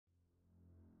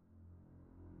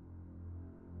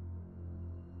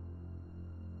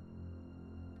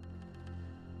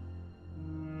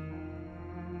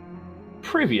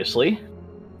Previously,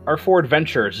 our four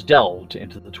adventurers delved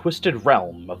into the twisted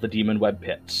realm of the Demonweb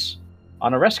Pits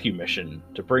on a rescue mission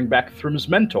to bring back Thrym's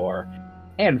mentor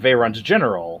and Vhaeraun's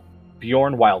general,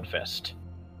 Bjorn Wildfist.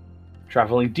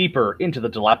 Traveling deeper into the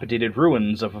dilapidated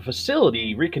ruins of a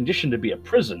facility reconditioned to be a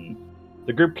prison,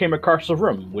 the group came across a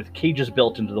room with cages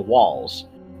built into the walls,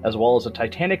 as well as a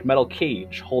titanic metal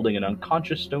cage holding an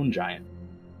unconscious stone giant.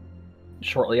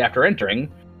 Shortly after entering,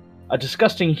 a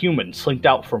disgusting human slinked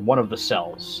out from one of the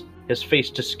cells, his face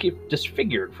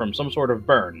disfigured from some sort of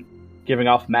burn, giving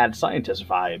off mad scientist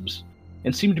vibes,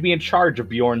 and seemed to be in charge of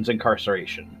Bjorn's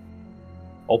incarceration.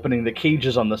 Opening the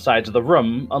cages on the sides of the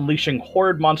room, unleashing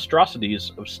horrid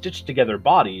monstrosities of stitched-together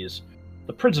bodies,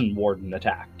 the prison warden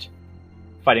attacked.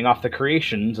 Fighting off the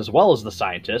creations as well as the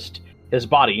scientist, his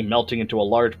body melting into a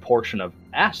large portion of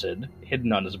acid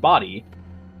hidden on his body,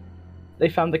 they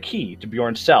found the key to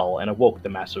Bjorn's cell and awoke the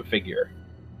massive figure.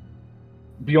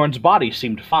 Bjorn's body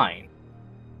seemed fine.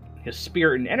 His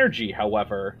spirit and energy,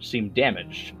 however, seemed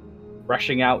damaged.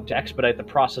 Rushing out to expedite the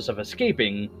process of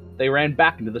escaping, they ran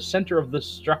back into the center of the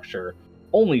structure,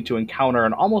 only to encounter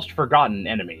an almost forgotten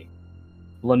enemy.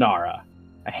 Lenara,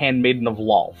 a handmaiden of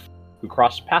Lolth, who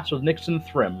crossed paths with Nyx and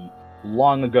Thrym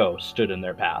long ago, stood in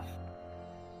their path.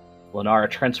 Lenara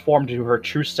transformed into her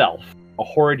true self, a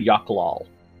horrid Yaklal.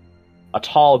 A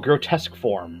tall, grotesque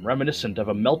form, reminiscent of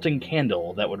a melting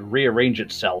candle that would rearrange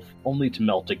itself only to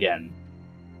melt again.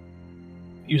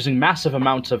 Using massive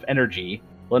amounts of energy,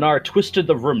 Lenara twisted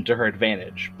the room to her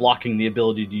advantage, blocking the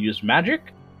ability to use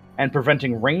magic, and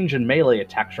preventing range and melee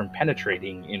attacks from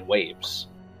penetrating in waves.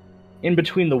 In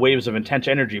between the waves of intense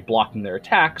energy blocking their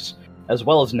attacks, as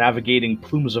well as navigating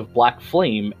plumes of black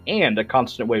flame and a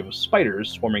constant wave of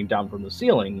spiders swarming down from the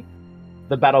ceiling,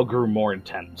 the battle grew more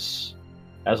intense.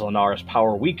 As Lenara's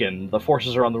power weakened, the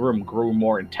forces around the room grew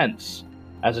more intense,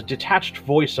 as a detached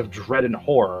voice of dread and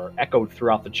horror echoed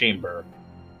throughout the chamber.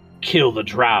 "Kill the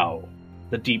drow!"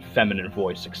 the deep feminine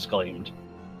voice exclaimed.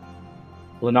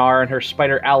 Lenara and her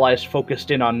spider allies focused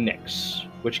in on Nyx,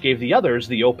 which gave the others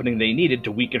the opening they needed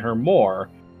to weaken her more,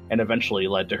 and eventually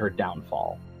led to her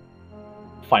downfall.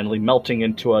 Finally melting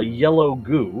into a yellow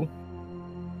goo,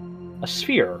 a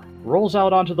sphere rolls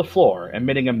out onto the floor,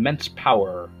 emitting immense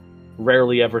power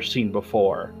rarely ever seen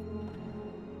before.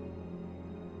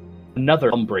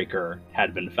 Another Umbreaker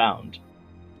had been found.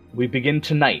 We begin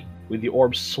tonight with the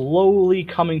orb slowly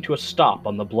coming to a stop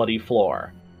on the bloody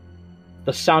floor.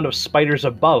 The sound of spiders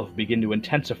above begin to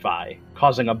intensify,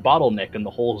 causing a bottleneck in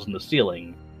the holes in the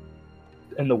ceiling,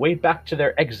 and the way back to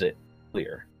their exit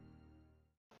clear.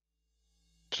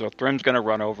 So Thrym's gonna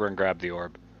run over and grab the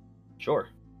orb. Sure.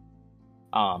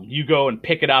 You go and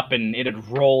pick it up, and it had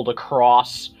rolled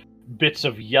across bits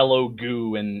of yellow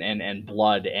goo and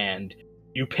blood, and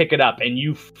you pick it up, and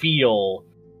you feel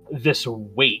this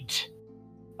weight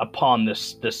upon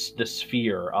this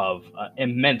sphere of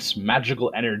immense magical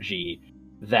energy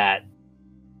that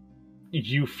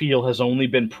you feel has only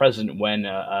been present when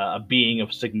a being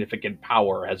of significant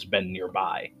power has been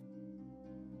nearby.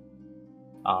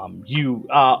 You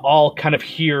all kind of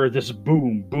hear this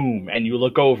boom, boom, and you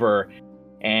look over,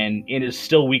 and in his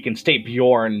still weakened state,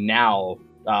 Bjorn now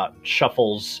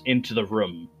shuffles into the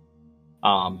room,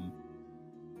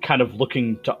 kind of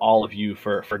looking to all of you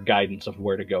for guidance of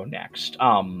where to go next.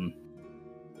 Let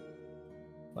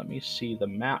me see, the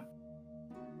map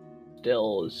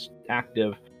still is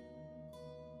active.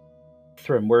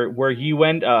 Thrym, where you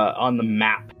went on the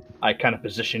map, I kind of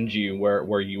positioned you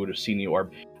where you would have seen the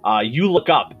orb. You look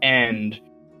up, and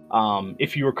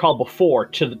if you recall before,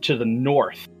 to the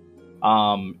north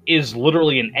is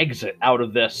literally an exit out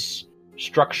of this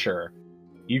structure.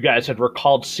 You guys had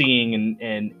recalled seeing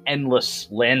an endless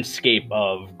landscape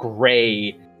of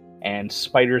gray and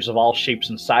spiders of all shapes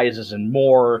and sizes, and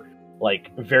more like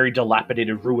very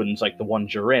dilapidated ruins like the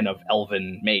ones you're in of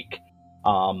elven make.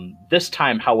 This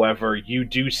time, however, you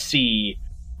do see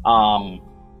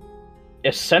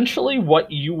essentially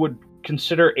what you would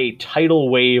consider a tidal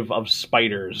wave of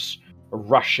spiders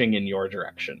rushing in your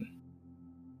direction.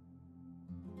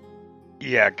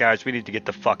 Yeah, guys, we need to get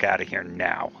the fuck out of here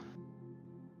now.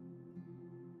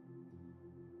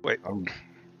 Wait,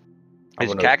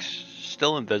 is Cax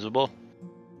still invisible?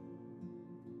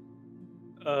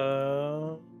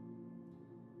 That's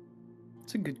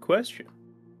a good question.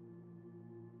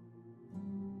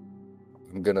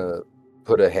 I'm gonna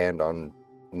put a hand on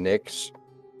Nyx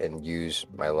and use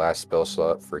my last spell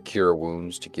slot for Cure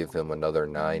Wounds to give him another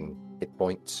 9 hit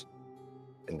points.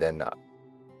 And then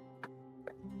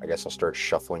I guess I'll start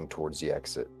shuffling towards the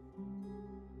exit.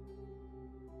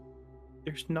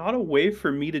 There's not a way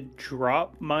for me to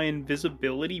drop my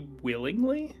invisibility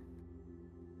willingly?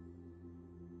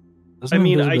 Doesn't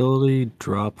invisibility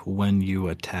drop when you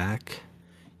attack?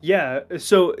 Yeah,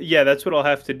 so that's what I'll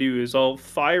have to do is I'll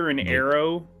fire an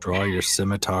arrow. Draw your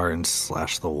scimitar and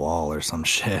slash the wall or some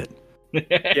shit.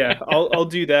 Yeah, I'll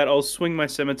do that. I'll swing my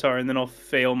scimitar and then I'll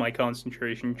fail my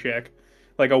concentration check.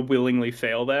 Like I'll willingly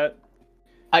fail that.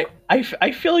 I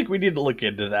feel like we need to look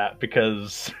into that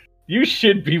because you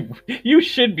should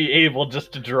be able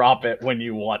just to drop it when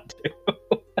you want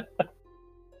to.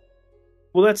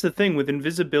 Well, that's the thing with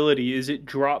invisibility is it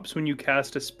drops when you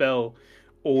cast a spell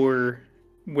or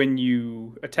when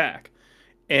you attack.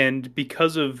 And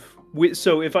because of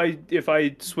so if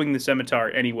I swing the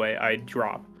scimitar anyway, it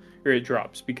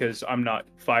drops because I'm not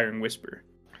firing whisper.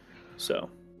 So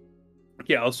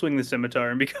yeah, I'll swing the scimitar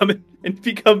and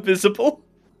become visible.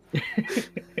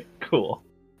 Cool.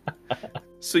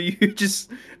 So you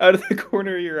just out of the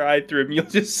corner of your eye, Thrym, you'll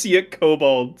just see a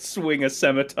kobold swing a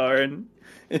scimitar and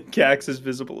Cax is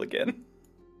visible again.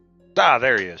 Ah,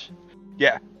 there he is.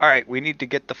 Yeah. All right, we need to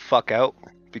get the fuck out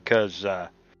because, and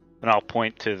I'll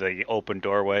point to the open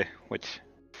doorway, which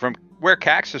from where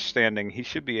Cax is standing, he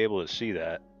should be able to see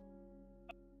that.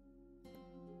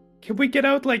 Can we get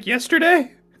out like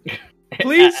yesterday?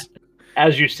 Please?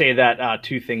 As you say that,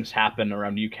 two things happen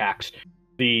around you, Cax.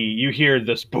 You hear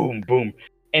this boom, boom,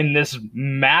 and this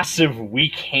massive,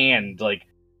 weak hand, like,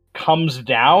 comes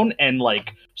down and,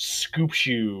 like, scoops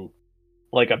you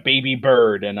like a baby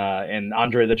bird in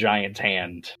Andre the Giant's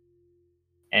hand.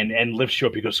 And lifts you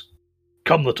up. He goes,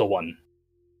 "Come, little one.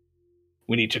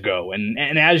 We need to go." And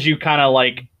as you kind of,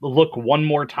 like, look one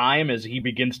more time as he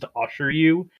begins to usher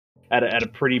you at a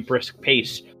pretty brisk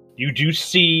pace, you do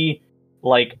see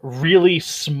like really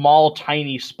small,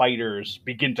 tiny spiders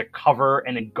begin to cover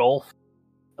and engulf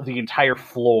the entire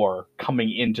floor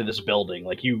coming into this building.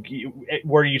 Like you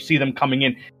where you see them coming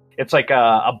in, it's like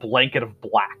a blanket of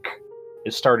black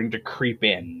is starting to creep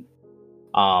in.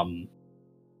 The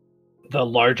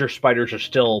larger spiders are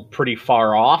still pretty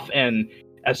far off, and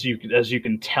as you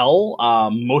can tell,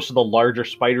 most of the larger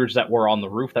spiders that were on the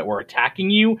roof that were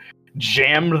attacking you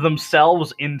jammed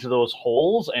themselves into those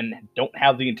holes and don't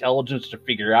have the intelligence to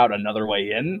figure out another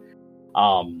way in.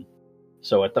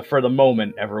 So for the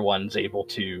moment, everyone's able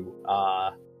to,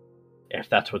 if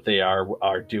that's what they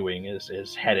are doing,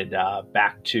 is headed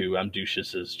back to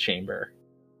Amdusius's chamber.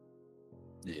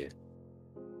 Yeah.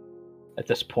 At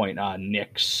this point,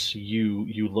 Nyx,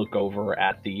 you look over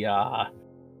at the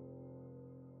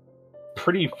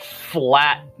pretty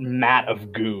flat mat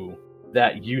of goo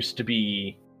that used to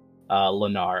be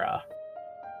Lenara,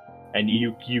 and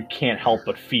you can't help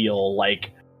but feel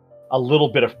like a little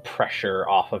bit of pressure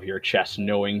off of your chest,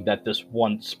 knowing that this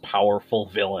once powerful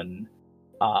villain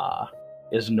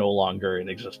is no longer in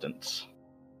existence.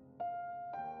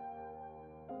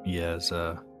 Yes,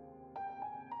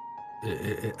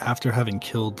 after having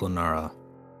killed Lenara,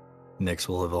 Nyx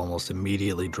will have almost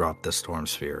immediately dropped the Storm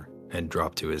Sphere and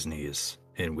dropped to his knees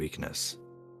in weakness.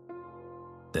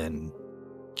 Then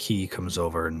Key comes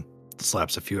over and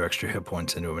slaps a few extra hit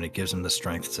points into him, and it gives him the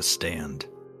strength to stand.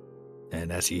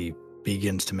 And as he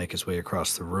begins to make his way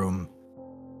across the room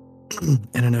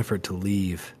in an effort to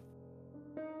leave,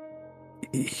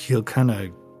 he'll kind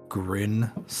of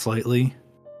grin slightly,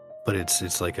 but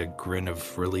it's like a grin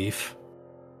of relief.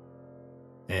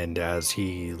 And as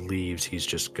he leaves, he's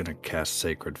just gonna cast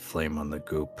Sacred Flame on the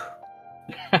goop.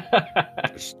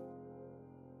 Just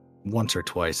once or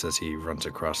twice as he runs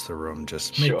across the room,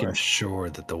 just making sure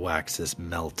that the wax is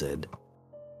melted.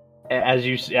 As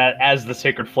the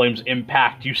Sacred Flames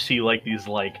impact, you see like these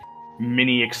like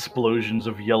mini explosions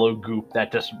of yellow goop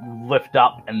that just lift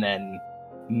up and then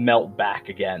melt back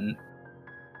again.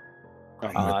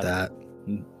 With that,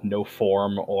 no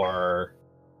form or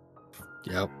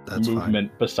that's movement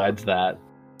fine. Besides that.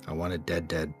 I want it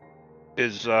dead.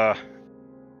 Is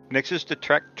Nyx's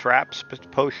Detect Traps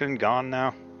potion gone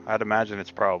now? I'd imagine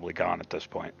it's probably gone at this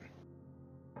point.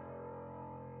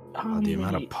 The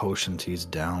amount of potions he's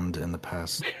downed in the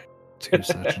past 2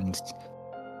 sessions.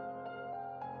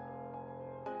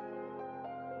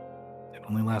 It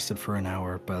only lasted for an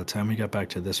hour. By the time we got back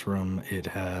to this room, it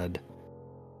had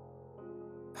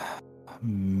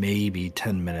maybe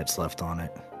 10 minutes left on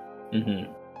it.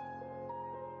 Mm-hmm.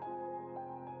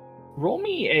 Roll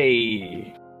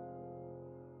me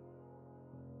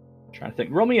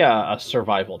Roll me a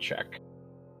survival check,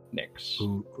 Nyx.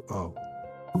 Ooh, oh.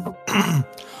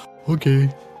 Okay.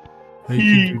 I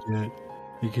can do that.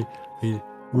 He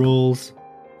rolls.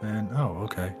 And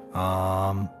okay.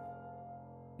 No,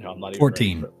 I'm not even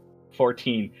 14.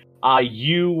 14.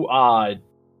 You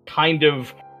kind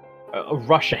of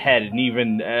rush ahead, and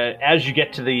even as you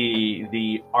get to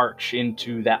the arch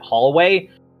into that hallway,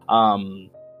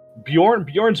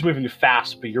 Bjorn's moving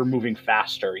fast, but you're moving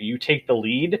faster. You take the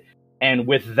lead, and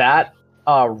with that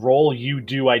roll, you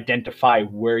do identify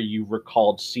where you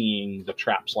recalled seeing the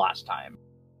traps last time.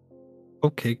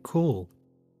 Okay, cool.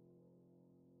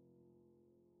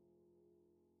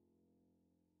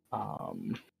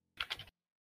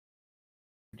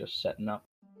 Just setting up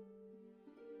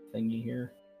thingy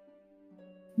here.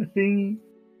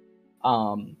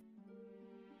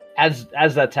 As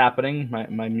that's happening,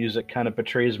 my music kind of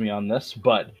betrays me on this,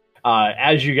 but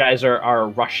as you guys are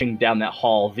rushing down that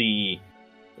hall, the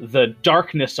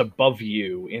darkness above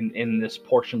you in this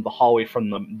portion of the hallway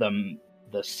from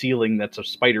the ceiling that's of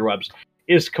spider webs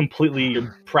is completely,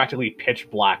 practically pitch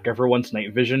black. Everyone's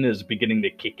night vision is beginning to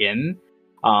kick in.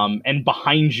 And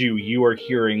behind you, you are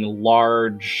hearing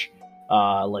large,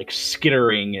 like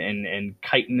skittering and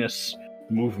chitinous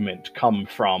movement come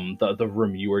from the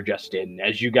room you were just in.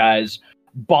 As you guys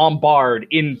bombard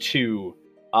into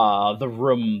the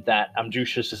room that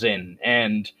Amdusius is in,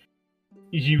 and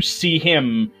you see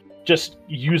him just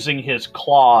using his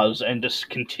claws and just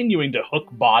continuing to hook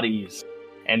bodies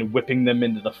and whipping them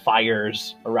into the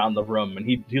fires around the room. And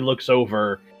he looks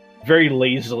over very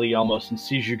lazily almost and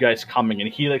sees you guys coming,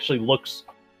 and he actually looks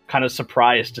kind of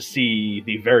surprised to see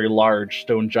the very large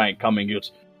stone giant coming. He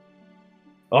goes,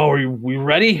 "Oh, are we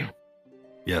ready?"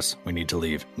 Yes, we need to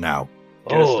leave now.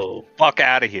 Get us the fuck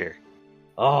out of here.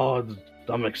 Oh,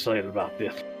 I'm excited about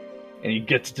this. And he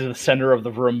gets to the center of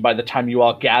the room by the time you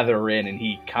all gather in, and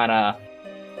he kind of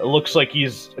looks like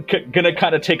he's gonna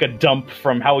kind of take a dump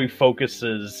from how he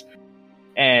focuses,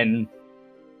 and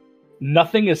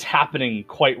nothing is happening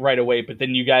quite right away, but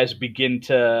then you guys begin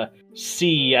to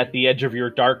see at the edge of your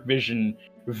dark vision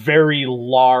very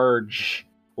large,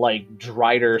 like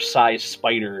Drider-sized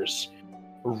spiders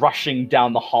rushing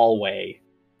down the hallway.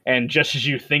 And just as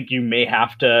you think you may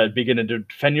have to begin to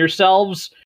defend yourselves,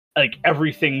 like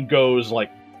everything goes like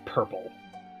purple.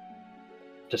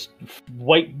 Just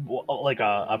white, like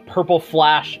a purple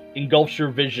flash engulfs your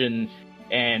vision,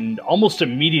 and almost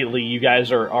immediately you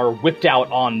guys are whipped out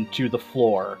onto the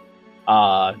floor,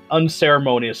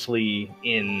 unceremoniously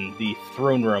in the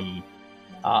throne room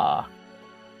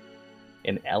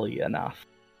in Elianath.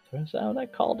 Is that what I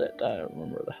called it? I don't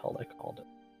remember what the hell I called it.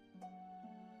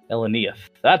 Eleniath.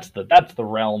 That's the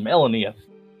realm, Eleniath.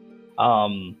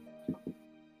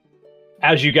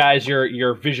 As you guys,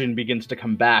 your vision begins to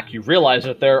come back, you realize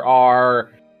that there are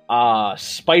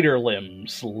spider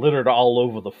limbs littered all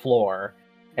over the floor.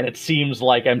 And it seems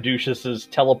like Amdusius's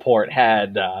teleport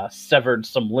had severed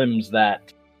some limbs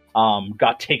that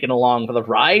got taken along for the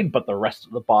ride, but the rest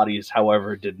of the bodies,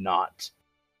 however, did not.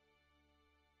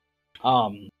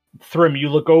 Thrym, you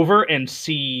look over and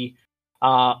see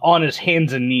on his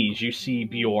hands and knees, you see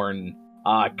Bjorn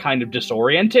kind of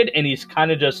disoriented, and he's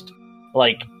kind of just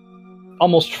like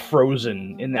almost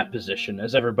frozen in that position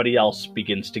as everybody else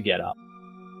begins to get up.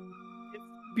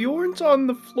 Bjorn's on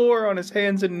the floor on his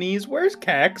hands and knees. Where's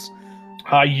Cax?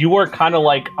 You are kind of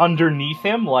like underneath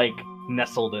him, like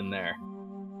nestled in there.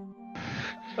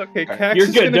 Okay, Cax You're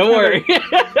good, don't worry.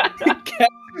 Cax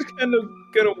is kind of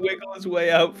gonna wiggle his way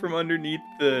out from underneath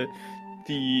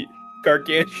the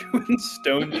gargantuan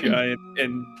stone giant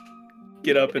and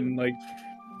get up and like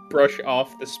brush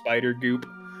off the spider goop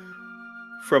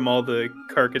from all the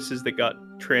carcasses that got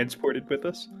transported with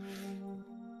us,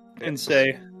 and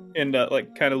say, and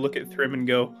like kind of look at Thrym and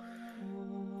go,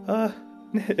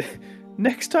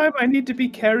 next time I need to be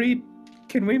carried,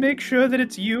 can we make sure that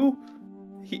it's you?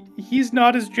 He's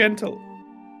not as gentle.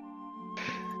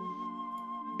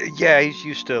 Yeah, he's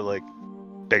used to like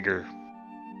bigger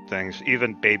things.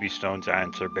 Even baby stone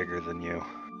giants are bigger than you.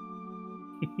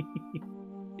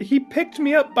 He picked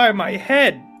me up by my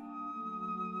head.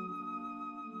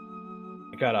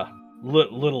 I got a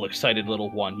little excited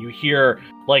little one. You hear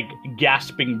like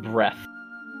gasping breath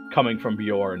coming from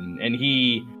Bjorn, and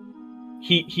he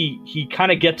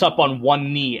kind of gets up on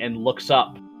one knee and looks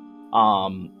up,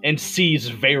 and sees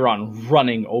Vhaeraun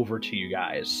running over to you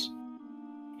guys,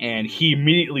 and he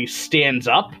immediately stands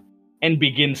up and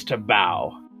begins to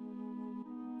bow,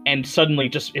 and suddenly,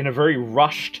 just in a very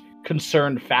rushed,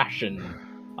 concerned fashion,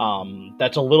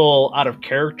 that's a little out of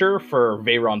character for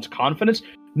Vhaeraun's confidence.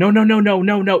 No.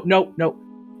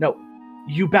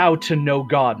 You bow to no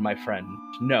god, my friend.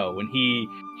 No. And he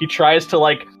tries to,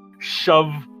 like,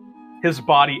 shove his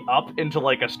body up into,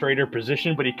 like, a straighter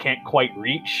position, but he can't quite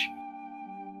reach.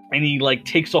 And he, like,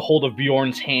 takes a hold of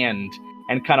Bjorn's hand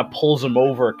and kind of pulls him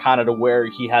over kind of to where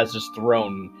he has his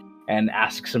throne and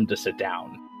asks him to sit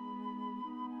down.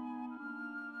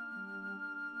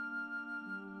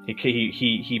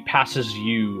 He passes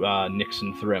you Nyx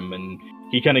and Thrym, and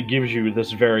he kind of gives you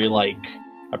this very, like,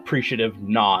 appreciative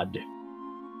nod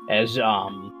as, a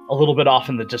little bit off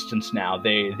in the distance now,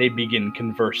 they begin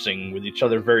conversing with each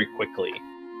other very quickly.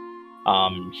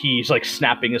 He's, like,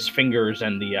 snapping his fingers,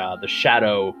 and the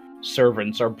shadow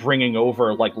servants are bringing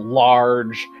over, like,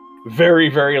 large, very,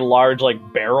 very large,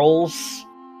 like, barrels.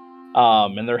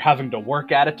 And they're having to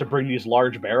work at it to bring these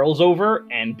large barrels over,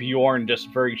 and Bjorn just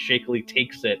very shakily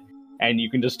takes it, and you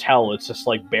can just tell it's just,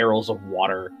 like, barrels of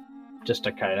water just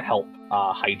to kind of help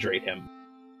hydrate him.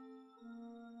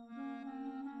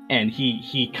 And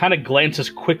he kind of glances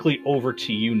quickly over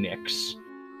to you, Nyx.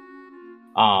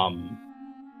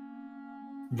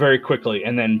 Very quickly,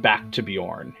 and then back to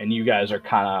Bjorn. And you guys are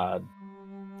kind of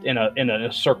in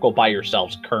a circle by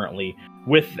yourselves currently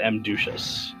with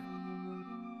Amducius.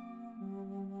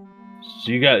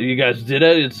 So you guys did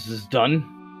it? It's done?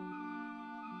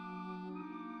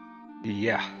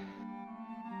 Yeah.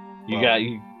 You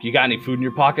got any food in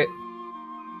your pocket?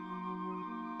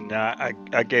 Nah,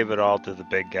 I gave it all to the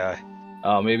big guy.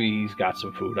 Oh, maybe he's got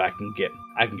some food. I can get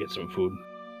some food.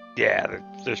 Yeah,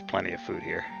 there's plenty of food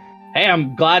here. Hey,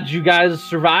 I'm glad you guys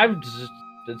survived.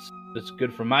 It's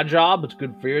good for my job. It's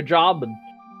good for your job, and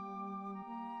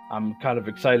I'm kind of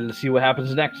excited to see what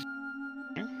happens next.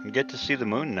 You get to see the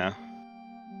moon now.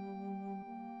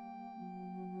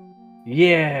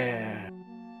 Yeah.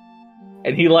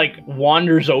 And he, like,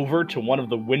 wanders over to one of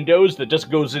the windows that just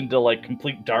goes into, like,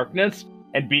 complete darkness,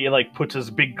 and puts his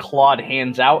big clawed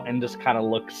hands out and just kind of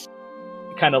looks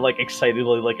kind of, like,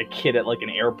 excitedly like a kid at, like, an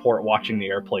airport watching the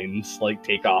airplanes, like,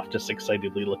 take off, just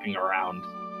excitedly looking around.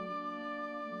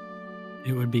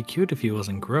 It would be cute if he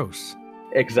wasn't gross.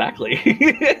 Exactly.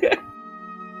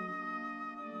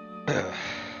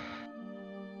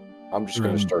 I'm just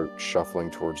going to start shuffling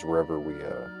towards wherever we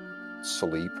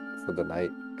sleep for the night,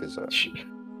 because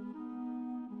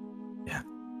yeah,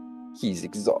 he's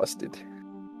exhausted.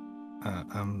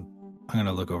 I'm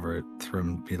gonna look over at Thrym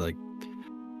and be like,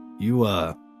 you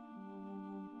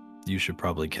should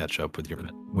probably catch up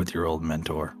with your old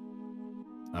mentor.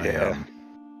 Yeah.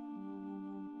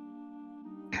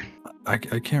 I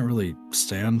can't really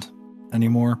stand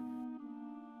anymore.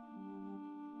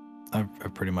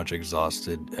 I've pretty much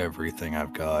exhausted everything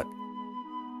I've got.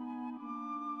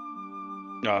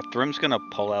 Thrym's gonna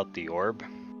pull out the orb,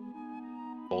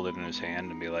 hold it in his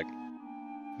hand, and be like,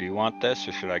 "Do you want this,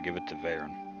 or should I give it to Vhaeraun?"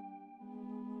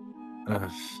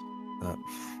 That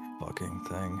fucking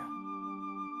thing.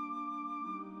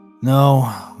 No,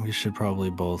 we should probably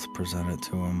both present it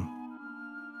to him.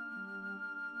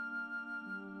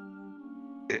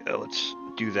 Let's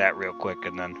do that real quick,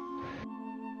 and then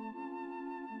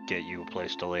get you a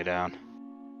place to lay down.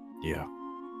 Yeah.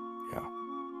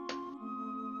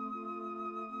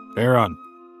 Vhaeraun.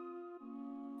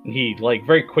 He, like,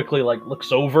 very quickly, like,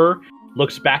 looks over,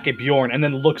 looks back at Bjorn, and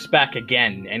then looks back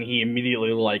again, and he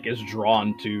immediately, like, is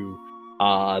drawn to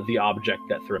the object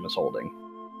that Thrym is holding.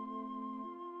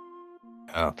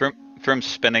 Thrym's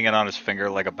spinning it on his finger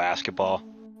like a basketball.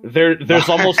 There's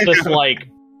almost this, like,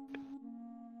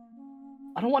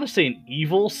 I don't want to say an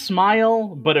evil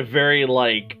smile, but a very,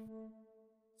 like,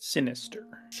 Sinister.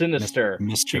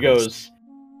 Mischievous. He goes,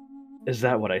 "Is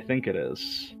that what I think it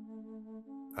is?"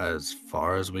 As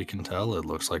far as we can tell, it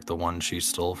looks like the one she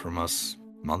stole from us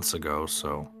months ago,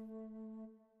 so...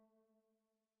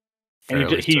 And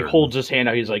he holds his hand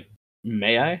out, he's like,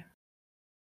 "May I?"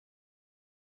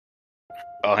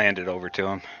 I'll hand it over to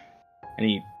him. And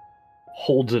he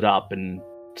holds it up and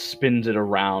spins it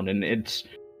around, and it's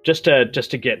just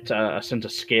to get a sense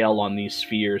of scale on these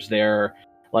spheres. They're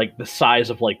like the size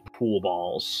of, like, pool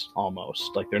balls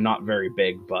almost. Like, they're not very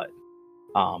big, but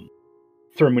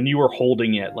Thrym, when you were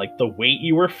holding it, like, the weight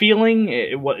you were feeling,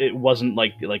 it wasn't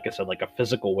like I said, like a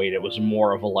physical weight. It was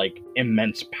more of a, like,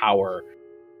 immense power.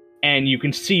 And you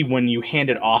can see when you hand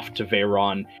it off to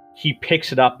Vhaeraun, he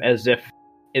picks it up as if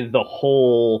the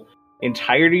whole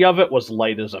entirety of it was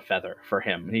light as a feather for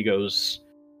him. And he goes,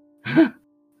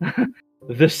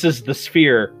 "This is the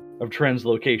sphere of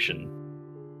translocation."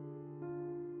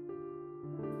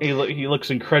 He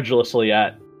looks incredulously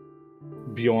at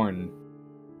Bjorn,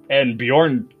 and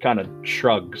Bjorn kind of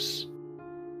shrugs.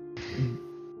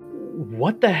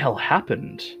 "What the hell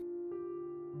happened?"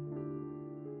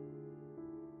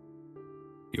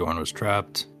 Bjorn was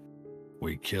trapped.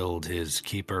 We killed his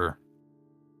keeper.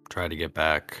 Tried to get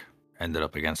back. Ended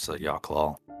up against the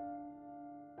Yaklaw.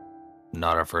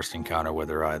 Not our first encounter with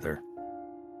her either.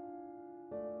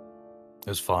 It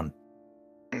was fun.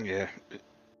 Yeah.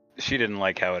 She didn't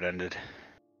like how it ended.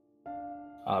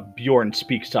 Bjorn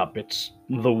speaks up. "It's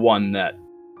the one that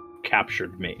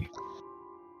captured me."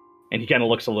 And he kind of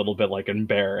looks a little bit like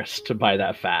embarrassed by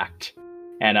that fact.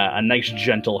 And a nice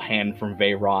gentle hand from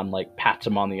Vhaeraun like pats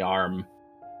him on the arm.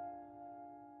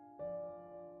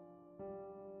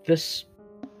 This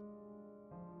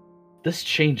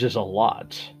changes a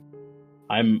lot.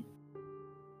 I'm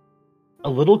a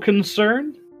little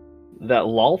concerned that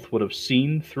Lolth would have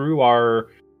seen through our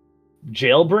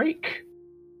jailbreak.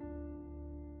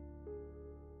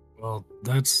 Well,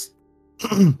 that's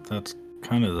that's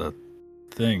kind of the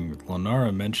thing.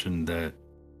 Lenara mentioned that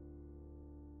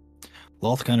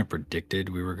Lolth kind of predicted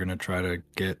we were going to try to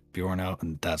get Bjorn out,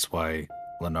 and that's why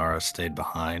Lenara stayed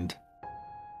behind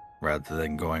rather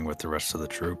than going with the rest of the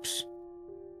troops.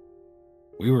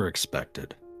 We were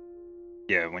expected.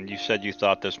 Yeah, when you said you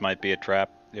thought this might be a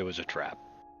trap, it was a trap.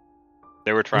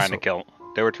 They were trying to kill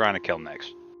Nyx.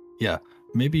 Yeah,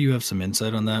 maybe you have some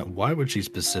insight on that. Why would she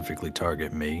specifically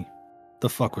target me? The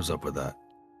fuck was up with that?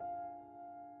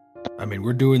 I mean,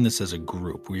 we're doing this as a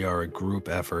group. We are a group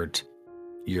effort.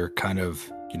 You're kind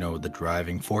of, the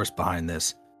driving force behind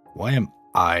this. Why am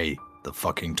I the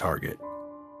fucking target?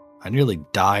 I nearly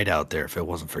died out there if it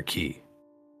wasn't for Key.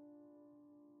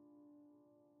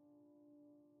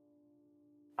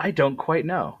 I don't quite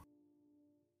know.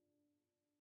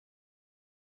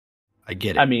 I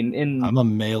get it. I mean, I'm a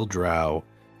male drow.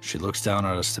 She looks down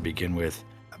on us to begin with.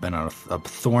 I've been on a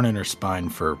thorn in her spine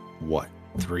for,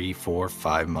 3, 4,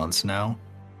 5 months now?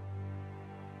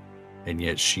 And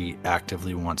yet she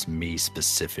actively wants me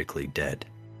specifically dead.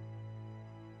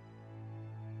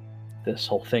 This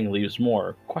whole thing leaves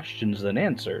more questions than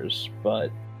answers,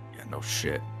 but... Yeah, no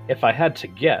shit. If I had to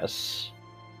guess...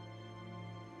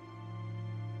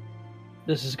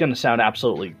 This is going to sound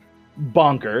absolutely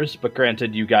bonkers, but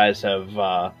granted, you guys have,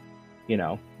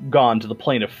 gone to the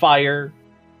plane of fire,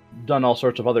 done all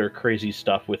sorts of other crazy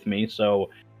stuff with me, so...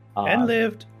 and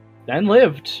lived. And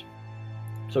lived.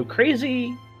 So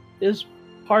crazy is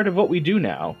part of what we do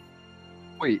now.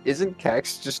 Wait, isn't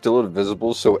Cax just still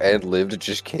invisible, so Ed lived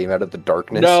just came out of the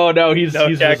darkness? No, he's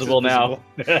Cax visible is now.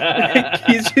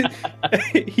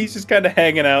 he's just kind of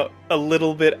hanging out a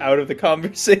little bit out of the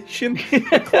conversation,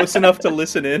 close enough to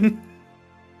listen in.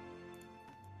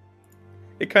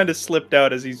 It kind of slipped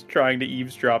out as he's trying to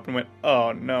eavesdrop and went,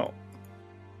 oh no.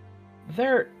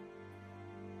 I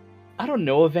don't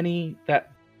know of any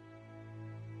that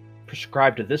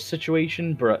prescribe to this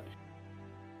situation, but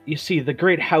you see, the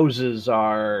great houses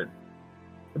are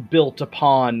built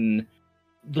upon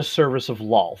the service of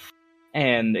Lolth,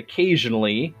 and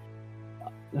occasionally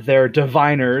their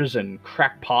diviners and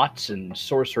crackpots and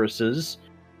sorceresses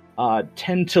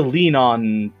tend to lean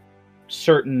on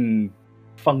certain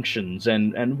functions,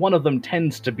 and one of them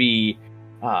tends to be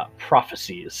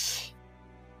prophecies.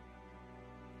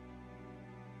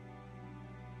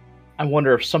 I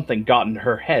wonder if something got in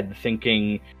her head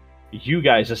thinking, you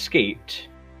guys escaped.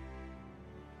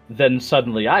 Then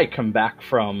suddenly I come back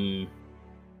from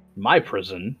my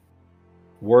prison.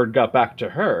 Word got back to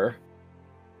her.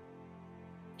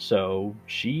 So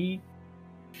she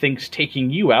thinks taking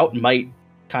you out might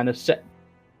kind of set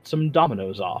some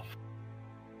dominoes off.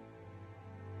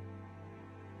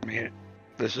 I mean,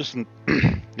 this isn't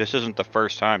the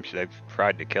first time they've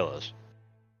tried to kill us.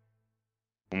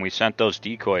 When we sent those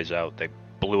decoys out, they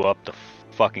blew up the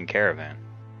fucking caravan.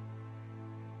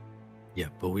 Yeah,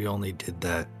 but we only did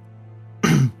that.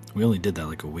 We only did that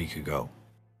like a week ago.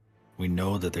 We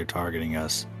know that they're targeting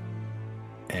us.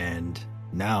 And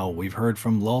now we've heard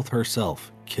from Lolth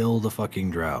herself. Kill the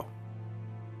fucking drow.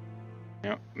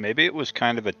 Maybe it was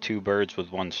kind of a 2 birds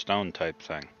with 1 stone type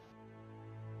thing.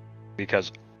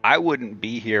 Because I wouldn't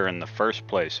be here in the first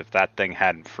place if that thing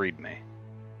hadn't freed me.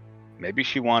 Maybe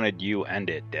she wanted you and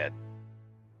it dead.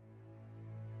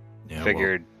 Yeah,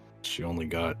 Figured... Well, she only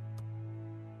got...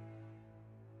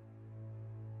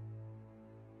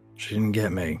 She didn't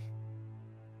get me.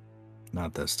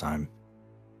 Not this time.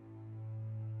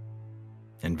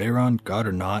 And Vhaeraun, God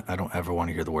or not, I don't ever want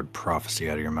to hear the word prophecy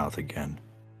out of your mouth again.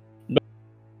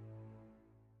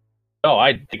 No,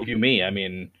 I think you me. I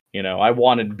mean, I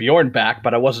wanted Bjorn back,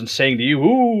 but I wasn't saying to you,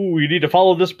 ooh, you need to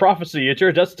follow this prophecy. It's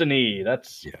your destiny.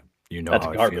 That's... Yeah, you know that's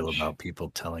how garbage. I feel about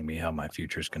people telling me how my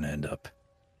future's going to end up.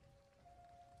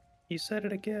 He said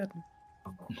it again.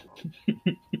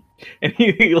 And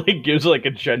he gives a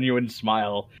genuine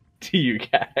smile to you,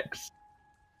 Cax.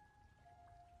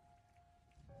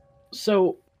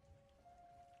 So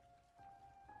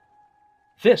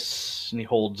this, and he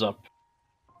holds up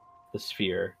the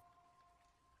sphere,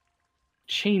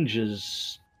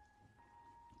 changes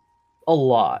a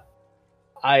lot.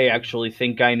 I actually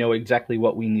think I know exactly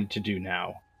what we need to do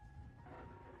now.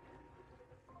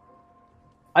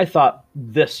 I thought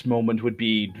this moment would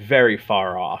be very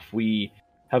far off. We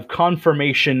have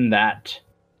confirmation that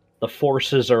the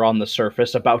forces are on the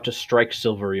surface, about to strike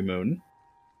Silvery Moon.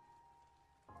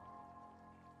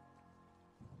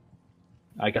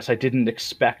 I guess I didn't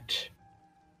expect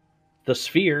the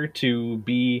sphere to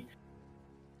be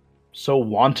so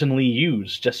wantonly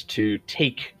used just to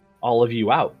take all of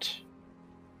you out.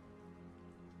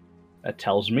 That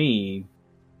tells me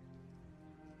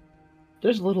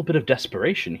there's a little bit of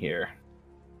desperation here.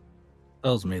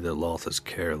 Tells me that Loth is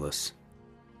careless.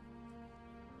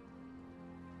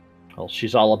 Well,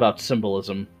 she's all about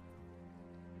symbolism.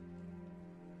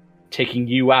 Taking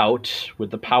you out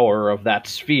with the power of that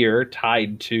sphere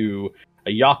tied to a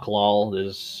Yochlal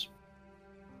is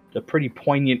a pretty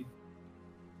poignant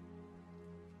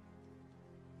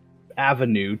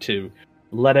avenue to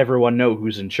let everyone know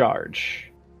who's in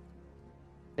charge.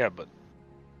 Yeah, but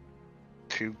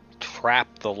to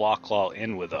trap the Locklaw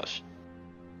in with us.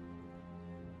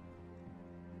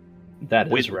 That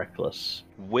is reckless.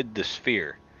 With the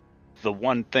sphere. The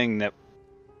one thing that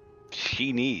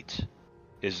she needs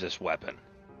is this weapon.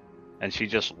 And she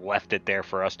just left it there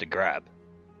for us to grab.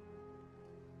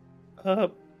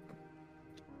 No,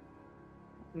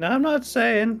 I'm not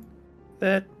saying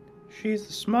that she's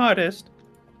the smartest,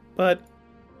 but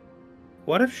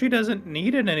what if she doesn't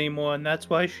need it anymore and that's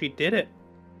why she did it?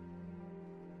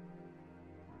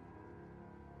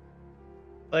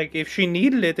 Like, if she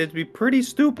needed it, it'd be pretty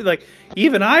stupid. Like,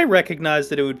 even I recognize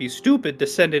that it would be stupid to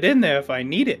send it in there if I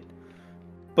need it.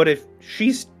 But if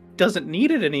she doesn't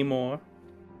need it anymore,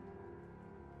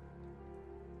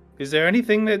 is there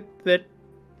anything that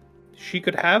she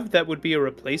could have that would be a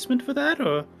replacement for that,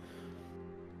 or?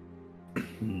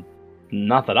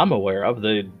 Not that I'm aware of.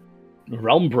 The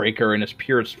Realmbreaker in its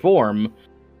purest form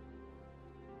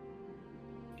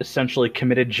essentially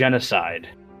committed genocide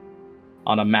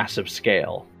on a massive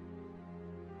scale.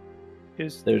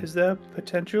 Is there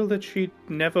potential that she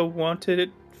never wanted it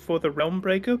for the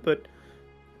Realmbreaker, but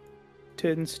to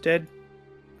instead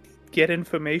get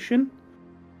information?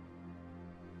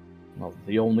 Well,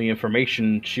 the only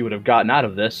information she would have gotten out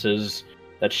of this is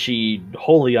that she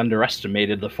wholly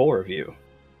underestimated the four of you.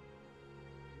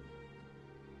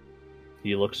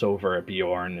 He looks over at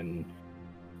Bjorn, and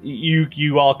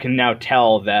you all can now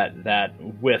tell that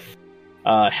with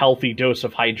a healthy dose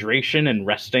of hydration and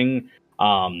resting,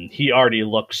 he already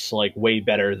looks like way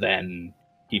better than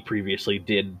he previously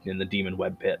did in the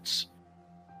Demonweb Pits.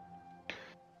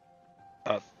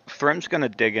 Thrym's gonna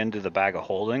dig into the bag of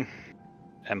holding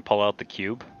and pull out the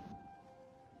cube.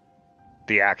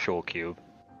 The actual cube.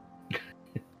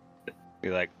 Be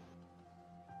like,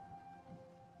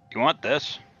 you want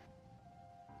this?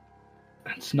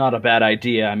 It's not a bad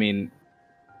idea. I mean,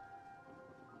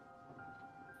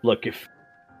 look, if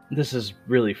this is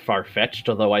really far-fetched,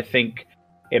 although I think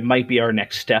it might be our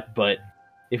next step, but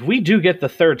if we do get the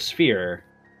third sphere,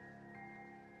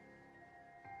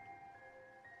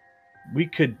 we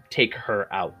could take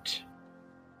her out.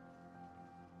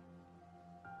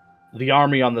 The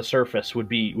army on the surface would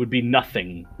be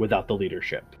nothing without the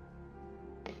leadership.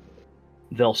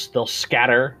 They'll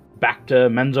scatter back to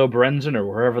Menzo Berenzin or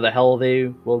wherever the hell they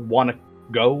will want to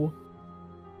go.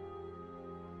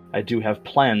 I do have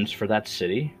plans for that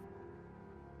city.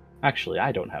 Actually,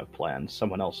 I don't have plans.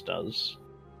 Someone else does.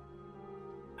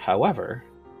 However,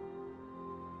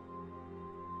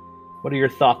 what are your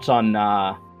thoughts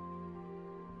on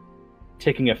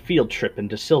taking a field trip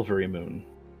into Silvery Moon?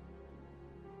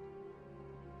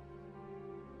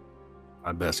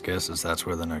 My best guess is that's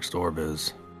where the next orb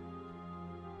is.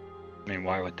 I mean,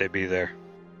 why would they be there?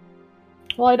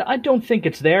 Well, I don't think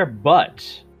it's there,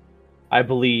 but I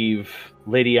believe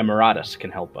Lady Emiratus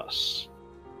can help us.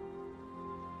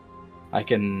 I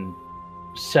can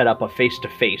set up a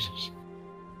face-to-face.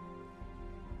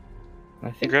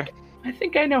 I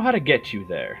think I know how to get you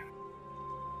there.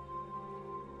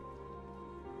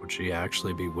 Would she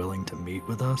actually be willing to meet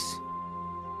with us?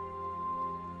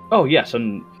 Oh, yes,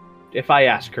 and if I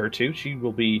ask her to, she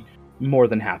will be more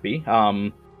than happy.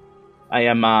 I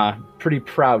am pretty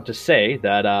proud to say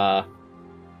that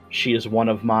she is one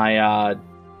of my...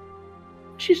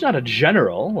 she's not a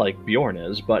general like Bjorn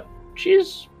is, but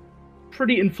she's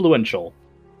pretty influential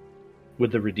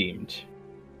with the Redeemed.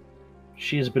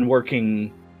 She has been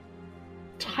working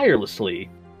tirelessly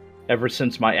ever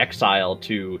since my exile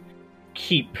to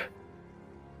keep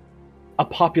a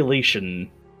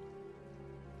population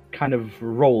kind of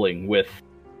rolling with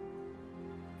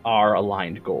our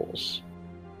aligned goals.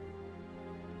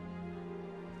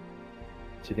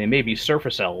 See, they may be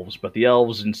surface elves, but the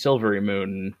elves in Silvery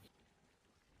Moon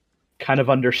kind of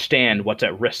understand what's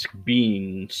at risk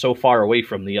being so far away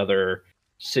from the other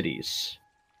cities.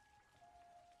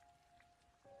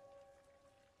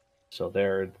 So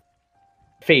their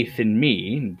faith in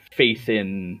me, faith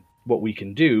in what we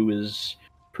can do, is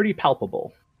pretty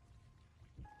palpable.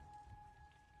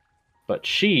 But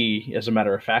she, as a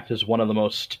matter of fact, is one of the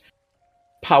most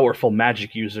powerful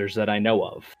magic users that I know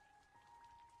of.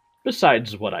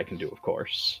 Besides what I can do, of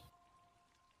course.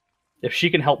 If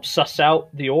she can help suss out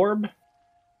the orb,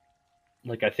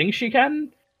 like I think she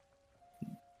can,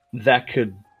 that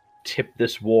could tip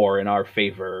this war in our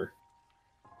favor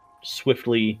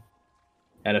swiftly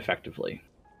and effectively.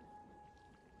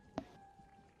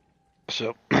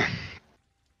 So,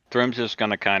 Thrym's just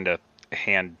gonna kind of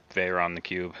hand Vhaeraun the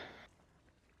cube.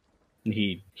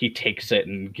 He takes it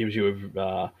and gives you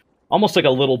almost like a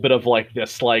little bit of like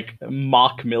this like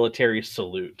mock military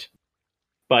salute.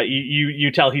 But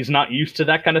you tell he's not used to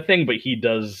that kind of thing, but he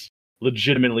does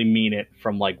legitimately mean it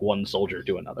from like one soldier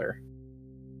to another.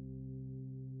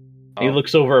 Oh. He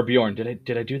looks over at Bjorn.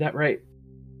 Did I do that right?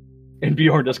 And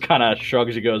Bjorn just kind of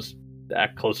shrugs. He goes,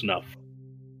 close enough.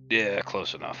 Yeah,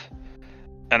 close enough.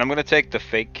 And I'm gonna take the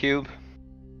fake cube.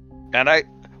 And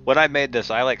when I made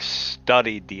this, I like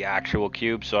studied the actual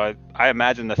cube, so I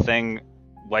imagine the thing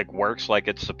like works like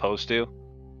it's supposed to.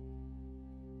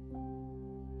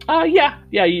 Yeah,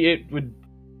 it would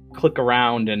click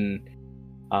around, and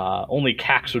only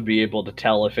Cax would be able to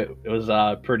tell if it was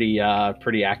pretty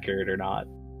accurate or not.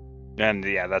 And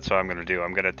yeah, that's what I'm gonna do.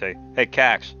 I'm gonna take, hey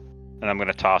Cax, and I'm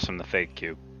gonna toss him the fake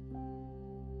cube.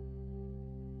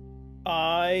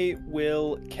 I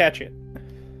will catch it.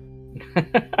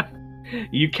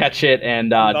 You catch it,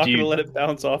 and I'm not gonna let it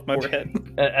bounce off my head.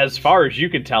 As far as you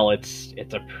can tell, it's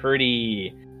a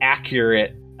pretty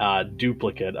accurate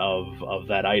duplicate of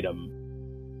that item.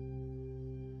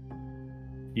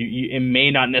 It may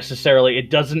not necessarily.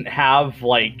 It doesn't have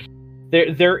like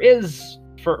there is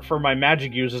for my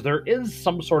magic users, there is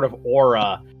some sort of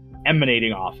aura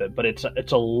emanating off it, but it's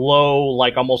a low,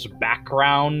 like almost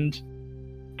background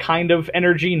kind of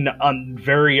energy,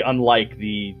 very unlike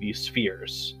the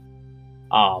spheres.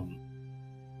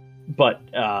 But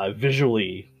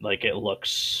visually, like it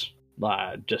looks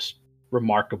just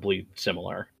remarkably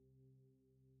similar.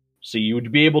 So you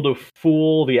would be able to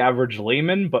fool the average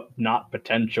layman, but not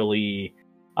potentially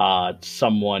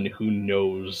someone who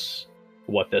knows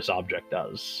what this object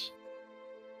does.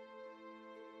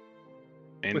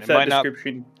 And with that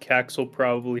description, Cax will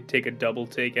probably take a double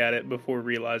take at it before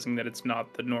realizing that it's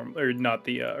not the not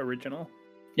the original.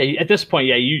 Yeah, at this point,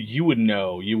 yeah, you would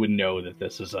know. You would know that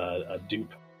this is a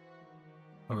dupe.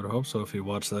 I would hope so if you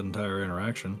watched that entire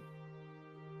interaction.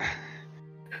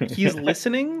 He's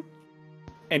listening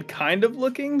and kind of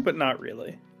looking, but not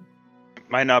really. It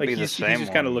might not be the same. He's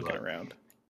just kind of looking around.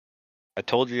 I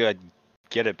told you I'd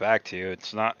get it back to you.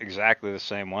 It's not exactly the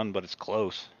same one, but it's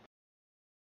close.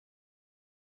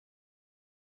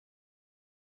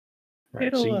 Right,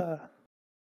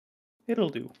 it'll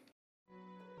do.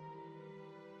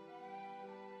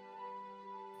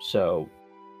 So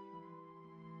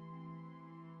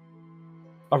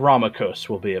Aramakos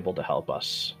will be able to help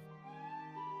us.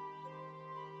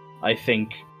 I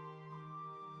think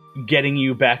getting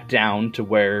you back down to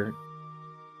where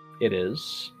it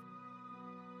is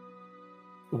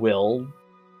will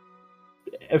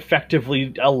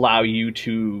effectively allow you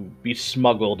to be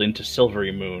smuggled into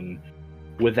Silvery Moon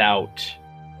without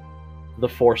the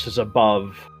forces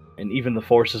above and even the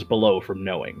forces below from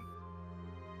knowing.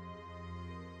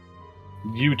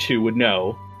 You two would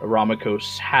know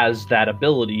Aramakos has that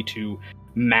ability to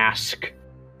mask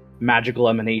magical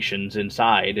emanations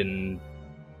inside and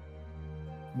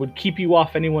would keep you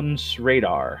off anyone's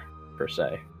radar, per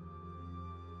se.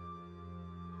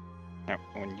 Now,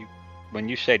 when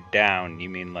you say down, you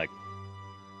mean like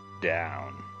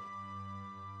down?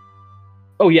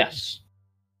 Oh yes.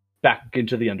 Back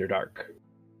into the Underdark.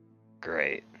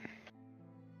 Great.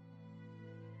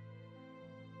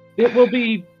 It will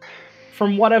be,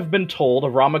 from what I've been told,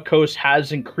 Aramakos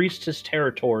has increased his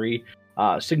territory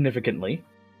significantly.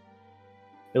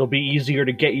 It'll be easier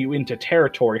to get you into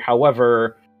territory.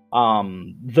 However,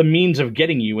 the means of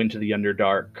getting you into the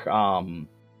Underdark,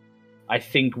 I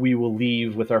think we will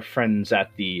leave with our friends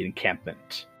at the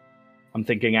encampment. I'm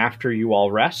thinking after you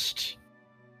all rest,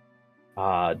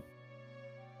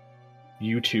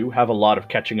 you two have a lot of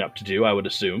catching up to do, I would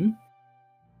assume.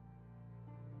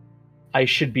 I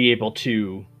should be able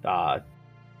to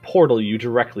portal you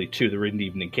directly to the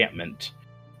Rindeven encampment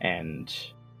and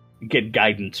get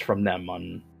guidance from them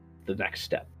on the next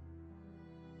step.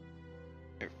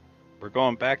 We're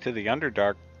going back to the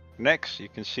Underdark. Nyx, you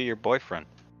can see your boyfriend.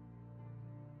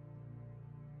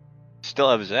 still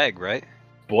have his egg, right?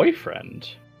 Boyfriend?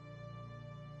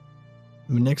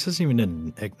 Nyx isn't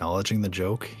even acknowledging the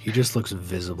joke. He just looks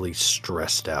visibly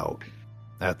stressed out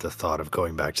at the thought of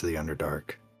going back to the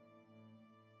Underdark.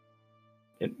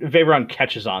 Vhaeraun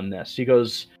catches on this. He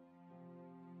goes,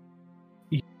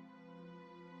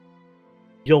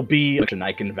 "You'll be," and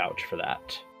I can vouch for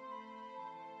that.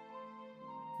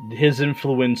 His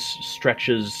influence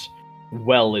stretches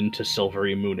well into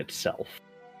Silvery Moon itself.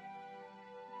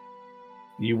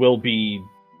 You will be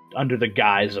under the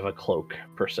guise of a cloak,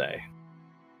 per se.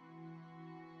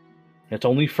 It's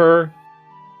only for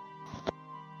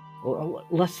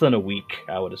less than a week,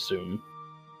 I would assume.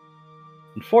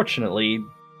 Unfortunately,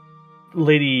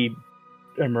 Lady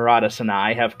Miratus and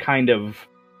I have kind of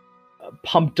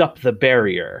pumped up the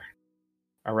barrier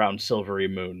around Silvery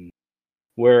Moon.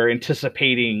 We're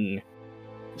anticipating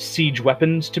siege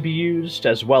weapons to be used,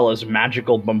 as well as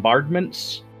magical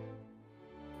bombardments.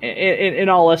 In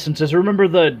all essences, remember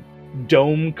the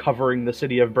dome covering the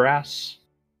city of Brass?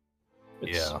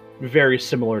 It's very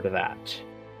similar to that.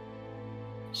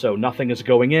 So nothing is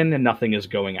going in and nothing is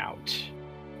going out.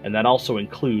 And that also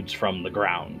includes from the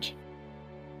ground.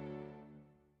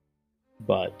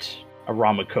 But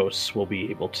Aramikos will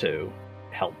be able to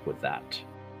help with that.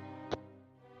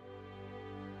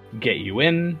 Get you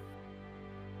in.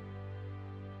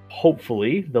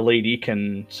 Hopefully, the lady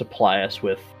can supply us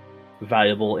with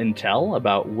valuable intel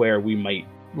about where we might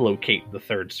locate the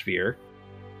third sphere.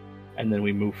 And then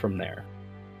we move from there.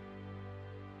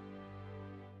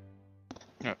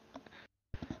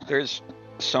 There's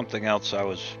something else I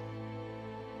was...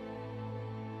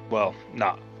 Well,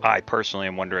 not I personally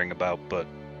am wondering about, but...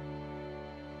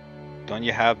 Don't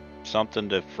you have something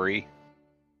to free?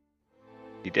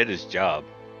 He did his job.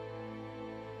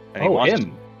 And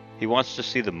he wants to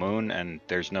see the moon, and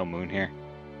there's no moon here.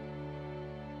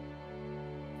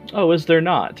 Oh, is there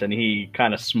not? And he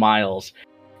kind of smiles.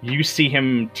 You see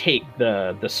him take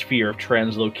the sphere of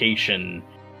translocation,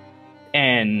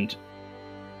 and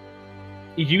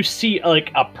you see like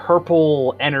a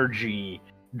purple energy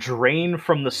drain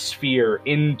from the sphere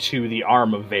into the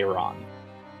arm of Vhaeraun.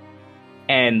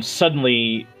 And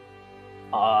suddenly,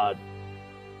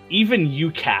 even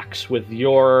you, Cax, with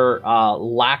your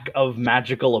lack of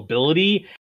magical ability,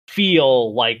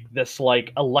 feel like this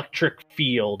like electric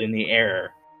field in the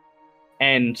air.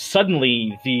 And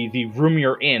suddenly, the room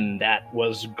you're in that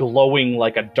was glowing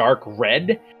like a dark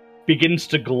red begins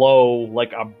to glow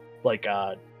like a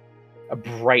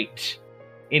bright,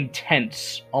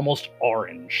 intense, almost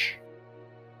orange.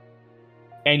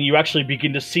 And you actually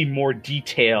begin to see more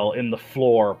detail in the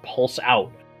floor pulse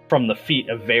out from the feet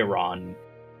of Vhaeraun.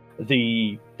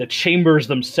 The chambers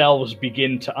themselves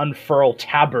begin to unfurl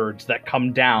tabards that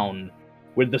come down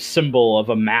with the symbol of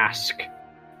a mask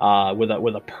with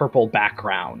a purple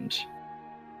background.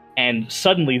 And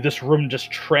suddenly this room just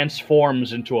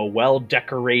transforms into a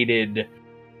well-decorated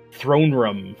throne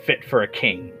room fit for a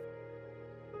king.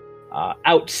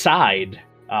 Outside,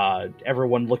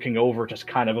 everyone looking over, just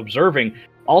kind of observing,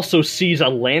 also sees a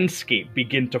landscape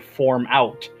begin to form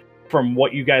out from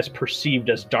what you guys perceived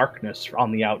as darkness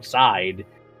on the outside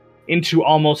into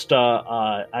almost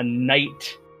a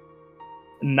night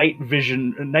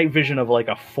vision of like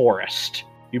a forest.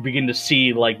 You begin to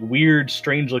see like weird,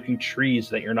 strange-looking trees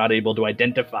that you're not able to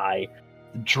identify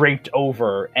draped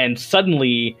over, and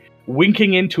suddenly,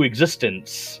 winking into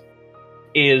existence,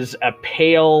 is a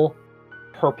pale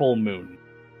purple moon.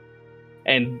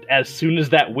 And as soon as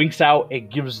that winks out, it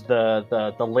gives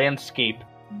the landscape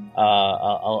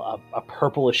a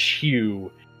purplish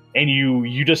hue, and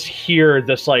you just hear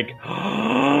this like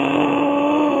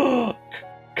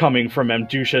coming from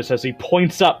Amdusias as he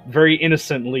points up very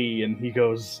innocently, and he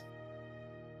goes,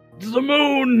 "It's the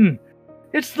moon!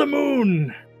 It's the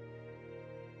moon!"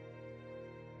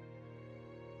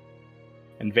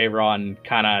 And Vhaeraun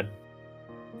kind of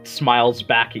smiles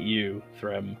back at you,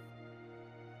 Thrym.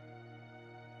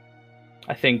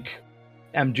 I think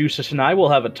Amdusias and I will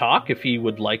have a talk if he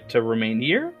would like to remain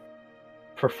here.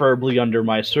 Preferably under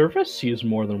my service. He is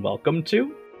more than welcome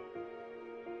to.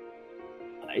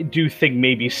 I do think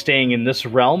maybe staying in this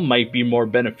realm might be more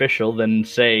beneficial than,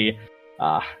 say,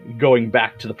 going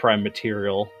back to the prime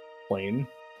material plane.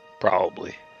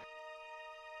 Probably.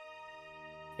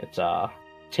 It's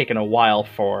taken a while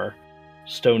for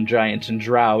stone giants and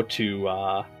drow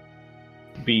to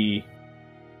be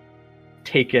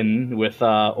taken with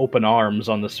open arms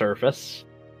on the surface.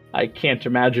 I can't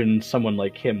imagine someone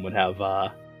like him would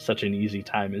have such an easy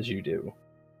time as you do.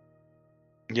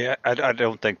 Yeah, I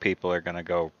don't think people are going to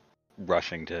go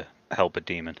rushing to help a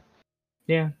demon.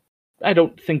 Yeah, I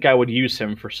don't think I would use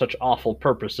him for such awful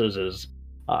purposes as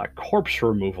corpse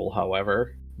removal,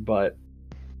 however, but...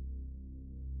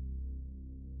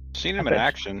 Seen him in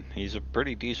action. He's a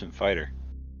pretty decent fighter.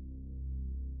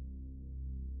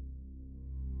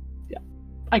 Yeah,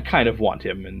 I kind of want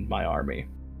him in my army.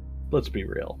 Let's be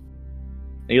real.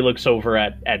 And he looks over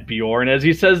at Bjorn as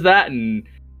he says that, and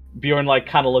Bjorn like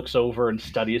kind of looks over and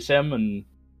studies him and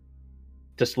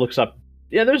just looks up.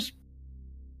 Yeah, there's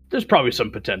probably some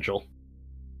potential.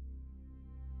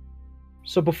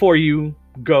 So before you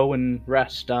go and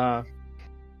rest,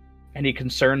 any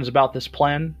concerns about this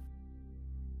plan?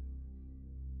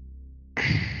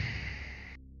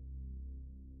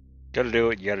 Gotta do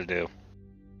what you gotta do.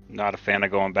 Not a fan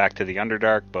of going back to the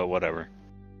Underdark, but whatever.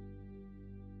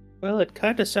 Well, it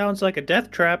kind of sounds like a death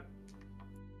trap.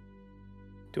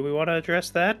 Do we want to address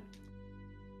that?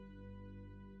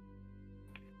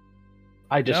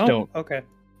 I just don't. Okay.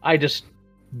 I just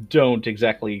don't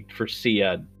exactly foresee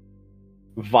a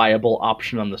viable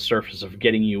option on the surface of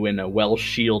getting you in a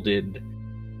well-shielded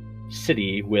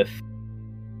city with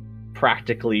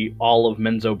practically all of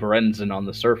Menzoberranzan on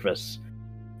the surface,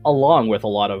 along with a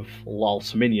lot of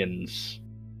Lals minions,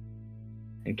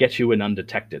 and get you in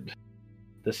undetected.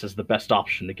 This is the best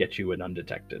option to get you in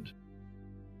undetected.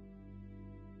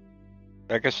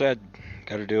 Like I said,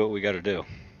 gotta do what we gotta do.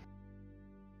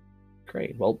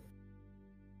 Great, well...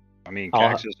 I mean,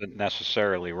 Cax isn't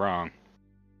necessarily wrong.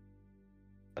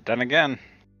 But then again,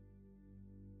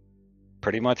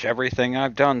 pretty much everything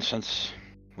I've done since,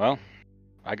 well,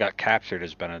 I got captured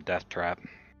has been a death trap.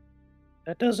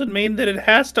 That doesn't mean that it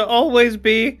has to always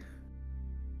be.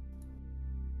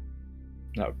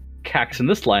 No, Cax in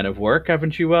this line of work,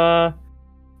 haven't you,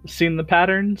 seen the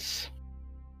patterns?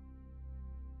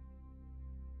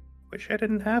 Wish I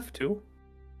didn't have to.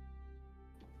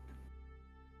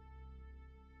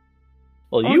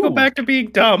 Well, I'll go back to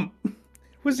being dumb. It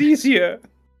was easier.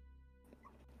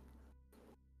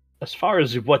 As far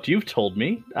as what you've told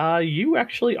me, you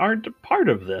actually aren't a part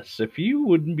of this. If you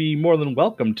would be more than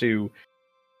welcome to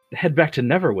head back to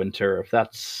Neverwinter, if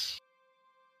that's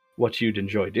what you'd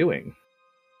enjoy doing.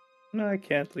 No, I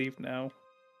can't leave now.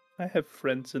 I have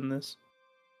friends in this.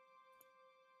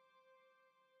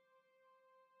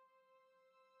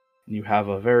 You have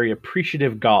a very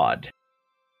appreciative god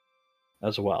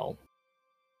as well.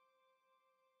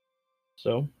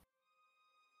 So,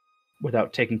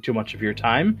 without taking too much of your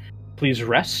time, please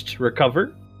rest,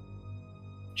 recover,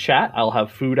 chat. I'll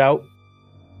have food out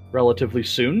relatively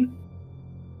soon,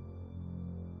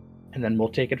 and then we'll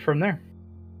take it from there.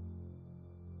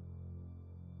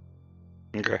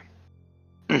 Okay.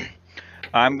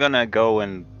 I'm gonna go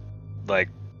and,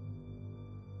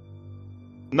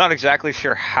 not exactly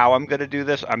sure how I'm gonna do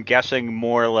this. I'm guessing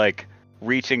more like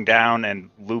reaching down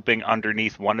and looping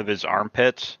underneath one of his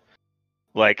armpits.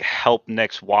 Help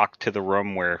Nyx walk to the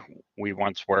room where we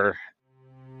once were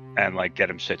and, get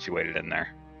him situated in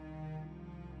there.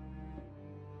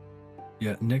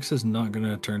 Yeah, Nyx is not going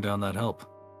to turn down that help.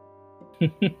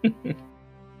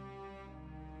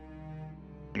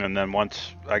 And then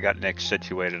once I got Nyx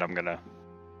situated, I'm going to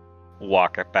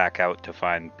walk it back out to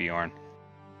find Bjorn.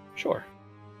 Sure.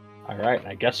 Alright,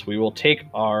 I guess we will take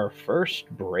our first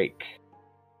break.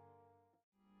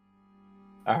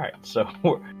 Alright, so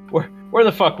where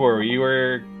the fuck were we? You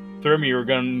were, Thrym, you were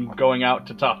going out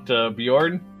to talk to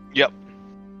Bjorn? Yep.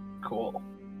 Cool.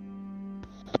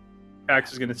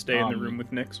 Axe is gonna stay in the room with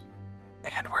Nyx.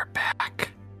 And we're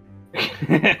back.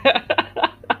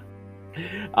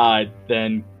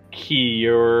 Then Key,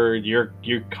 you're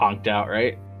conked out,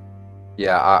 right?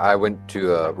 Yeah, I went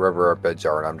to wherever our beds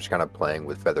are, and I'm just kind of playing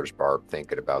with Feather's barb,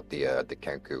 thinking about the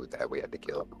Kenku that we had to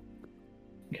kill.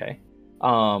 Okay.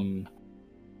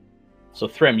 So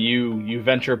Thrym, you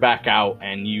venture back out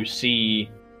and you see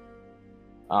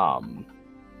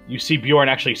Bjorn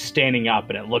actually standing up,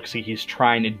 and it looks like he's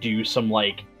trying to do some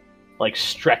like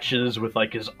stretches with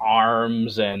his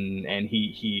arms, and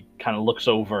he kind of looks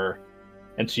over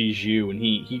and sees you, and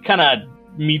he kind of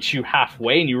meets you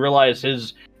halfway, and you realize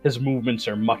his movements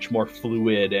are much more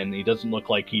fluid, and he doesn't look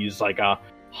like he's like a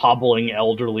hobbling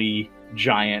elderly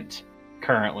giant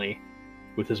currently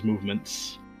with his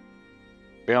movements.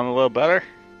 Feeling a little better?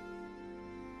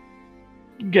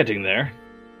 Getting there.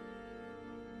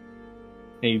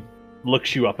 He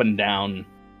looks you up and down.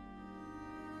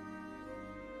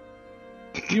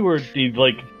 He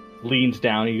leans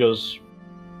down, he goes,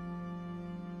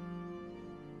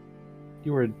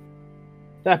 "You were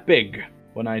that big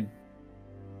when I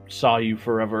saw you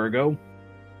forever ago."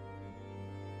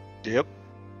 Yep.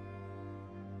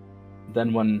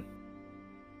 Then when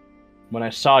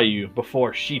I saw you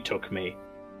before she took me,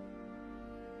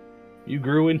 you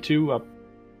grew into a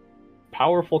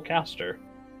powerful caster.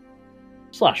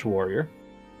 / warrior.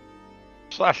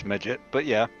 / midget, but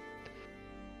yeah.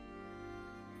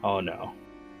 Oh no.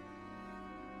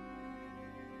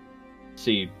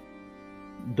 See,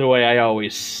 the way I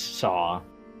always saw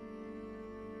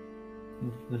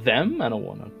them, I don't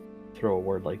want to throw a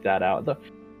word like that out.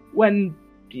 When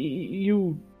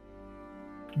you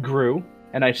grew,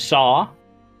 and I saw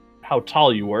how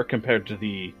tall you were compared to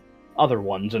the other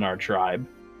ones in our tribe,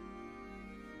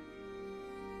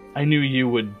 I knew you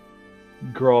would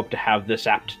grow up to have this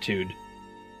aptitude.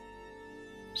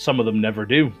 Some of them never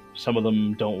do. Some of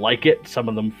them don't like it. Some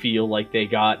of them feel like they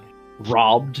got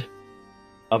robbed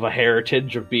of a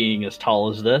heritage of being as tall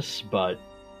as this, but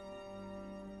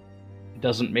it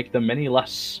doesn't make them any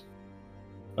less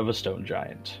of a stone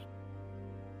giant.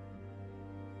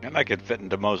 And I could fit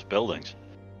into most buildings.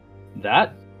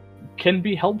 That can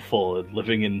be helpful in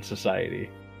living in society.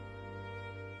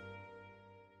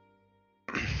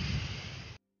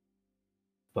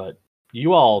 But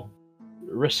you all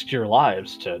risked your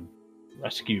lives to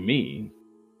rescue me.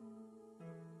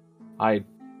 I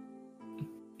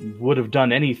would have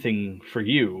done anything for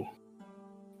you,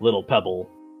 little pebble,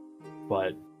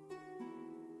 but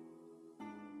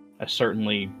I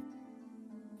certainly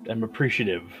am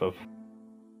appreciative of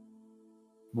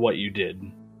what you did.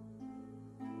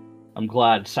 I'm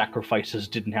glad sacrifices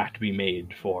didn't have to be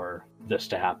made for this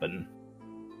to happen.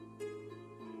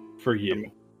 For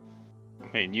you. I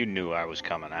mean, you knew I was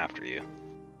coming after you.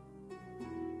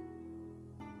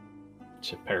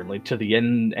 It's apparently to the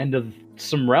end of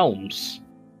some realms.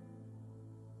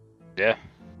 Yeah.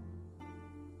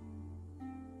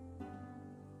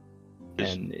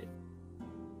 And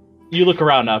you look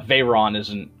around now, Vhaeraun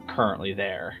isn't currently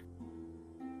there.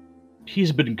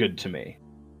 He's been good to me.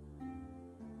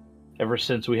 Ever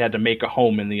since we had to make a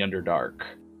home in the Underdark.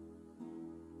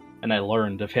 And I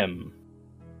learned of him.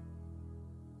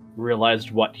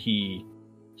 Realized what he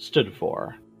stood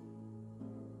for.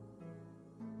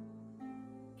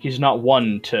 He's not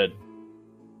one to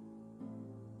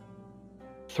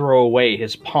throw away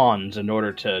his pawns in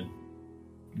order to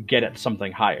get at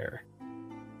something higher.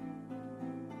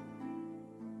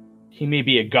 He may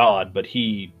be a god, but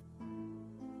he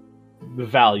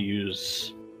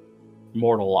values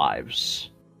mortal lives,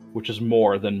 which is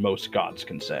more than most gods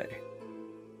can say.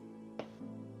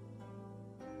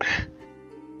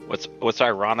 What's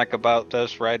ironic about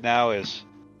this right now is,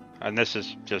 and this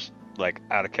is just like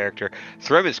out of character,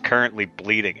 Thrym is currently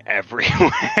bleeding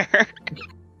everywhere.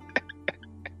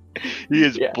 He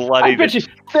is bloody as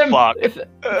fuck.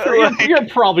 You're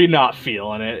probably not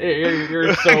feeling it.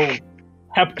 You're so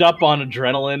hepped up on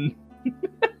adrenaline.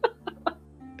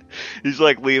 He's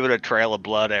like leaving a trail of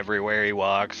blood everywhere he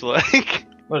walks. Like,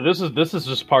 well, this is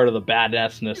just part of the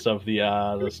badassness of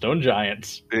the stone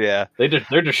giants. Yeah,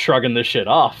 they're just shrugging this shit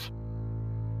off.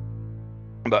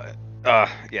 But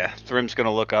yeah, Thrym's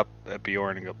gonna look up at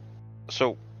Bjorn and go,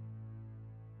 so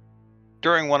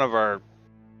during one of our,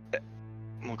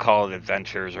 we'll call it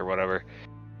adventures or whatever,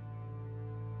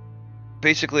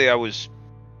 basically I was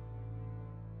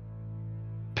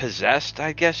possessed,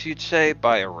 I guess you'd say,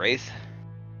 by a wraith.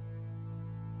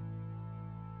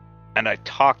 And I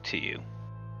talked to you.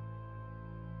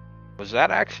 Was that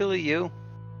actually you?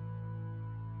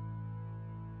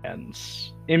 And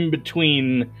in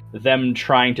between them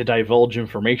trying to divulge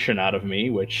information out of me,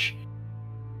 which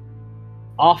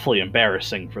awfully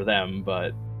embarrassing for them,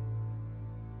 but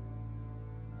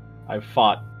I've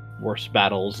fought worse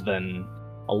battles than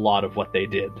a lot of what they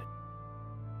did.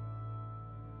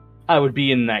 I would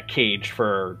be in that cage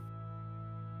for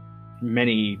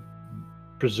many,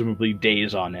 presumably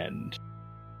days on end.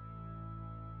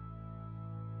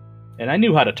 And I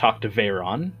knew how to talk to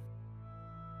Vhaeraun.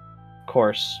 Of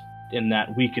course, in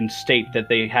that weakened state that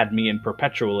they had me in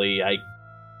perpetually, I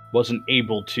wasn't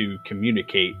able to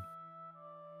communicate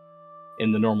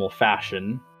in the normal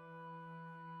fashion.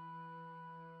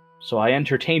 So I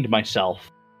entertained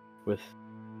myself with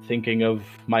thinking of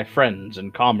my friends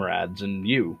and comrades and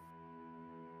you.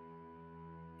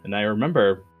 And I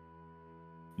remember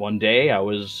one day I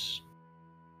was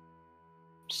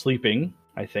sleeping,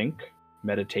 I think,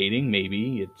 meditating,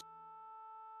 maybe. It's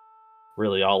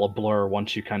really all a blur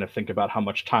once you kind of think about how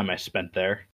much time I spent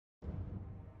there.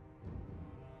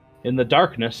 In the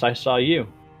darkness, I saw you,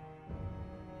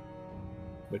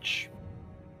 which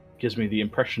gives me the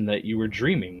impression that you were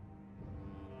dreaming.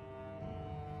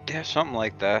 Yeah, something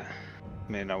like that.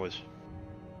 I mean, I was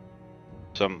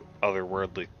some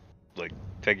otherworldly, like,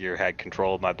 figure had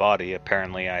control of my body.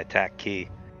 Apparently, I attacked Key.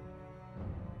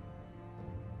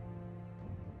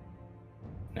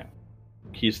 No.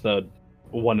 He's the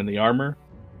one in the armor.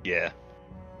 Yeah.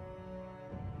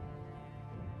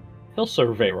 He'll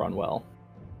serve Vhaeraun well.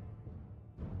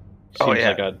 Oh, Seems yeah.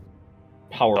 like a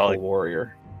powerful Probably.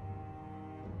 warrior.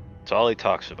 That's all he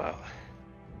talks about.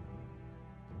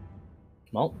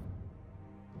 Well,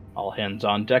 all hands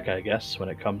on deck, I guess, when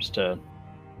it comes to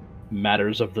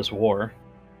matters of this war.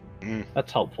 Mm.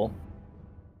 That's helpful.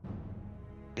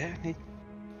 Yeah, he's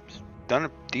done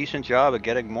a decent job of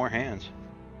getting more hands.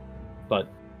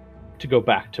 But to go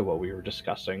back to what we were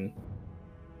discussing,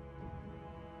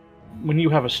 when you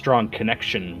have a strong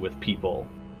connection with people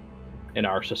in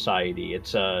our society,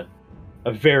 it's a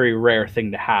very rare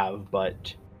thing to have,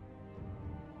 but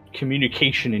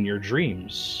communication in your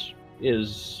dreams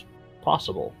is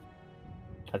possible.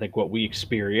 I think what we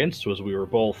experienced was we were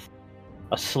both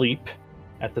asleep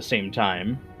at the same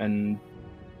time, and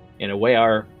in a way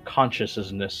our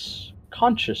consciousnesses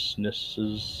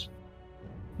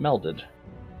melded.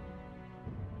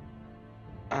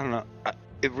 I don't know.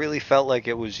 It really felt like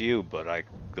it was you, but I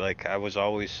was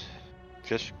always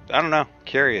just, I don't know,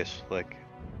 curious. Like,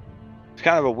 it's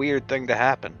kind of a weird thing to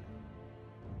happen.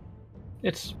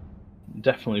 It's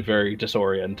definitely very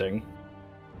disorienting.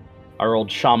 Our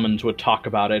old shamans would talk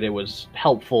about it. It was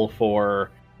helpful for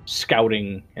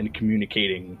scouting and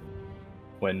communicating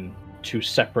when two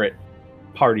separate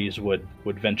parties would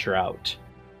venture out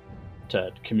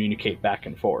to communicate back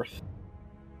and forth.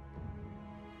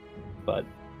 But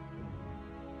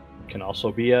it can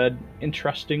also be an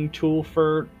interesting tool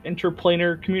for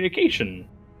interplanar communication,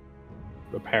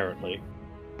 apparently.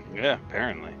 Yeah,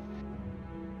 apparently.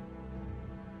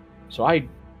 So I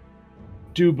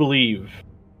do believe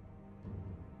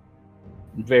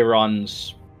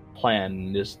Vhaeraun's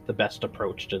plan is the best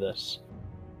approach to this.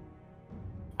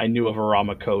 I knew of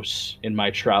Aramakos in my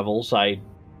travels. I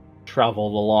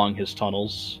traveled along his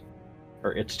tunnels,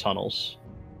 or its tunnels.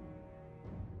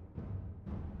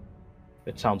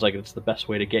 It sounds like it's the best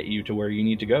way to get you to where you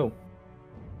need to go.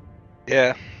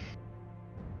 Yeah.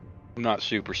 I'm not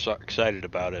super excited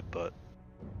about it, but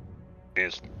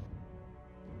it's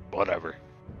whatever.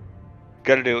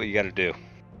 Gotta do what you gotta do.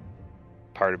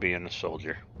 Part of being a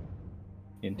soldier.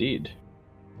 Indeed.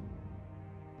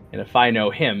 And if I know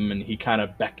him, and he kind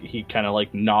of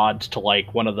like nods to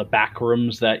like one of the back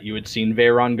rooms that you had seen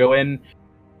Vhaeraun go in,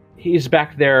 he's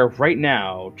back there right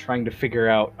now trying to figure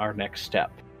out our next step.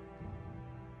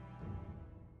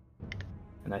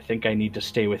 And I think I need to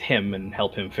stay with him and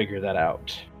help him figure that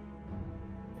out.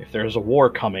 If there's a war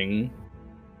coming,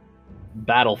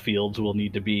 battlefields will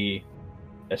need to be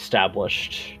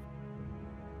established.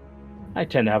 I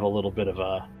tend to have a little bit of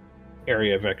a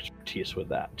area of expertise with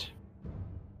that.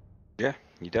 Yeah,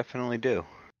 you definitely do.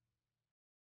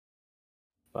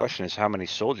 But, Question is, how many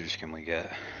soldiers can we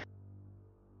get?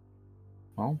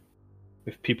 well,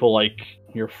 if people like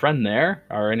your friend there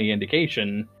are any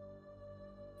indication,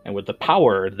 and with the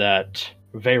power that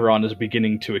Vhaeraun is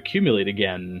beginning to accumulate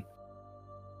again,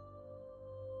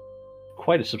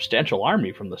 quite a substantial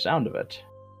army from the sound of it.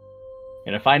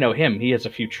 And if I know him, he has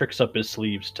a few tricks up his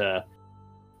sleeves to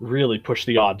really push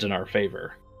the odds in our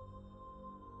favor.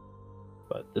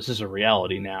 But this is a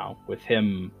reality now, with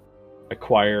him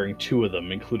acquiring two of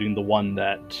them, including the one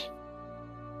that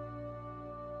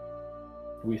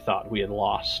we thought we had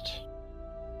lost.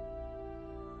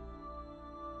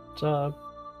 It's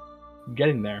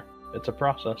getting there. It's a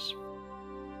process.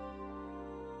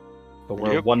 But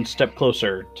we're one step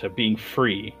closer to being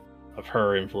free of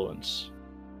her influence.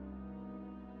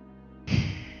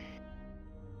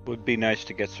 Would be nice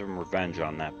to get some revenge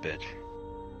on that bitch.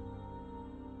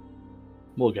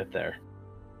 We'll get there.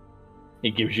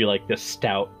 He gives you like this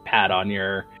stout pat on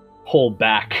your whole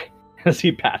back as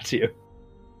he pats you.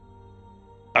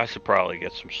 I should probably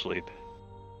get some sleep.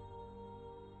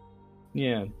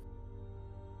 Yeah.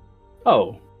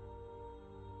 Oh.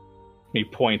 He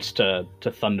points to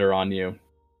thunder on you.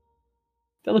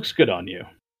 That looks good on you.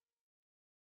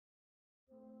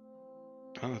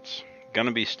 Oh, it's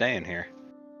gonna be staying here.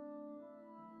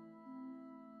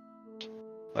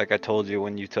 Like I told you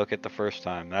when you took it the first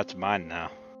time, that's mine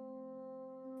now.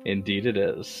 Indeed it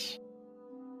is.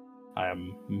 I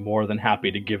am more than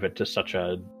happy to give it to such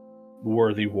a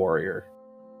worthy warrior.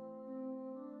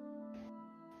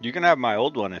 You can have my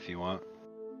old one if you want.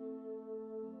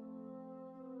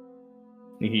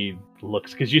 He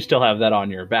looks, because you still have that on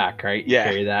your back, right? You Yeah.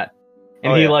 carry that.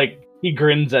 And he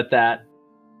grins at that.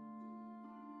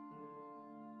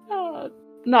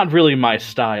 Not really my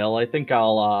style. I think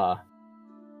I'll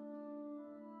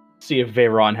see if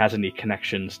Vhaeraun has any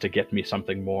connections to get me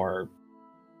something more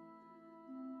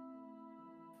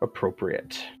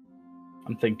appropriate.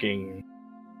 I'm thinking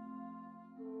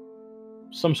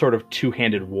some sort of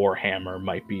two-handed warhammer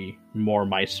might be more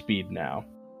my speed now.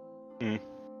 I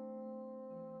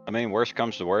mean, worst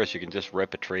comes to worst, you can just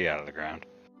rip a tree out of the ground.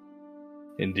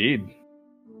 Indeed.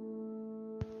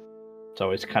 It's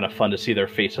always kind of fun to see their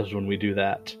faces when we do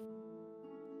that.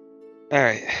 All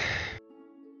right,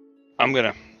 I'm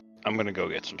gonna go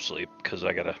get some sleep because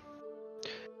I gotta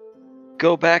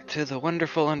go back to the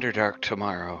wonderful Underdark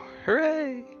tomorrow.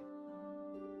 Hooray!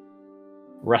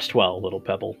 Rest well, little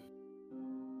pebble.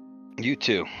 You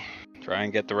too. Try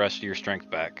and get the rest of your strength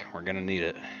back. We're gonna need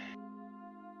it.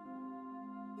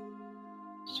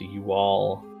 So you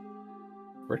all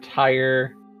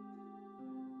retire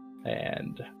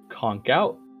and conk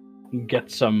out,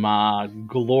 get some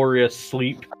glorious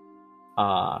sleep,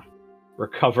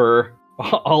 recover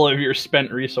all of your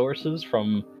spent resources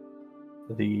from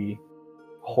the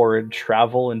horrid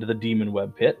travel into the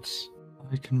Demonweb Pits.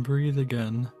 I can breathe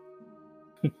again.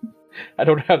 I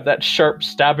don't have that sharp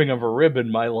stabbing of a rib in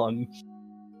my lungs.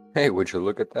 Hey, would you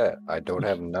look at that? I don't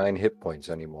have 9 hit points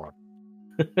anymore.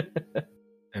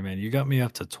 Hey man, you got me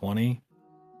up to 20,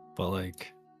 but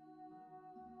like,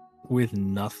 with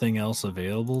nothing else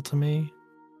available to me,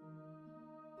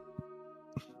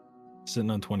 sitting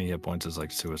on 20 hit points is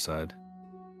like suicide.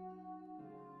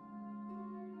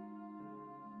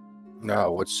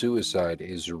 No, what's suicide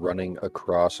is running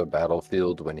across a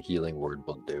battlefield when healing word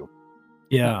will do.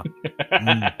 Yeah.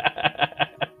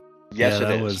 Yes,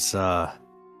 yeah, it is. that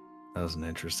was an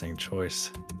interesting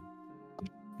choice.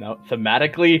 Now,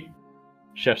 thematically,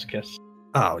 chef's kiss.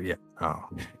 Oh yeah. Oh,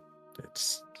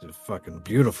 it's fucking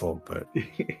beautiful, but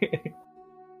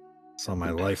saw my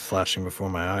life flashing before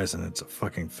my eyes, and it's a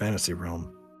fucking fantasy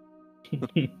realm.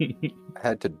 I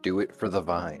had to do it for the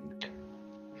vine.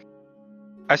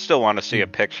 I still want to see a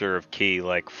picture of Key,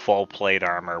 like, full plate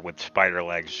armor with spider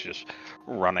legs just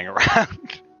running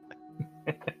around.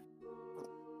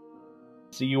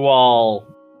 So you all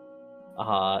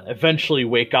eventually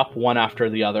wake up one after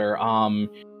the other.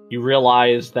 You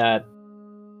realize that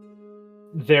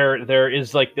there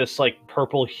is like this like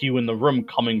purple hue in the room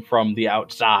coming from the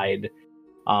outside.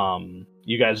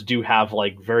 You guys do have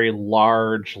like very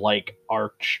large, like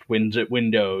arched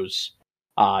windows.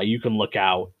 You can look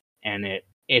out, and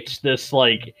it's this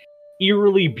like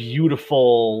eerily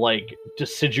beautiful, like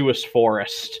deciduous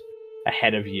forest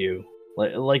ahead of you,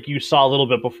 like you saw a little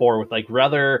bit before, with like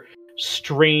rather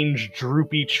strange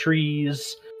droopy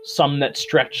trees, some that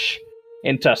stretch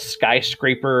into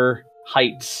skyscraper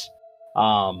heights,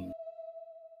 and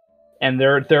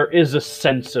there is a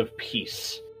sense of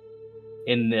peace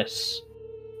in this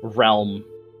realm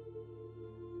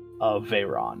of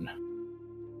Vhaeraun.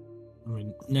 I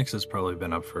mean, Nyx has probably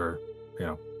been up for,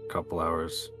 a couple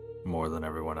hours more than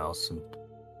everyone else, and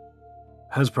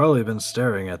has probably been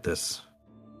staring at this,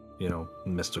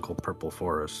 mystical purple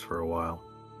forest for a while.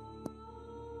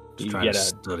 Just trying to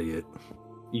study it.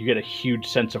 You get a huge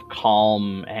sense of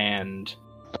calm and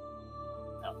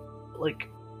like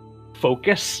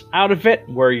focus out of it,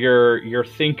 where you're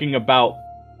thinking about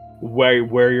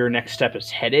where your next step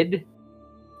is headed,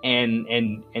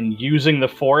 and using the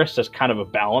forest as kind of a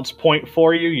balance point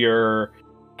for you. You're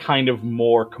kind of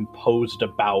more composed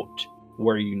about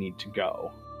where you need to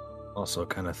go. Also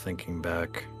kind of thinking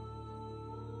back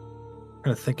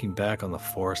on the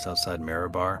forest outside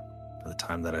Mirabar, for the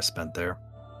time that I spent there.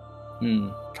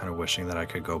 Kind of wishing that I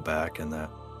could go back, and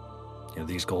that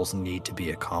these goals need to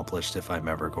be accomplished if I'm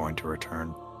ever going to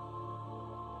return.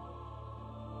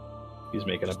 He's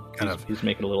making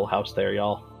a little house there,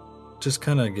 y'all. Just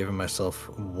kind of giving myself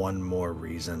one more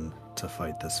reason to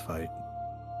fight this fight.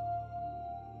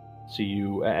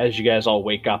 So as you guys all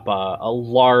wake up, a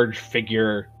large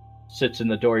figure sits in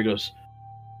the door. He goes,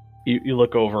 you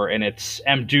look over, and it's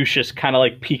Amducius, kind of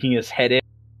like peeking his head in.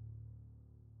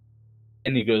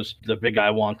 And he goes, "The big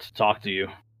guy wants to talk to you."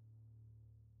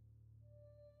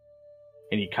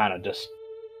 And he kind of just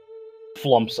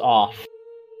flumps off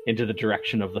into the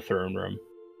direction of the throne room.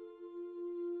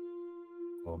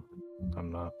 Well,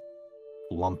 I'm not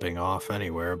lumping off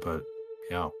anywhere, but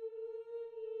yeah.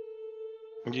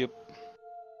 Yep.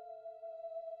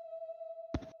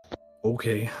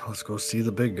 Okay, let's go see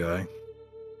the big guy.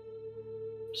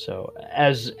 So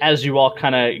as you all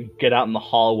kind of get out in the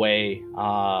hallway,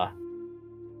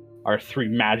 our 3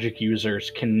 magic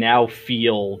users can now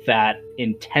feel that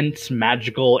intense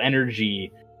magical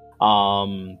energy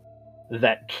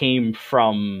that came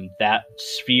from that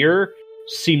sphere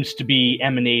seems to be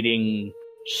emanating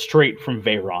straight from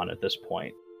Vhaeraun at this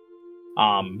point.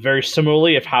 Very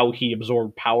similarly of how he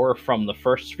absorbed power from the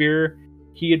first sphere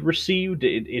he had received,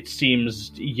 it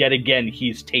seems yet again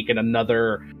he's taken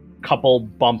another couple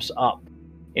bumps up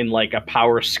in like a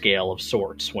power scale of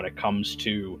sorts when it comes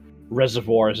to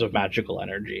reservoirs of magical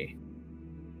energy.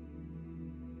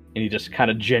 And he just kind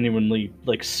of genuinely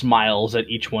like smiles at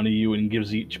each one of you and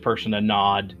gives each person a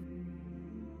nod.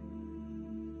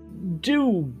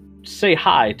 Do say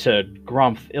hi to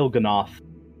Gromth Ilganoth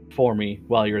for me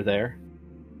while you're there.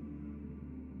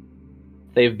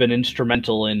 They've been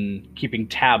instrumental in keeping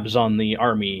tabs on the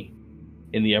army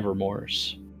in the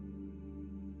Evermoors.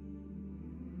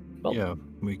 Well, Yeah,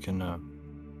 we can,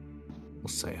 we'll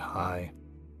say hi.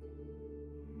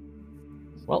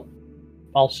 Well,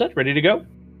 all set, ready to go?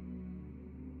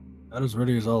 Not as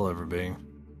ready as I'll ever be.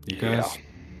 You guys?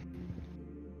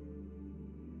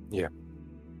 Yeah.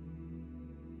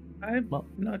 I'm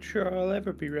not sure I'll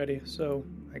ever be ready, so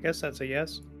I guess that's a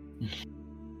yes.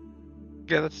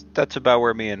 Yeah, that's about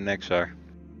where me and Nyx are.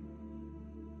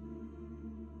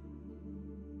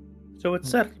 So it's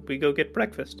set. We go get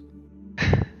breakfast.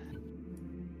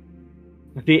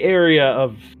 The area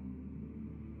of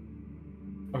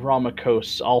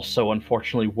Aramikos also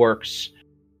unfortunately works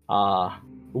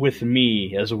with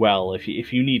me as well. If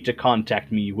you need to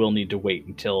contact me, you will need to wait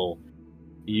until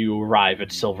you arrive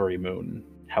at Silvery Moon.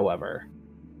 However,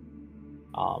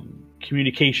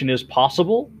 communication is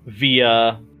possible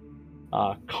via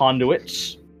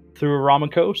conduits through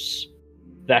Aramikos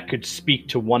that could speak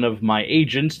to one of my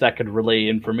agents that could relay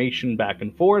information back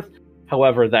and forth.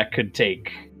 However, that could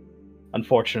take,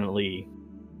 unfortunately,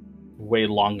 way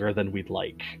longer than we'd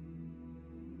like.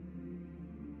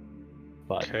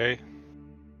 But Okay.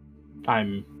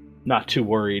 I'm not too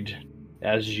worried.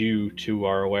 As you two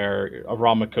are aware,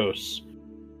 Aramikos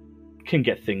can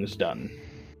get things done.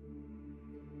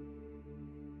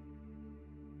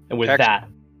 And with that...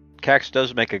 Cax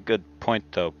does make a good point,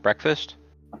 though. Breakfast?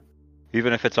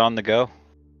 Even if it's on the go?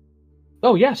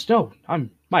 Oh, yes, no,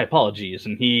 my apologies.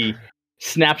 And he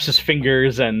snaps his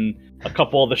fingers and a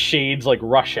couple of the shades, like,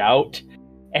 rush out.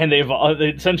 And they've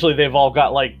all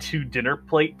got, like, 2 dinner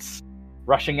plates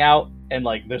rushing out. And,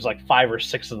 like, there's, like, 5 or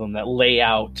 6 of them that lay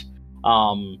out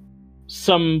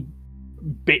some...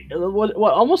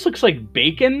 what almost looks like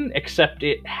bacon, except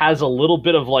it has a little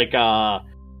bit of, like,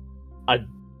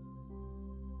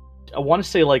 I want to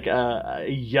say like a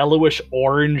yellowish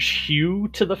orange hue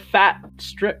to the fat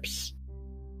strips.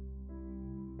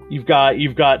 You've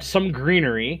got some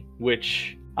greenery,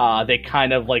 which they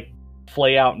kind of like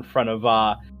flay out in front of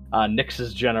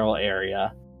Nyx's general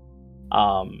area,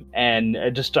 and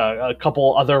just a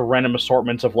couple other random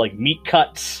assortments of like meat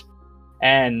cuts,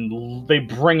 and they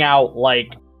bring out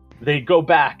like they go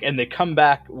back and they come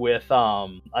back with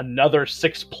another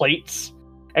 6 plates.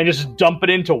 And just dump it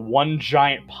into one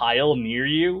giant pile near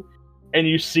you, and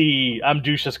you see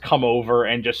Amdushas come over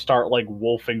and just start like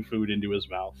wolfing food into his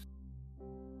mouth.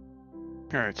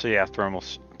 Alright, so yeah, Thrym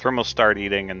will start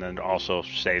eating and then also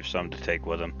save some to take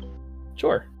with him.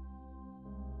 Sure.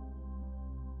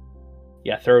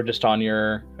 Yeah, throw it just on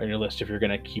your list if you're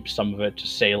gonna keep some of it, to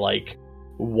say like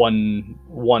one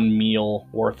meal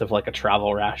worth of like a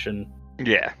travel ration.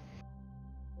 Yeah.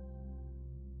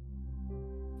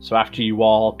 So after you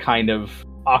all kind of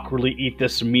awkwardly eat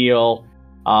this meal,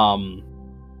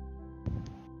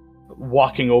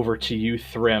 walking over to you,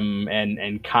 Thrym,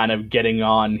 and kind of getting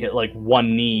on like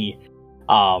one knee,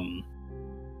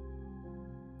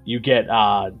 you get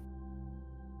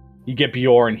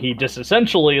Bjorn. He just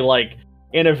essentially like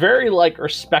in a very like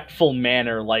respectful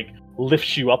manner like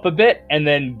lifts you up a bit and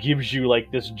then gives you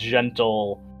like this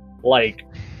gentle like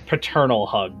paternal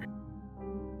hug.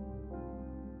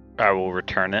 I will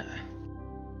return it.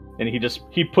 And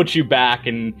he puts you back,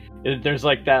 and there's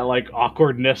like that like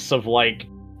awkwardness of like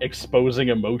exposing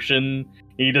emotion.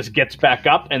 He just gets back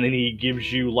up, and then he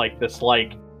gives you like this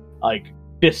like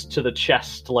fist to the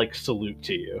chest like salute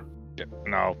to you. Yep,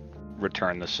 and I'll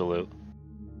return the salute.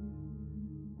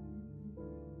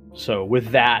 So with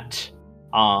that,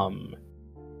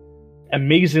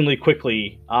 amazingly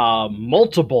quickly,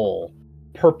 multiple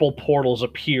purple portals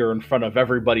appear in front of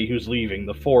everybody who's leaving,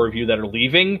 the 4 of you that are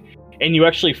leaving, and you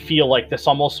actually feel like this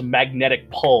almost magnetic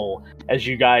pull as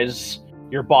you guys,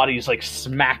 your bodies like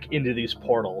smack into these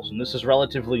portals, and this is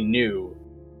relatively new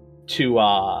to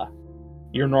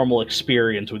your normal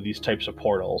experience with these types of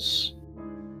portals.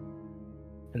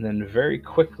 And then very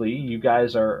quickly, you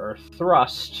guys are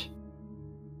thrust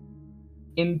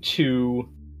into,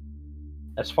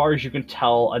 as far as you can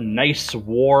tell, a nice,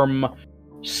 warm,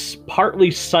 partly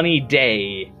sunny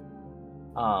day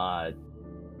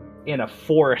in a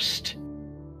forest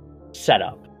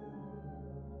setup.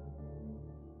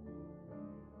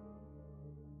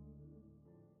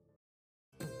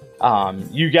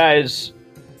 You guys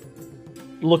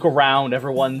look around,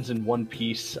 everyone's in one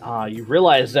piece. You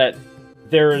realize that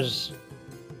there's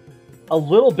a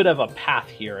little bit of a path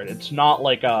here, and it's not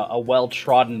like a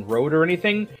well-trodden road or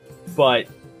anything, but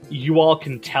you all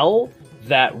can tell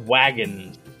that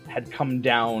wagons had come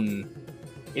down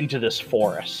into this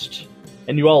forest.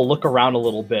 And you all look around a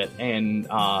little bit, and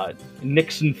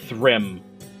Nyx and Thrym,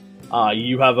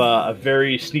 you have a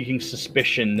very sneaking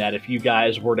suspicion that if you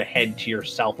guys were to head to your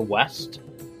southwest,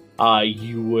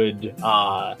 you would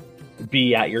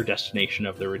be at your destination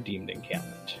of the Redeemed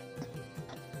Encampment.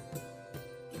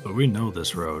 But we know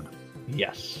this road.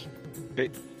 Yes. Hey,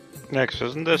 Nyx,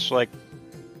 isn't this like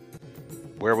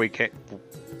where we came,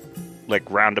 like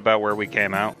roundabout where we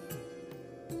came out?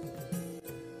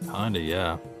 Kinda,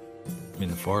 yeah. I mean,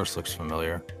 the forest looks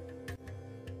familiar.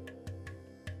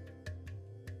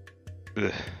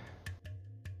 Ugh.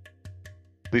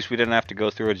 At least we didn't have to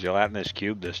go through a gelatinous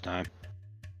cube this time.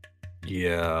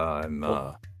 Yeah, I'm,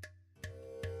 I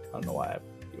don't know why I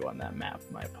put you on that map.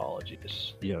 My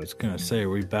apologies. Yeah, I was gonna say, are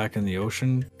we back in the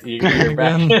ocean? You're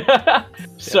back.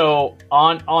 So,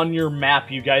 on your map,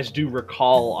 you guys do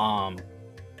recall,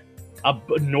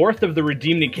 north of the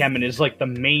Redeemed Encampment is like the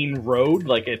main road.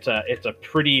 Like it's a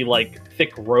pretty like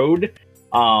thick road.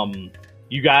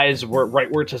 You guys were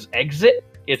right where it says exit.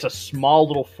 It's a small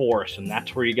little forest, and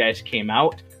that's where you guys came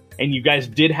out. And you guys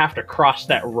did have to cross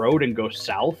that road and go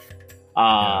south.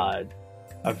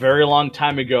 A very long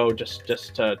time ago, just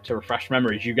to refresh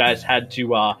memories, you guys had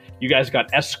to. You guys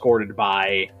got escorted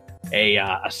by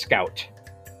a scout.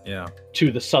 Yeah.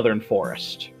 To the southern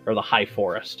forest, or the high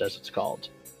forest, as it's called.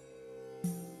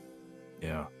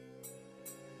 Yeah.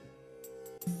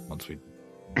 Once we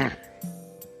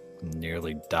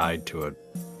nearly died to a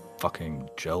fucking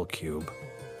gel cube.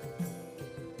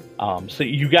 So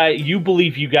you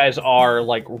believe you guys are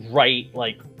like right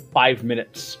like 5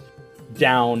 minutes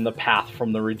down the path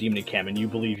from the Redeemed Encampment. You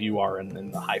believe you are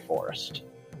in the high forest.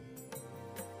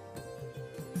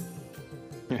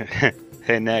 Hey,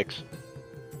 Nyx.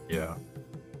 Yeah.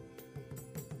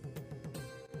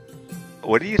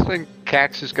 What do you think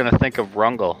Cax is going to think of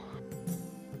Rungle?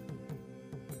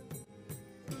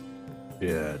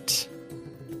 Shit.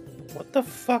 What the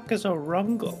fuck is a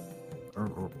rungle?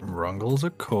 Rungle's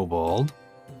a kobold.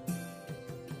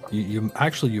 You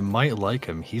actually, you might like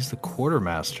him. He's the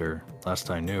quartermaster,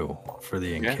 last I knew, for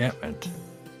the encampment.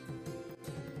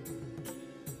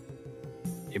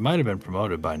 He might have been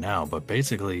promoted by now, but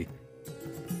basically,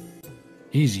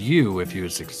 he's you if he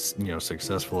was,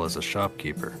 successful as a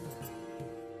shopkeeper.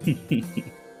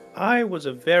 I was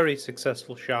a very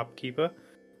successful shopkeeper,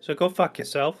 so go fuck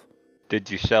yourself. Did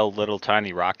you sell little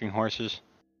tiny rocking horses?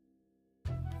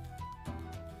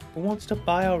 Who wants to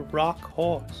buy a rock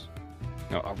horse?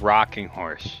 No, a rocking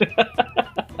horse.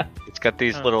 It's got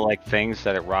these little like things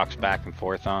that it rocks back and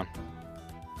forth on.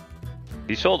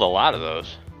 He sold a lot of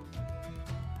those.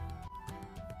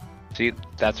 See,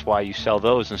 that's why you sell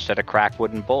those instead of cracked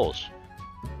wooden bowls.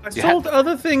 I sold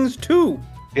other things too.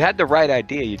 You had the right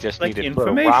idea, you just like needed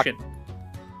information. To put a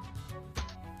rock...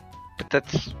 But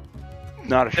that's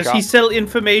not a Does shop. he sell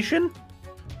information?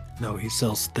 No, he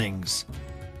sells things.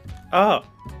 Oh.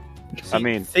 See, I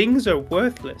mean, things are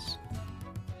worthless.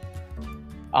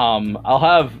 I'll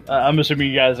have. I'm assuming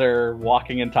you guys are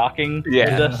walking and talking.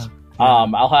 Yeah. For this.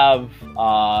 I'll have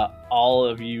all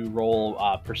of you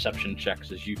roll perception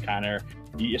checks as you kind of,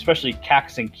 especially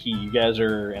Cax and Key. You guys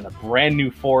are in a brand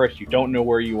new forest. You don't know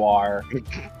where you are.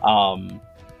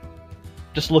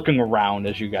 Just looking around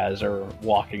as you guys are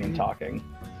walking and talking.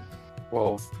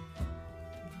 12.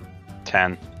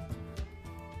 10.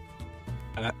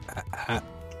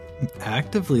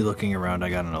 Actively looking around, I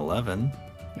got an 11.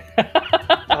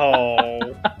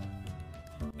 Oh.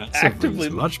 That's Actively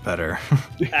much better.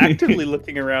 Actively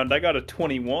looking around, I got a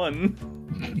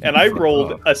 21. And I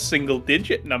rolled a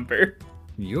single-digit number.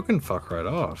 You can fuck right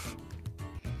off.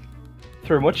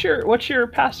 Thrym, what's your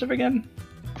passive again?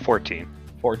 14.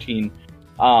 14.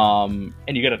 And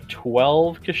you got a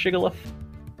 12, Kashigalith?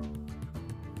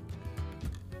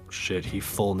 Shit, he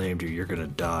full named you. You're gonna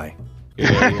die.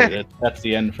 Yeah, that's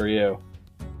the end for you.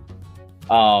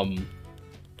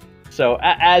 So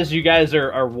as you guys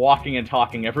are walking and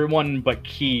talking, everyone but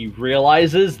Key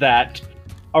realizes that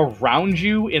around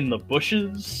you in the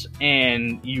bushes,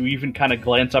 and you even kind of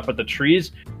glance up at the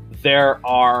trees, there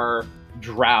are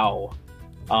drow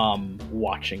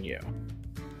watching you.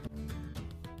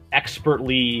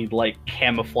 Expertly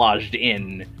camouflaged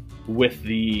in with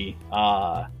the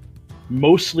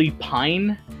mostly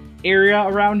pine area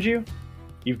around you.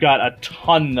 You've got a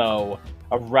ton though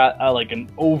of an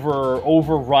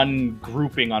overrun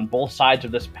grouping on both sides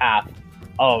of this path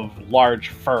of large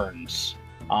ferns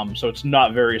So it's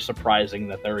not very surprising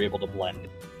that they're able to blend.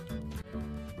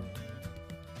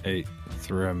 Hey,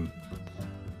 Thrym,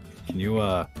 can you,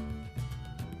 I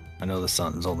know the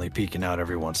sun's only peeking out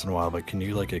every once in a while, but can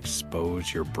you, like,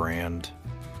 expose your brand?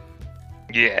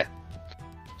 Yeah.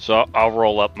 So I'll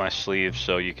roll up my sleeve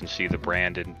so you can see the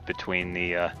brand in between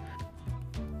the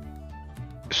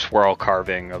swirl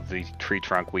carving of the tree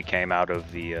trunk we came out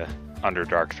of the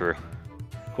Underdark through.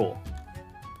 Cool.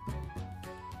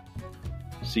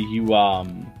 So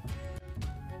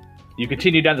you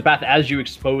continue down the path. As you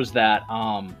expose that,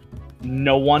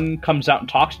 no one comes out and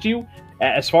talks to you.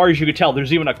 As far as you can tell,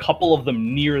 there's even a couple of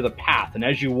them near the path, and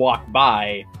as you walk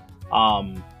by,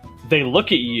 they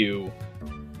look at you,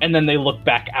 and then they look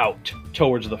back out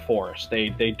towards the forest.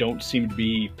 They don't seem to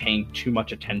be paying too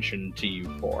much attention to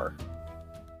you four.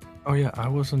 Oh yeah, I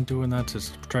wasn't doing that to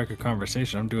strike a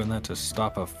conversation. I'm doing that to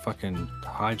stop a fucking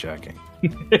hijacking.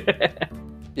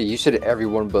 Yeah, you said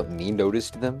everyone but me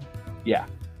noticed them? Yeah.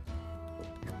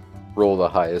 Roll the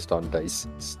highest on dice.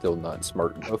 Still not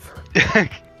smart enough.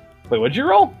 Wait, what'd you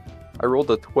roll? I rolled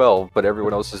a 12, but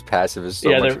everyone else's passive is so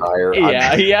much higher.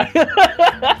 Yeah.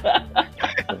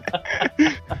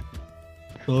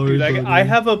 Dude, I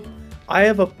have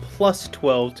a plus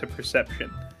 12 to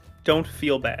perception. Don't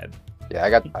feel bad. Yeah, I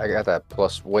got that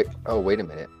plus. Wait a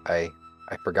minute. I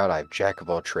forgot I have Jack of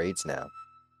all trades now.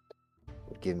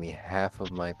 Give me half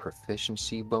of my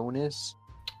proficiency bonus.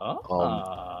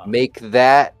 Make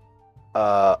that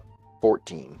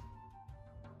 14.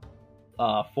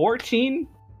 14?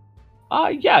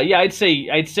 Yeah, I'd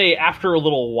say after a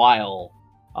little while,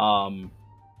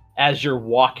 as you're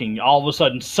walking, all of a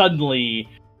sudden, suddenly,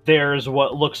 there's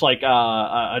what looks like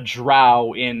a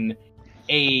drow in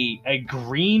a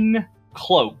green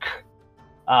cloak,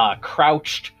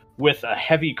 crouched with a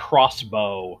heavy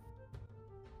crossbow,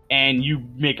 and you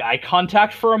make eye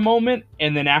contact for a moment,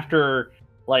 and then after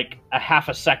like a half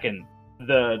a second,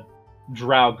 the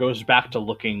drow goes back to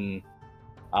looking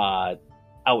out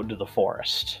into the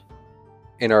forest.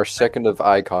 In our second of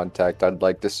eye contact, I'd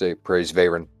like to say praise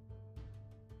Vhaeraun.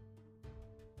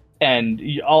 And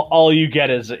all you get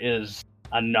is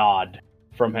a nod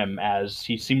from him as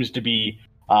he seems to be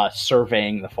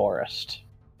surveying the forest.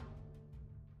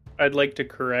 I'd like to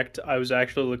correct. I was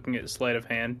actually looking at sleight of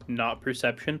hand, not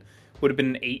perception. Would have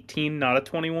been an 18, not a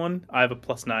 21. I have a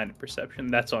plus 9 in perception.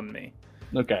 That's on me.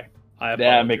 Okay. I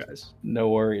apologize. Makes no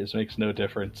worries. Makes no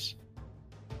difference.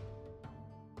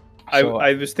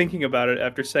 I was thinking about it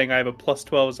after saying I have a plus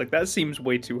 12. I was like, that seems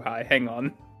way too high. Hang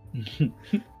on.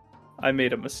 I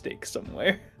made a mistake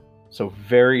somewhere. So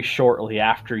very shortly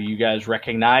after you guys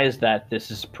recognize that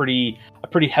this is a pretty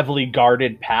heavily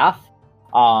guarded path,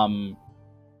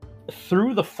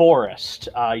 through the forest,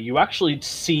 you actually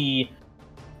see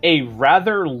a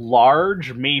rather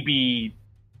large, maybe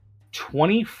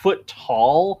 20-foot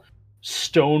tall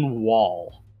stone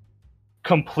wall,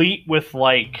 complete with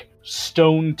like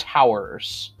stone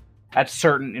towers at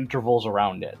certain intervals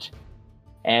around it.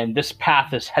 And this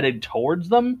path is headed towards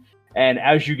them, and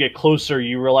as you get closer,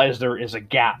 you realize there is a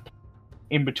gap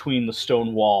in between the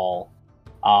stone wall.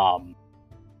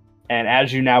 And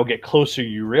as you now get closer,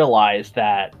 you realize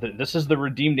that this is the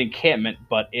redeemed encampment,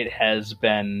 but it has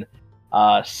been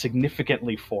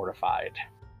significantly fortified.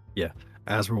 Yeah.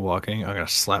 As we're walking, I'm going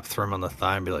to slap Thrym on the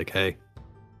thigh and be like, hey,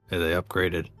 they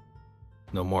upgraded.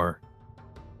 No more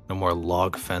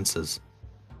log fences.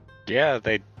 Yeah,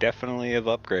 they definitely have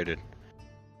upgraded.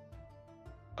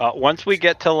 Once we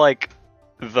get to, like,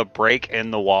 the break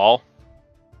in the wall,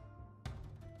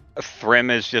 Thrym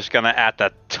is just gonna, at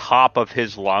the top of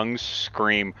his lungs,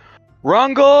 scream,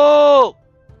 "Rungle!"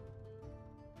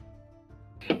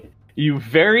 You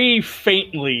very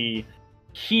faintly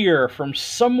hear from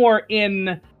somewhere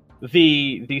in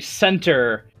the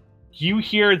center, you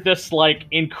hear this, like,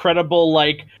 incredible,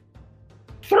 like,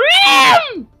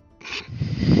 Thrym!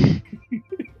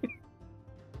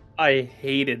 I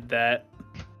hated that.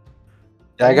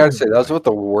 I gotta say, that's what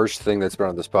the worst thing that's been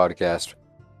on this podcast.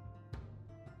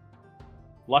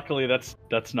 Luckily, that's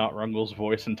not Rungle's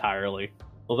voice entirely.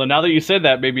 Although now that you said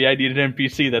that, maybe I need an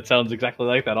NPC that sounds exactly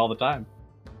like that all the time.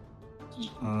 You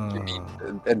need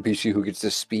an NPC who gets to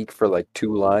speak for like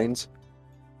 2 lines.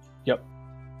 Yep.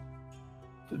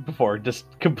 Before it just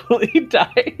completely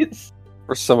dies.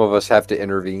 Or some of us have to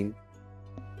intervene.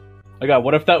 Oh god,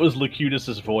 what if that was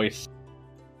Locutus's voice?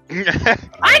 I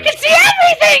can see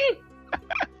everything!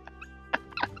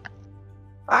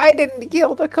 I didn't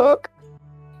kill the cook.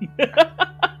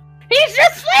 He's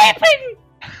just sleeping!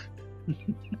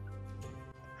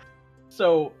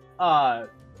 So,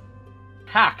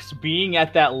 Pax, being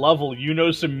at that level, you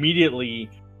notice immediately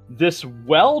this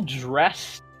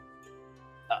well-dressed,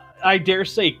 I dare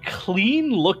say,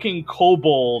 clean-looking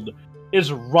kobold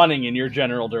is running in your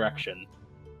general direction.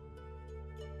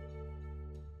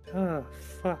 Oh,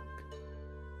 fuck.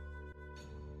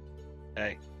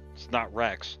 Hey, it's not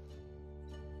Rex.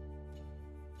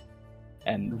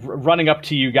 And running up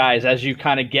to you guys as you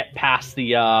kind of get past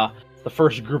the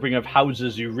first grouping of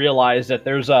houses, you realize that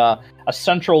there's a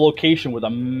central location with a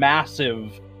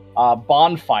massive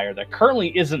bonfire that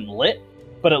currently isn't lit,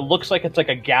 but it looks like it's like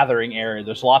a gathering area.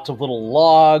 There's lots of little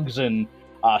logs and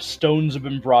stones have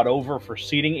been brought over for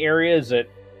seating areas. That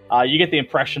you get the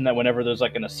impression that whenever there's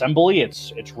like an assembly,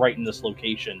 it's right in this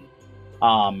location.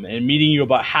 And meeting you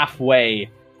about halfway,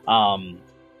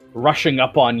 rushing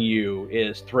up on you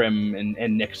is Thrym, and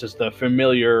Nyx is the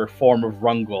familiar form of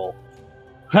Rungle.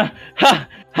 Ha ha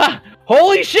ha!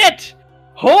 Holy shit!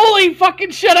 Holy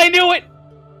fucking shit! I knew it.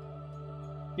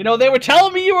 You know, they were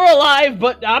telling me you were alive,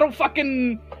 but I don't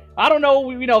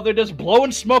know. You know, they're just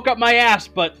blowing smoke up my ass.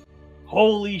 But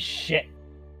holy shit,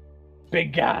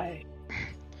 big guy.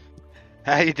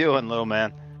 How you doing, little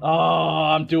man? Oh,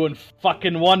 I'm doing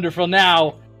fucking wonderful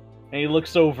now. And he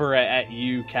looks over at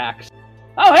you, Cax.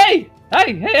 Oh, hey, how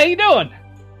you doing?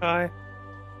 Hi.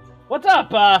 What's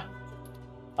up?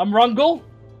 I'm Rungle.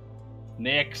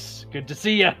 Nyx, good to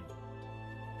see ya.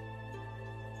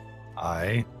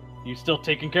 I? You still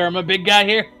taking care of my big guy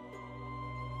here?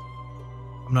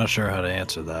 I'm not sure how to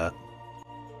answer that.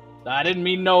 I didn't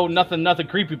mean nothing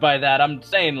creepy by that. I'm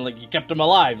saying, like, you kept him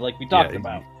alive, like we talked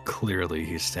about. Clearly,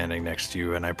 he's standing next to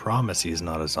you, and I promise he's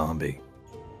not a zombie.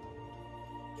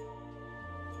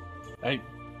 Are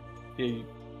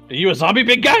you a zombie,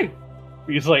 big guy?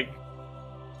 He's like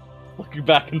looking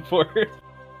back and forth.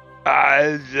 No,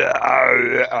 I'm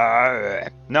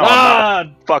not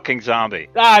a fucking zombie.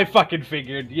 I fucking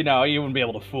figured. You know, you wouldn't be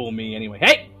able to fool me anyway.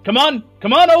 Hey, come on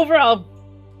over.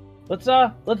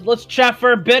 Let's chat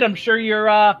for a bit. I'm sure you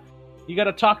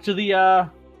gotta talk to the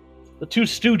two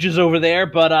stooges over there,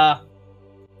 but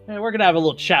we're gonna have a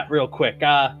little chat real quick.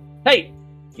 Hey,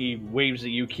 he waves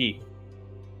at you, Key.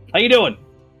 How you doing?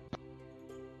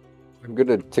 I'm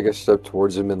gonna take a step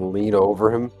towards him and lean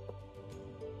over him.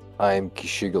 I'm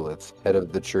Kishigalith, head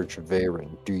of the Church of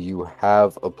Vhaeraun. Do you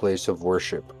have a place of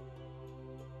worship?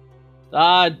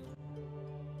 I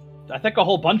think a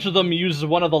whole bunch of them use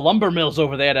one of the lumber mills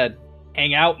over there to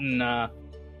hang out and,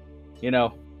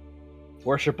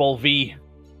 worship old V.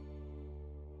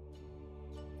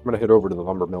 I'm gonna head over to the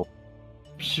lumber mill.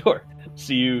 Sure.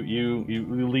 So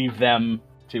you leave them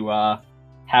to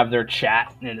have their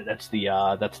chat, and that's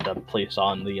the place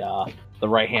on the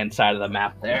right hand side of the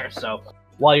map there. So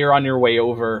while you're on your way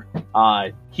over,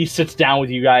 he sits down with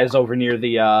you guys over near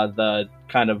the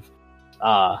kind of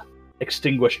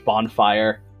extinguished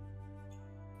bonfire.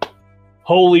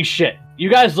 Holy shit!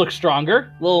 You guys look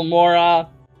stronger, a little more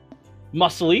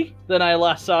muscly than I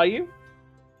last saw you.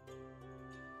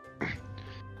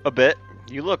 A bit.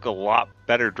 You look a lot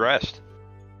better dressed.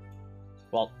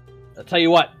 Well, I'll tell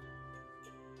you what.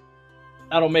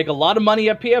 I don't make a lot of money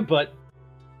up here, but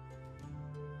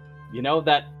you know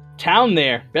that town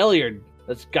there, Belliard,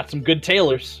 that's got some good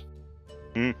tailors.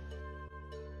 Hmm.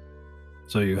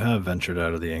 So you have ventured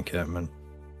out of the encampment?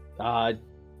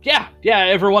 Yeah.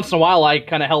 Every once in a while, I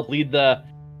kind of help lead the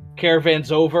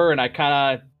caravans over, and I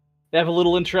kind of have a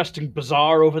little interesting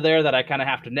bazaar over there that I kind of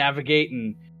have to navigate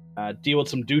and deal with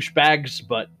some douchebags.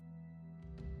 But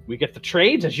we get the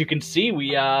trades, as you can see.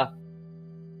 We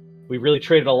really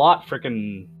traded a lot.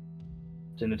 Freaking,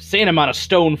 it's an insane amount of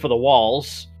stone for the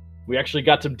walls. We actually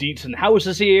got some decent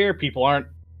houses here. People aren't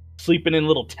sleeping in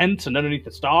little tents and underneath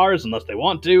the stars unless they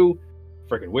want to.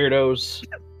 Freaking weirdos.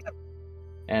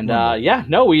 And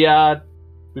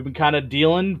we've been kind of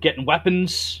dealing, getting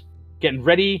weapons, getting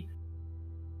ready.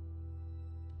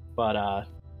 But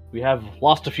we have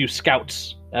lost a few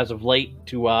scouts as of late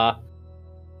to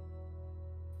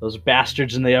those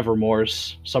bastards in the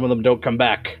Evermoors. Some of them don't come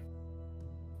back,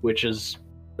 which is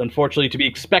unfortunately to be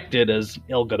expected, as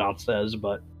Ilgadon says,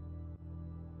 but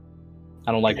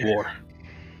I don't like war.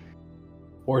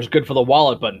 War is good for the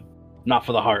wallet, but not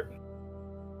for the heart.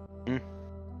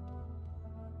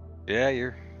 Yeah,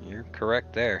 you're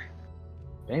correct there.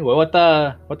 Anyway, what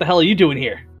the hell are you doing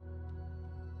here?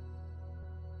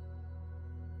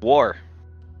 War.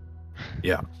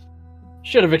 Yeah.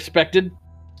 Should have expected.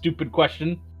 Stupid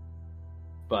question.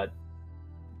 But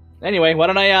anyway, why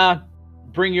don't I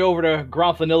bring you over to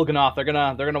Gronth and Ilganoth?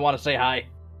 They're gonna want to say hi.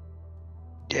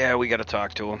 Yeah, we gotta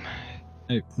talk to him.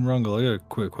 Hey, Rungle, I got a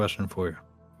quick question for you.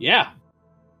 Yeah.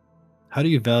 How do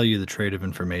you value the trade of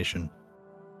information?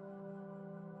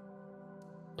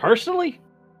 Personally,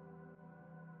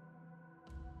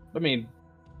 I mean,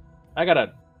 I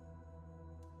gotta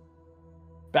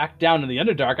back down in the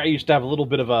Underdark. I used to have a little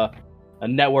bit of a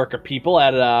network of people.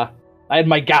 I had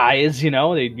my guys, you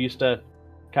know, they used to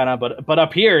kind of, but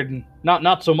up here,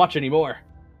 not so much anymore.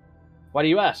 Why do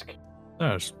you ask?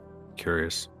 I was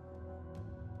curious.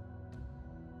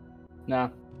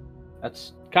 No,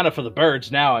 that's kind of for the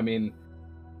birds now. I mean,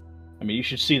 you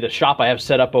should see the shop I have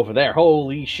set up over there.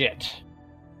 Holy shit.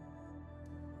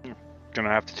 Gonna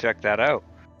have to check that out.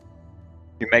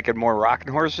 You making more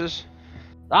rocking horses?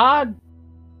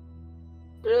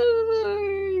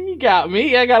 You got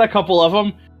me. I got a couple of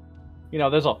them. You know,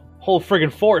 there's a whole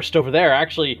friggin' forest over there.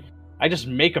 Actually, I just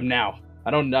make them now.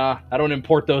 I don't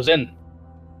import those in.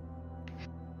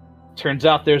 Turns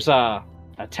out there's a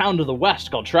town to the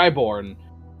west called Tribor, and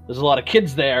there's a lot of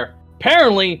kids there.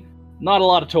 Apparently, not a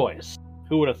lot of toys.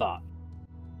 Who would have thought?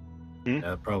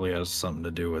 Yeah, it probably has something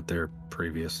to do with their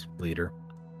previous leader.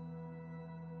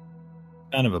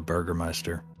 Kind of a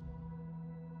burgermeister.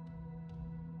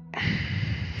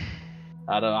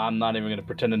 I'm not even going to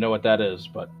pretend to know what that is,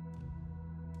 but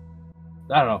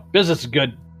I don't know. Business is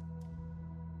good.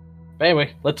 But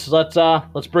anyway, let's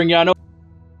bring you on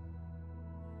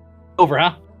over,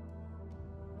 huh?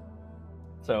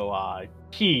 So,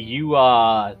 Key, you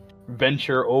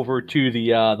venture over to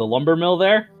the lumber mill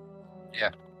there.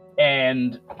 Yeah.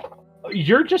 And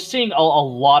you're just seeing a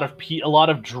lot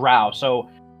of drow. So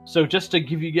just to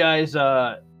give you guys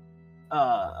a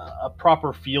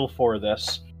proper feel for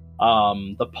this,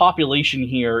 the population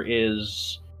here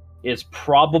is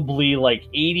probably like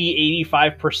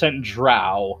 80-85%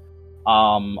 drow,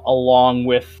 along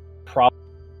with probably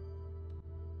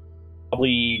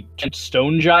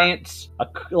stone giants,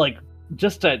 like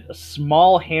just a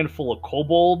small handful of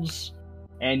kobolds,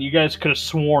 and you guys could have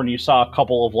sworn you saw a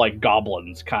couple of like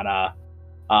goblins kind of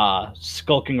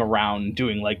skulking around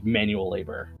doing like manual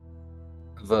labor.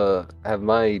 Have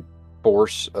my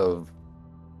force of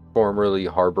formerly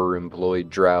harbor employed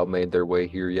drow made their way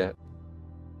here yet?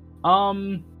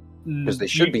 Because they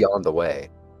should be on the way.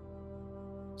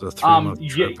 It's a 3-month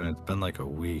trip, and it's been like a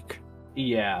week.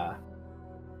 Yeah.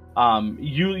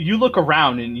 You look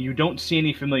around and you don't see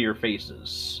any familiar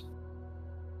faces.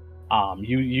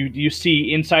 You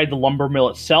see inside the lumber mill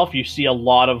itself, you see a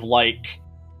lot of like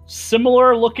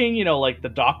similar looking, you know, like the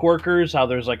dock workers, how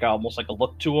there's like almost like a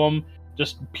look to them,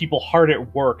 just people hard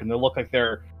at work, and they look like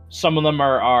some of them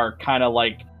are kind of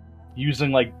like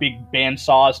using like big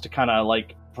bandsaws to kind of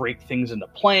like break things into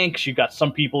planks. You've got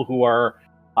some people who are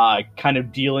kind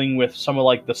of dealing with some of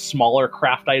like the smaller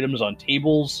craft items on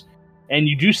tables. And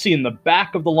you do see in the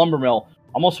back of the lumber mill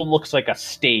almost what looks like a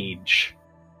stage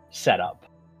setup.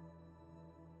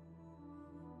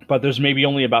 But there's maybe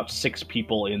only about 6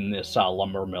 people in this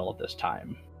lumber mill at this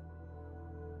time.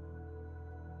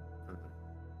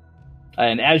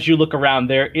 And as you look around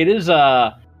there, it is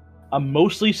a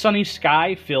mostly sunny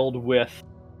sky filled with,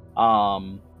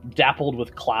 dappled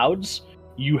with clouds.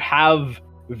 You have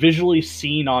visually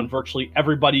seen on virtually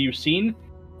everybody you've seen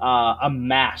a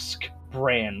mask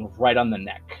brand right on the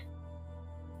neck.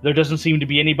 There doesn't seem to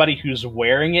be anybody who's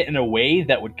wearing it in a way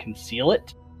that would conceal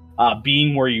it.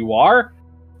 Being where you are,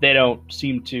 they don't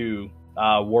seem to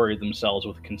worry themselves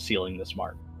with concealing this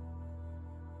mark.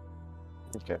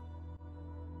 Okay.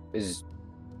 Is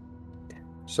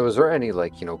there any,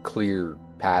 like, you know, clear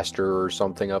pasture or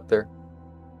something up there?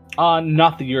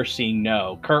 Not that you're seeing,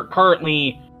 no.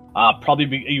 Currently,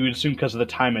 probably you would assume because of the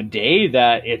time of day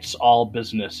that it's all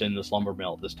business in this lumber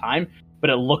mill at this time. But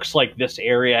it looks like this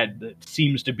area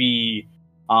seems to be,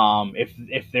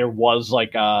 if there was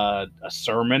like a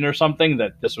sermon or something,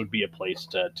 that this would be a place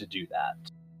to do that.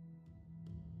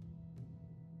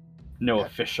 No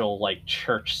official like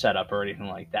church setup or anything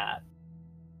like that.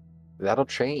 That'll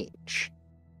change.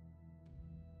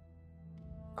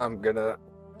 I'm gonna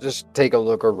just take a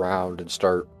look around and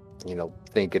start, you know,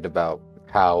 thinking about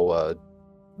how a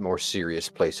more serious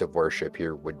place of worship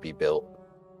here would be built.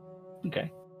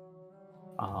 Okay.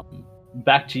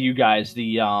 Back to you guys.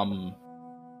 The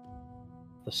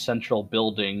central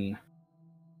building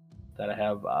that I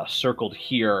have circled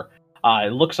here.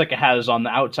 It looks like it has on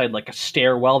the outside like a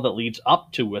stairwell that leads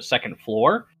up to a second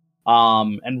floor.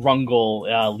 And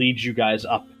Rungle leads you guys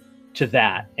up to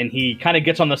that, and he kind of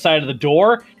gets on the side of the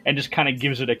door and just kind of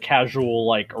gives it a casual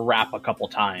like rap a couple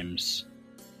times.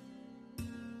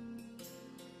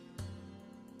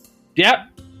 Yep.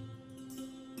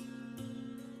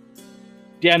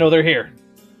 Yeah, no, they're here.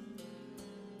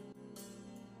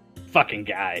 Fucking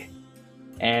guy.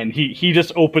 And he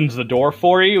just opens the door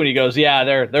for you, and he goes, yeah,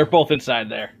 they're both inside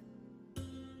there.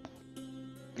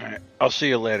 Alright, I'll see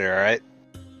you later, alright?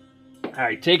 All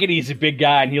right, take it easy, big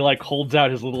guy. And he like holds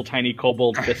out his little tiny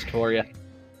kobold fist for you.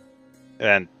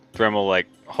 And Thrym will like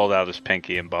hold out his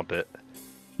pinky and bump it.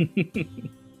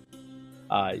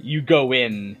 You go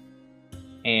in,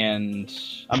 and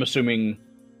I'm assuming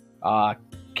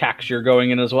Cax, you're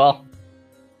going in as well.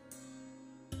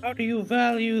 How do you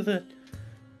value the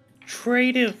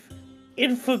trade of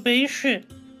information?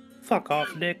 Fuck off,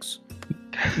 Nyx.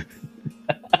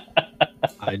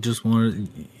 I just wanted...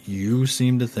 You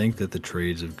seem to think that the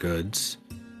trades of goods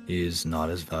is not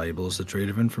as valuable as the trade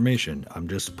of information. I'm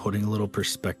just putting a little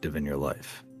perspective in your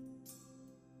life.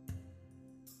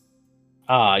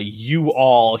 You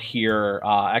all hear,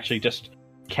 actually just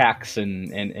Cax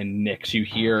and Nyx, you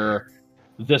hear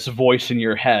this voice in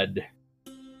your head.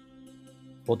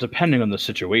 Well, depending on the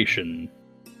situation,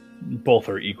 both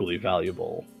are equally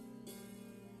valuable.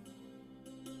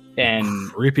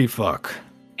 And Creepy fuck.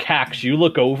 Cax, you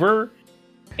look over,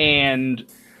 and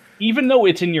even though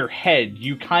it's in your head,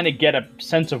 you kind of get a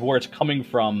sense of where it's coming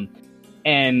from.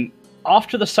 And off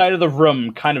to the side of the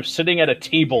room, kind of sitting at a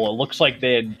table, it looks like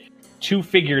two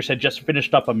figures had just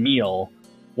finished up a meal.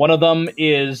 One of them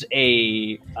is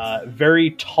a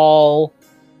very tall,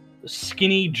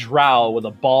 skinny drow with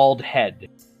a bald head,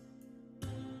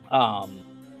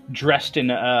 dressed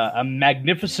in a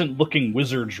magnificent-looking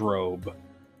wizard's robe,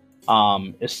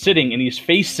 is sitting, and he's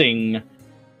facing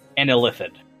an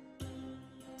illithid.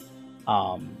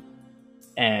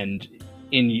 And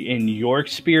in your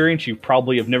experience, you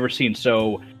probably have never seen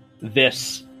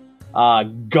this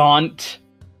gaunt,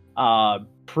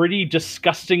 pretty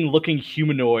disgusting-looking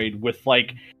humanoid with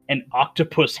like an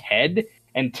octopus head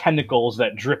and tentacles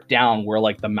that drip down where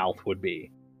like the mouth would be.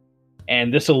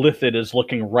 And this illithid is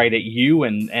looking right at you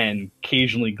and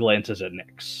occasionally glances at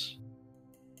Nyx.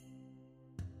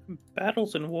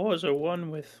 Battles and wars are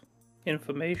won with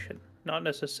information, not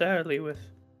necessarily with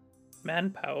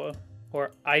manpower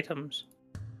or items.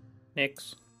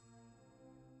 Nyx.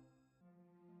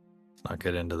 Let's not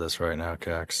get into this right now,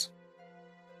 Cax.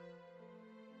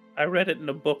 I read it in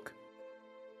a book.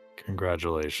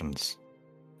 Congratulations.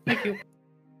 Thank you.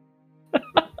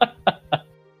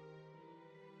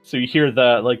 So you hear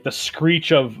the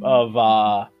screech of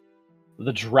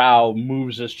the drow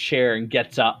moves his chair and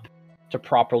gets up to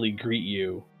properly greet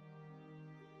you.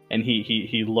 And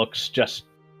he looks just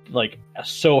like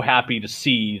so happy to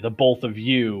see the both of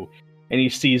you. And he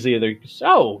sees the other.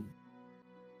 Oh,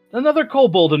 another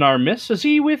kobold in our midst. Is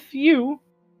he with you?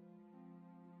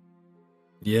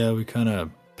 Yeah, we kind of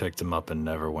picked him up in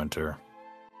Neverwinter.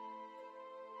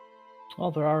 Well,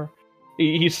 there are.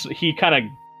 He kind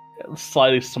of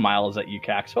slightly smiles at you,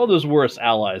 Cax. Oh, there's worse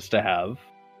allies to have.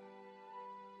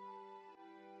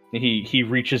 He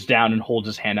reaches down and holds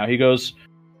his hand out. He goes,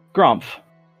 Grumph.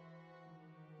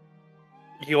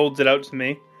 He holds it out to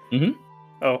me. Mm-hmm.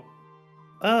 Oh.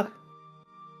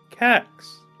 Cax.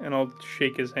 And I'll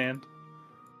shake his hand.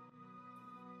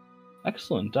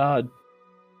 Excellent.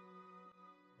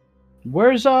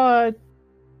 Where's the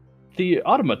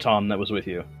automaton that was with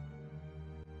you?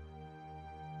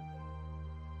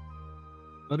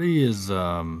 Buddy is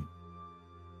how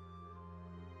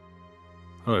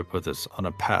do I put this? On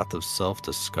a path of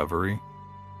self-discovery.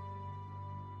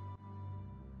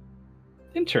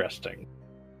 Interesting.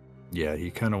 Yeah, he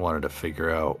kind of wanted to figure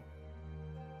out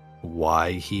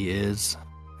why he is,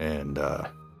 and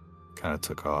kind of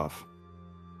took off.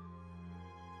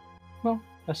 Well,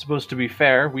 I suppose to be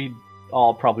fair, we'd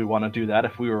all probably want to do that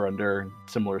if we were under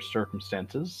similar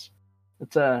circumstances.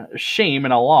 It's a shame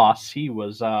and a loss. He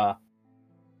was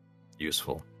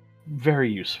Useful.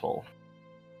 very useful.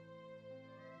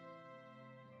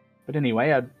 But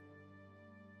anyway,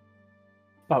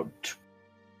 about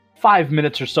 5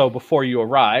 minutes or so before you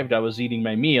arrived, I was eating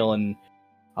my meal, and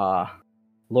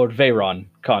Lord Vhaeraun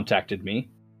contacted me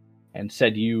and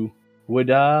said you would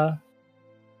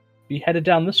be headed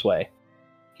down this way.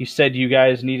 He said you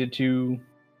guys needed to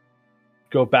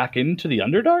go back into the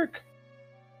Underdark?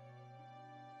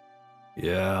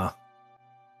 Yeah.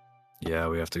 Yeah,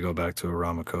 we have to go back to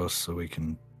Aramikos so we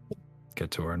can get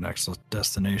to our next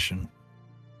destination.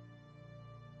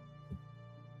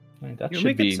 That You should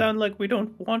make be... it sound like we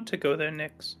don't want to go there,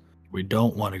 Nyx. We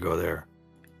don't want to go there.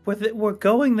 We're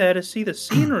going there to see the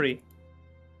scenery.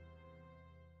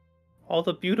 All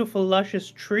the beautiful,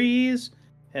 luscious trees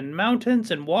and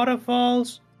mountains and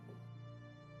waterfalls.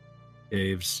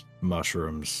 Caves,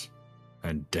 mushrooms,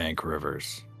 and dank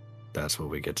rivers. That's what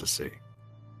we get to see.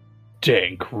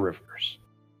 Dank rivers.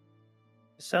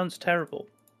 It sounds terrible.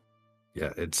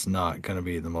 Yeah, it's not going to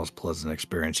be the most pleasant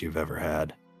experience you've ever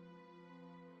had.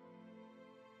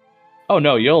 Oh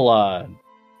no, you'll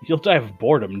You'll die of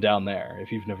boredom down there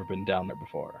if you've never been down there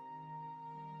before.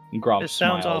 And Grom This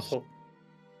sounds smiles. awful.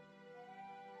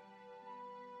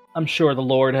 I'm sure the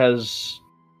Lord has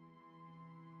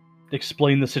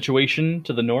explained the situation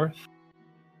to the north.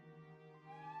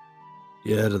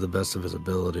 Yeah, to the best of his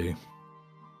ability.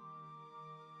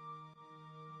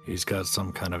 He's got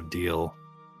some kind of deal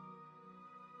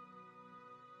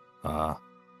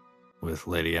with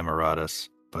Lady Emiratus,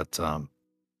 but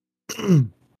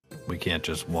we can't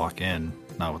just walk in,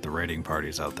 not with the raiding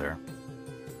parties out there.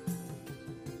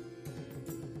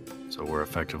 So we're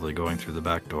effectively going through the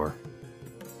back door.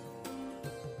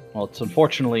 Well, it's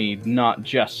unfortunately not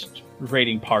just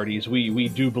raiding parties. We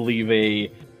do believe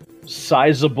a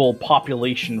sizable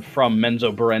population from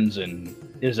Menzoberranzan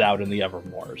is out in the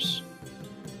Evermoors.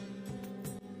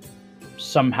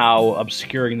 Somehow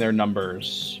obscuring their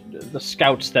numbers. The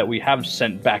scouts that we have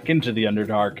sent back into the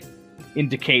Underdark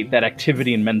indicate that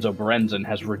activity in Menzoberranzan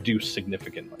has reduced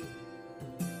significantly.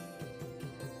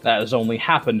 That has only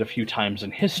happened a few times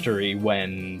in history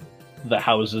when the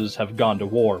houses have gone to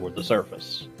war with the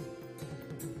surface.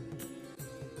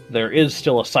 There is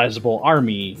still a sizable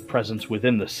army presence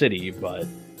within the city, but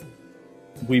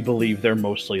we believe they're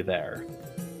mostly there.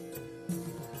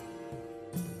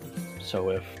 So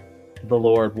if the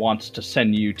Lord wants to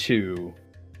send you to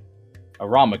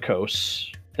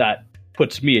Aramikos, that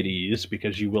puts me at ease,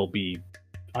 because you will be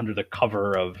under the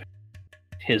cover of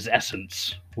his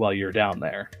essence while you're down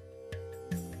there.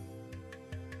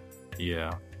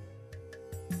 Yeah.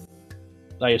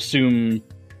 I assume...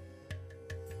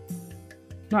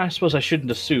 No, I suppose I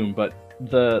shouldn't assume, but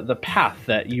the path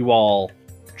that you all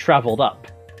traveled up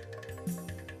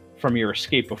from your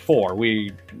escape before,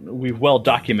 we've well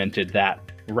documented that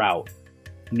route,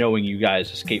 knowing you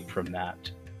guys escaped from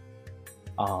that.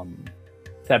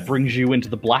 That brings you into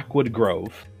the Blackwood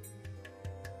Grove,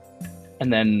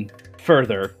 and then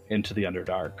further into the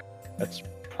Underdark. That's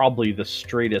probably the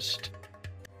straightest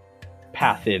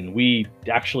path in. We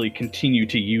actually continue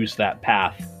to use that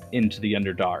path into the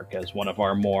Underdark as one of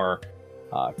our more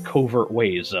covert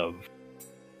ways of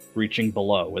reaching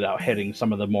below without hitting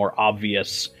some of the more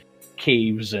obvious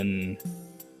caves and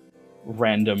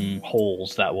random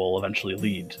holes that will eventually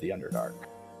lead to the Underdark.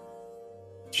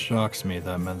 It shocks me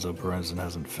that Menzoberranzan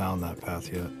hasn't found that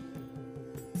path yet.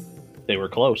 They were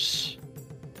close.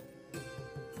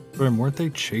 Grim, weren't they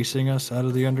chasing us out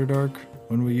of the Underdark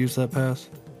when we used that path?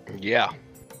 Yeah.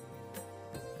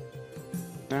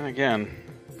 Then again,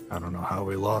 I don't know how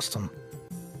we lost them.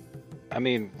 I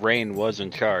mean, Rain was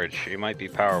in charge. She might be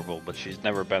powerful, but she's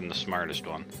never been the smartest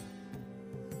one.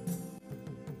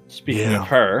 Speaking of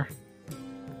her,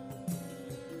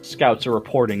 scouts are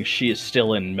reporting she is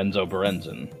still in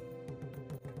Menzoberranzan.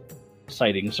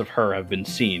 Sightings of her have been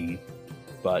seen,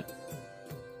 but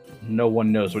no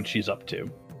one knows what she's up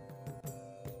to.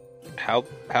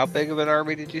 How big of an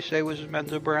army did you say was in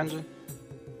Menzoberranzan?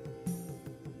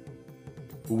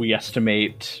 We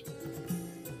estimate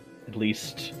at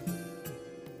least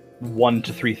 1,000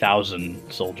 to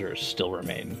 3,000 soldiers still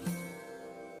remain.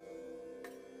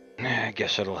 I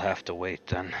guess it'll have to wait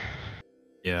then.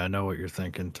 Yeah, I know what you're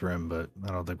thinking, Thrym, but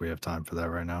I don't think we have time for that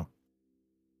right now.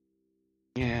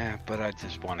 Yeah, but I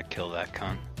just want to kill that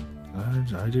cunt.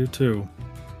 I do too.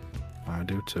 I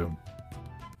do too.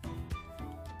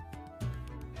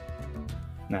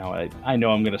 Now, I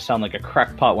know I'm going to sound like a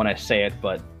crackpot when I say it,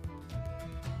 but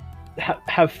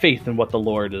have faith in what the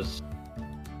Lord is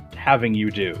having you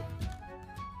do.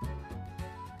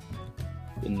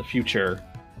 In the future,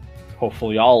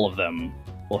 hopefully all of them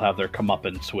will have their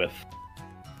comeuppance with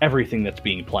everything that's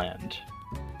being planned.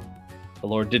 The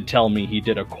Lord did tell me he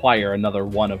did acquire another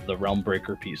one of the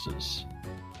Realmbreaker pieces.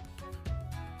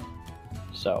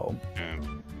 So...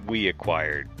 we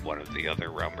acquired one of the other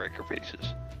Realmbreaker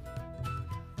pieces.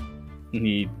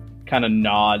 He kind of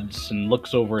nods and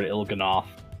looks over at Il'gynoth,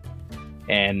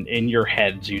 and in your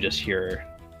heads you just hear,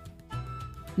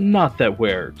 "Not that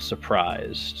we're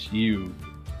surprised. You,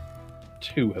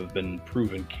 too, have been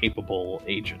proven capable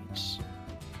agents."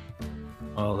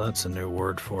 Well, that's a new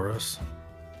word for us.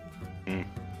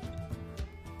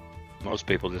 Most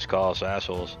people just call us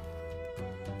assholes.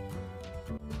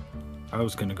 I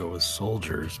was gonna go with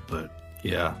soldiers, but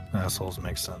yeah, assholes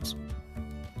make sense.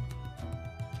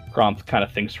 Gronth kind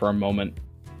of thinks for a moment.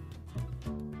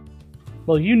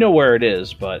 Well, you know where it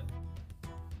is, but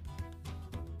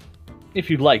if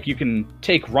you'd like, you can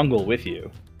take Rungle with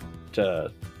you to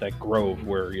that grove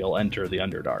where you'll enter the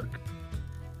Underdark.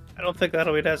 I don't think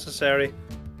that'll be necessary.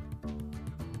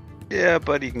 Yeah,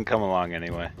 but he can come along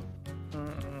anyway.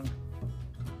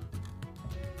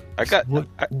 I got...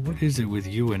 What is it with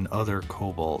you and other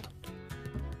kobold?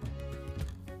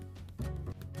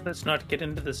 Let's not get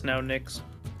into this now, Nyx.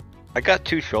 I got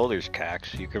 2 shoulders,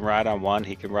 Cax. You can ride on one,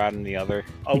 he can ride on the other.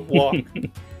 I'll walk.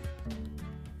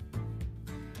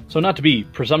 So not to be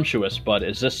presumptuous, but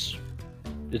is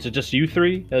it just you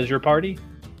 3 as your party?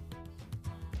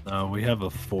 We have a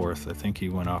 4th. I think he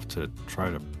went off to try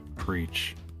to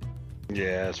preach.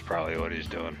 Yeah, that's probably what he's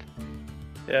doing.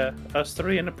 Yeah, us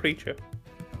 3 and a preacher.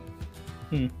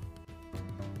 This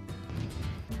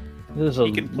is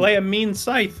He can play a mean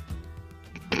scythe.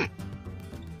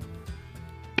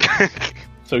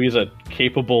 So he's a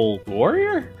capable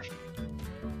warrior?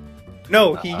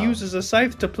 No, he uses a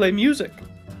scythe to play music.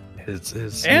 And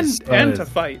to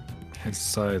fight. His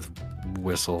scythe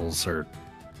whistles or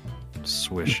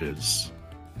swishes.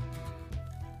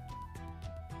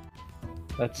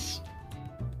 That's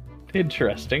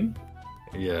interesting.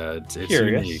 Yeah, it's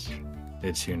Curious. unique.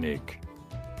 It's unique.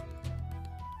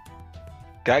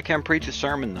 Guy can preach a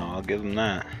sermon, though. I'll give him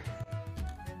that.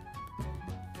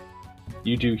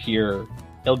 You do hear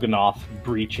Il'gynoth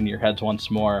breach in your heads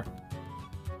once more.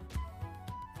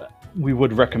 We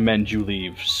would recommend you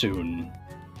leave soon.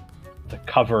 The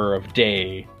cover of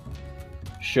day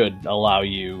should allow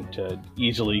you to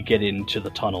easily get into the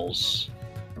tunnels.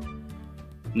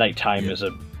 Nighttime is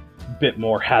a bit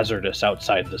more hazardous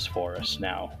outside this forest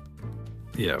now.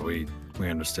 Yeah, we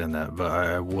understand that, but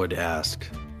I would ask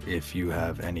if you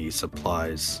have any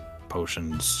supplies,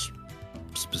 potions,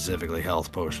 specifically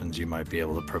health potions you might be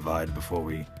able to provide before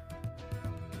we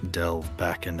delve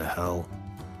back into hell.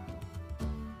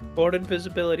 Or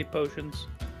invisibility potions.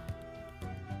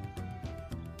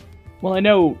 Well, I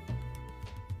know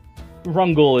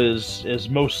Rungle is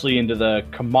mostly into the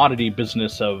commodity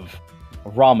business of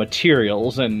raw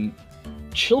materials and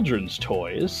children's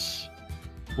toys,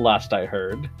 last I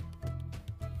heard.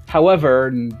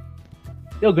 However,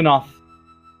 Il'gynoth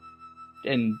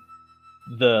and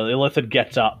the Illithid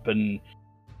gets up, and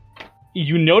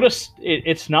you notice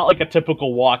it's not like a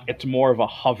typical walk, it's more of a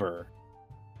hover,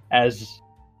 as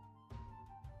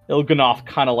Il'gynoth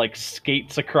kind of like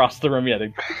skates across the room. Yeah,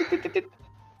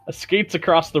 skates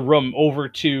across the room over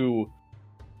to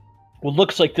what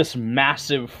looks like this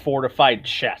massive fortified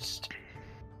chest.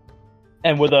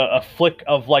 And with a flick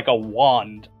of like a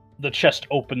wand, the chest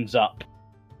opens up.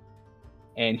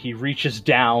 And he reaches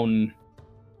down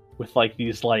with like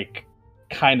these like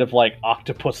kind of like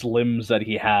octopus limbs that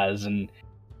he has, and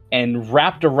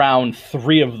wrapped around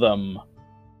 3 of them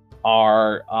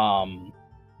are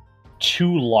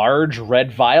 2 large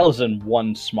red vials and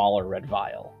 1 smaller red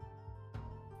vial.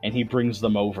 And he brings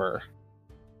them over.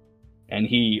 And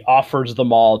he offers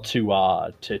them all to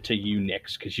you,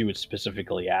 Nyx, because you had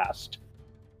specifically asked.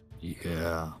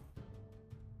 Yeah.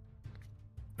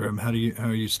 Thrym, how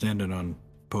are you standing on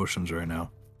potions right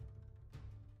now?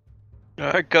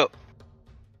 I got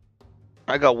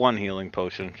 1 healing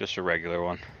potion, just a regular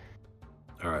one.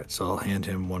 Alright, so I'll hand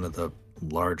him one of the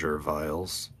larger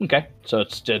vials. Okay, so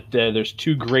it's there's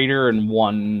 2 greater and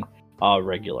 1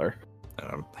 regular.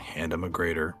 Hand him a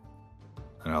greater.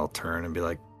 And I'll turn and be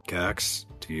like, Cax,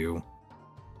 do you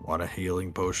want a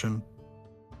healing potion?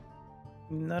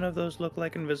 None of those look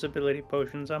like invisibility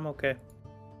potions. I'm okay.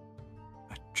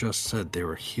 I just said they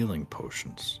were healing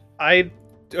potions. I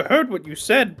heard what you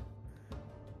said.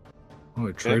 Oh,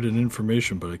 I traded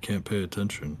information, but I can't pay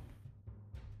attention.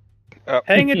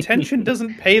 Paying attention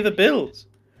doesn't pay the bills.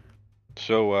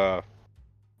 So,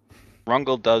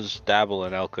 Rungle does dabble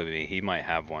in alchemy. He might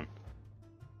have one.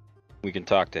 We can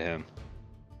talk to him.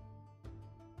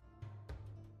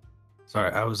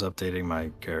 Sorry, I was updating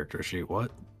my character sheet.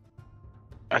 What?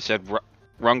 I said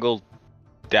Rungle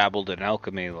dabbled in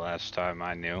alchemy the last time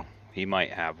I knew. He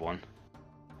might have one.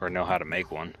 Or know how to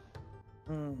make one.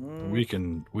 Mm-hmm.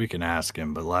 We can ask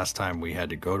him, but last time we had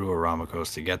to go to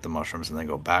Aramikos to get the mushrooms and then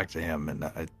go back to him, and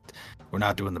we're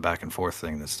not doing the back and forth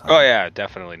thing this time. Oh yeah,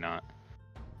 definitely not.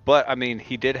 But I mean,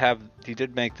 he did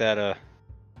make that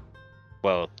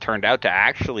well, turned out to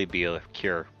actually be a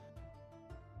cure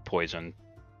poison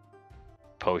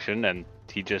potion, and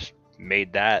he just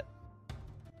made that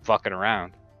fucking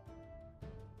around.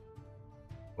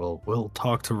 Well, we'll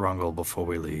talk to Rungle before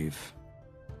we leave.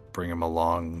 Bring him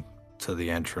along to the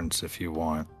entrance if you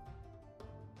want.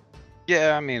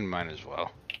 Yeah, I mean, might as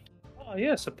well. Oh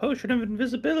yes, a potion of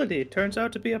invisibility. It turns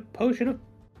out to be a potion of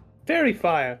fairy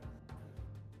fire.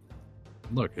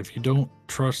 Look, if you don't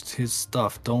trust his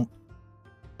stuff, don't...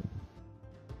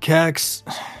 Cax!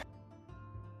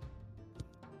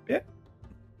 Yeah?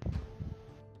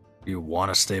 You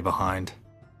want to stay behind?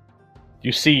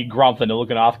 You see Gromp and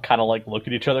Il'gynoth kind of like look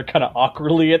at each other kind of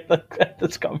awkwardly at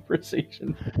this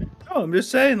conversation. Oh, I'm just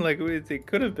saying, like, it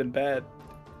could have been bad.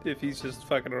 if he's just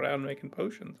fucking around making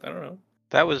potions. I don't know.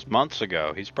 That was months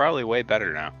ago. He's probably way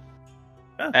better now.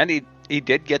 Huh. And he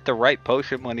did get the right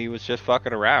potion when he was just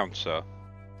fucking around, so.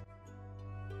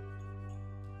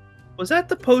 Was that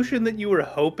the potion that you were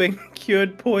hoping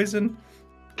cured poison?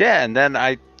 Yeah, and then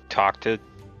I talked to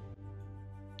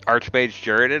Archmage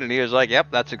Juridan, and he was like, yep,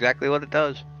 that's exactly what it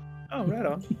does. Oh, right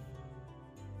on.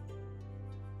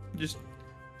 Just,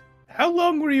 how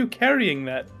long were you carrying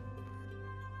that?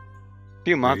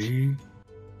 Few months.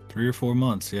 3 or 4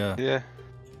 months, yeah. Yeah.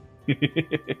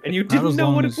 And you Not didn't as know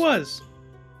long what as- it was.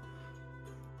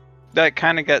 That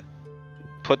kind of got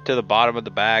put to the bottom of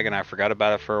the bag, and I forgot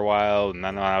about it for a while, and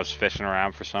then when I was fishing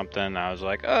around for something, I was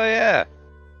like, oh yeah.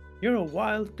 You're a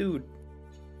wild dude.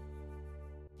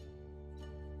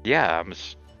 Yeah, I'm a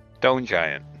stone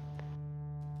giant.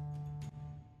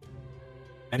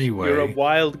 Anyway, You're a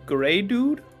wild gray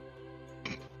dude?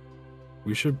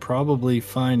 we should probably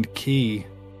find Key.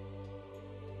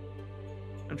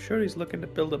 I'm sure he's looking to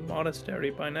build a monastery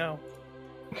by now.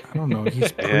 I don't know.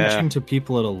 He's Yeah. preaching to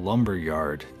people at a lumber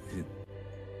yard.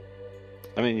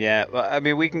 I mean, yeah, well, I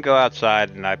mean, we can go outside,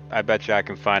 and I bet you I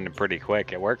can find him pretty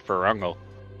quick. It worked for Rungle.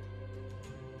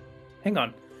 Hang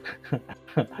on.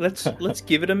 Let's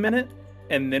give it a minute,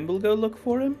 and then we'll go look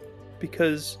for him.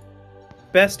 Because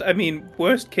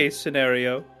worst case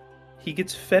scenario, he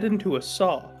gets fed into a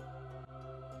saw.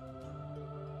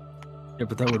 Yeah,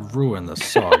 but that would ruin the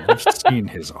saw. You've seen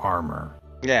his armor.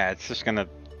 Yeah, it's just gonna,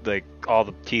 like, all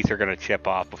the teeth are gonna chip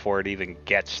off before it even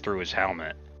gets through his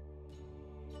helmet.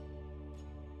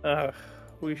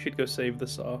 We should go save the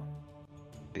saw.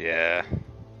 Yeah.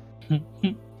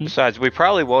 Besides, we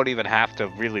probably won't even have to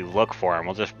really look for him.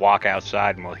 We'll just walk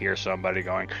outside and we'll hear somebody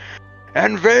going,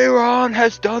 and Vhaeraun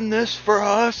has done this for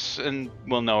us, and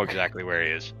we'll know exactly where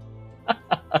he is.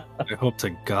 I hope to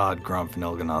God Grumpf and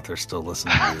Elganath are still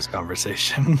listening to this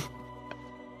conversation.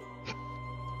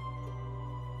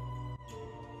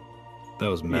 That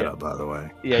was meta, Yeah. by the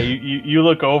way. Yeah, you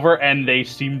look over and they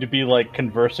seem to be like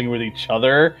conversing with each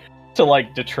other to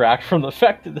like detract from the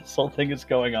fact that this whole thing is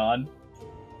going on.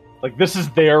 Like this is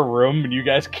their room and you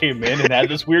guys came in and had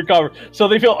this weird conversation, so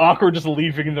they feel awkward just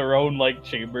leaving their own like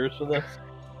chambers for this.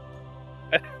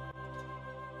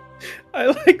 I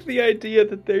like the idea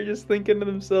that they're just thinking to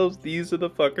themselves, these are the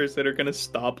fuckers that are gonna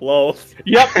stop lulz.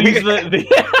 Yep, he's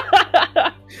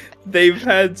the They've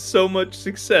had so much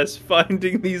success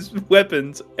finding these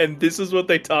weapons, and this is what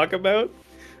they talk about?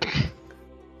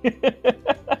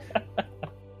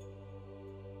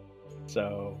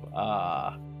 So,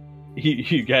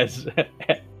 you guys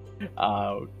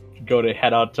go to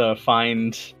head out to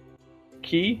find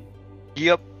Key?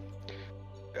 Yep.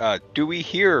 Do we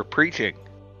hear preaching?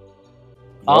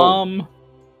 No.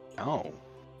 Oh.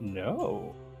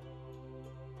 No.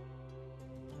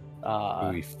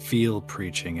 We feel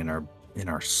preaching in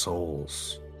our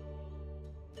souls.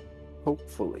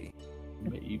 Hopefully.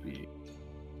 Maybe.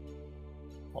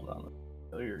 Hold on.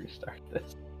 Let me restart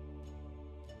this.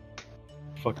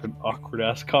 Fucking awkward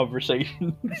ass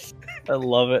conversations. I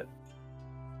love it.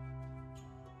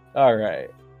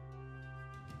 Alright.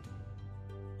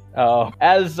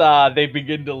 As they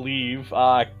begin to leave,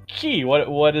 Key,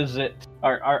 what is it?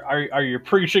 Are you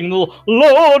preaching the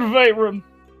Lord Vhaeraun?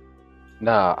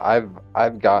 Nah,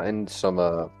 I've gotten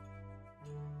some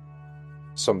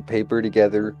paper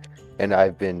together, and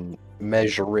I've been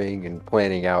measuring and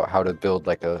planning out how to build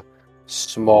like a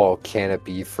small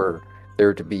canopy for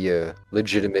there to be a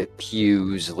legitimate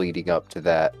pews leading up to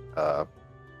that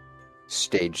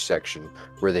stage section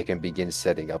where they can begin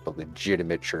setting up a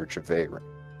legitimate Church of Vhaeraun.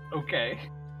 Okay.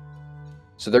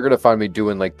 So they're gonna find me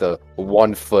doing like the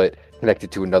 1 foot connected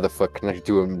to another foot connected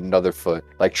to another foot,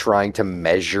 like trying to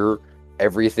measure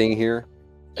everything here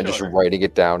and just Sure. writing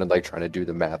it down and like trying to do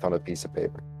the math on a piece of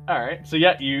paper. Alright, so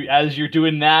yeah, as you're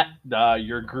doing that,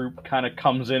 your group kind of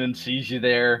comes in and sees you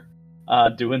there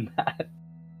doing that.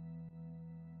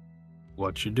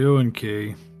 What you doing,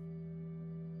 Key?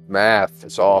 Math,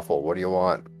 it's awful. What do you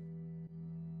want?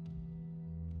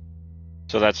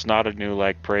 So that's not a new,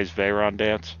 like, Praise Vhaeraun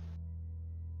dance?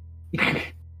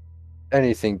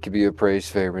 Anything can be a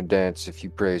praise Vhaeraun dance if you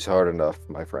praise hard enough,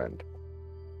 my friend.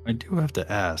 I do have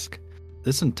to ask.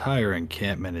 This entire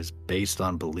encampment is based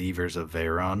on believers of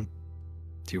Vhaeraun.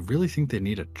 Do you really think they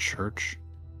need a church?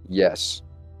 Yes.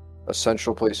 A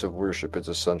central place of worship is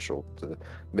essential to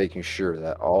making sure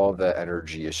that all of that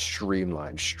energy is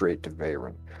streamlined straight to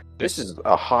Vhaeraun. This is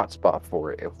a hot spot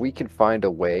for it. If we can find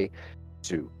a way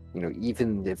to,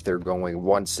 even if they're going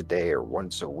once a day or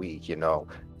once a week, to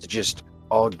just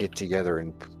all get together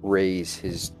and praise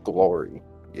his glory,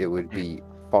 it would be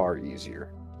far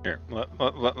easier. Here,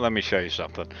 let me show you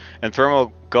something. And Thrym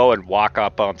will go and walk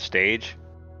up on stage.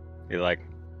 You're like,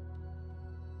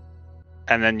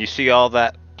 and then you see all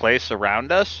that place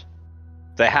around us?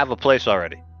 They have a place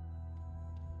already.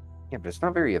 Yeah, but it's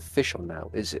not very official now,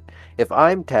 is it? If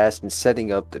I'm tasked in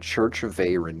setting up the Church of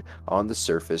Vhaeraun on the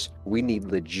surface, we need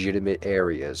legitimate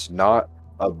areas, not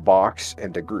a box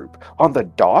and a group. On the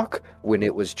dock, when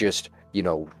it was just,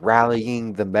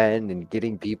 rallying the men and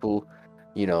getting people,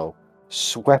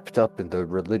 swept up in the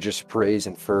religious praise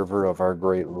and fervor of our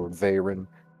great Lord Vhaeraun,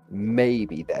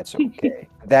 maybe that's okay.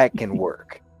 That can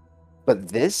work. But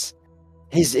this,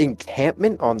 his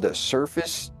encampment on the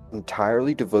surface,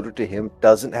 entirely devoted to him,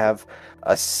 doesn't have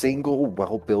a single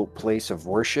well-built place of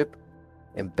worship.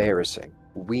 Embarrassing.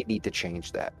 We need to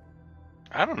change that.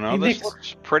 I don't know. Hey, This Nyx.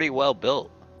 looks pretty well built.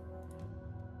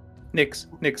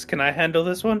 Nyx, can I handle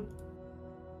this one?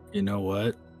 You know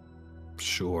what?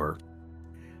 Sure.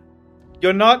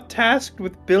 You're not tasked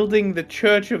with building the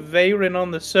Church of Vhaeraun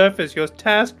on the surface. You're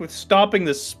tasked with stopping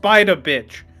the spider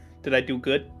bitch. Did I do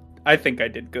good? I think I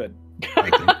did good.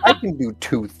 I can do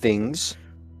two things.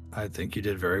 I think you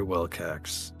did very well,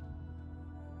 Cax.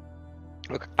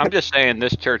 Look, I'm just saying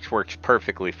this church works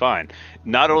perfectly fine.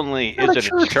 Not only It's not is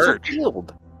it a church, it's a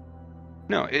guild.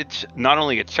 no, it's not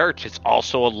only a church, it's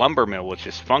also a lumber mill, which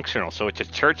is functional. So it's a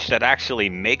church that actually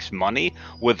makes money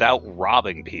without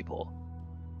robbing people.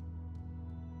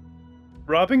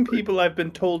 Robbing people, I've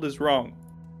been told, is wrong.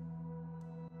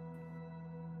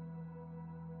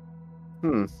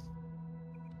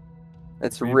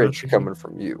 That's Are you rich about to- coming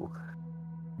from you.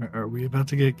 Are we about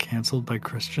to get canceled by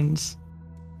Christians?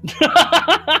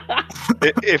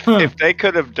 If they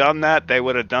could have done that, they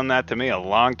would have done that to me a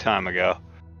long time ago.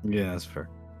 Yeah, that's fair.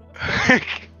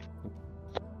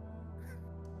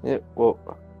 Yeah,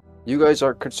 well, you guys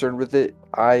aren't concerned with it.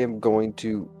 I am going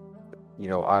to,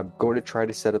 I'm going to try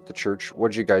to set up the church.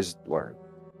 What did you guys learn?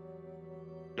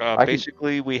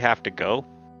 Basically, we have to go.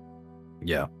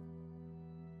 Yeah.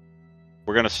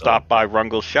 We're going to stop by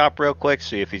Rungel's shop real quick,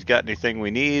 see if he's got anything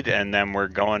we need, and then we're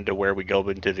going to where we go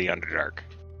into the Underdark.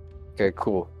 Okay,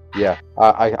 cool. Yeah,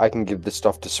 I can give this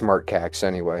stuff to Smart Cax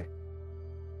anyway.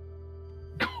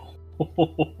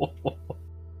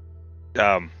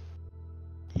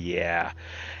 Yeah.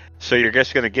 So you're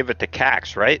just going to give it to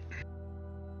Cax, right?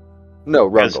 No,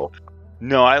 Because- Rungel.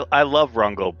 No, I love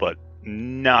Rungel, but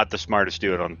not the smartest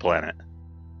dude on the planet.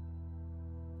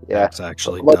 Yeah, Cax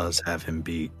actually Look- does have him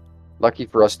beat. lucky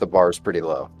for us, the bar is pretty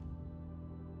low.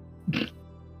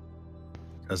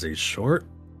 Because he's short?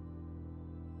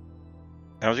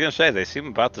 I was going to say, they seem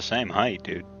about the same height,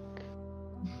 dude.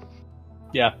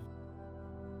 Yeah.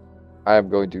 I am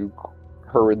going to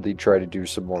hurriedly try to do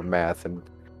some more math and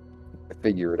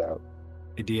figure it out.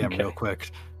 Hey, DM, Okay. real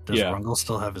quick. Does Yeah. Rungel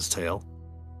still have his tail?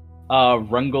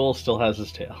 Rungel still has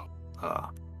his tail.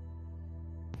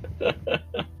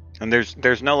 And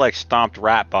there's no, like, stomped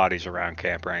rat bodies around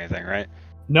camp or anything, right?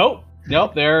 Nope.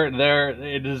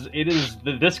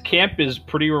 This camp is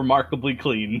pretty remarkably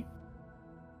clean.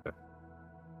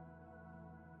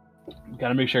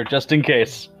 Gotta make sure, just in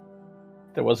case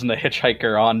there wasn't a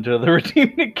hitchhiker onto the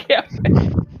redeeming camp.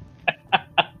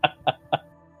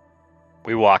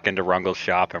 We walk into Rungel's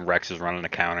shop and Rex is running the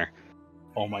counter.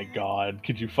 Oh my god,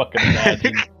 could you fucking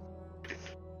imagine?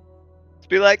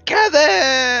 Be like,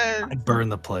 Kevin! I'd burn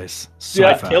the place. So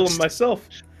Yeah, fast. kill him myself.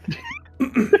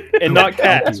 And not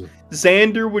Cax.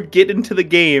 Xander would get into the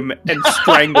game and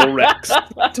strangle Rex,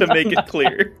 to make it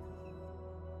clear.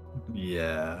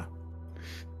 Yeah.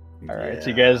 All right, so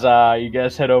you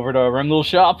guys head over to Rungel's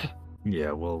shop.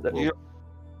 Yeah, we'll All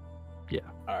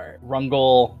right,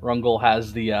 Rungel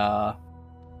has the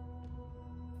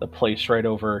place right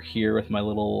over here with my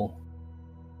little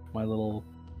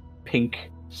pink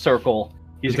circle.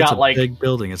 He's It's got a like big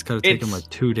building. It's gonna take him it's- like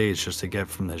 2 days just to get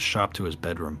from his shop to his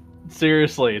bedroom.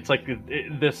 seriously, it's like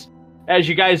this. As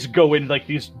you guys go in, like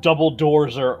these double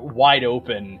doors are wide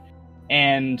open,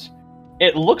 and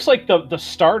it looks like the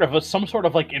start of some sort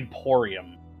of like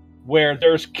emporium, where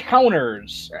there's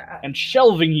counters and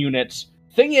shelving units.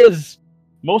 Thing is,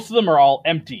 most of them are all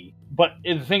empty. But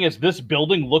the thing is, this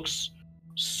building looks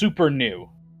super new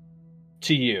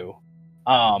to you.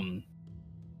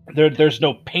 There's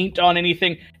no paint on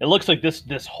anything. It looks like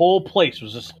this whole place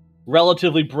was just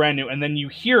relatively brand new. And then you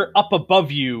hear up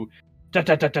above you, da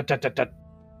da da da da da da.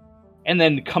 And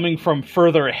then coming from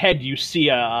further ahead, you see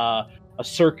a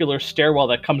circular stairwell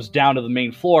that comes down to the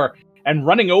main floor. And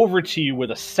running over to you with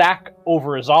a sack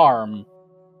over his arm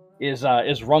is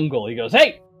Rungel. He goes,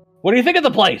 "Hey, what do you think of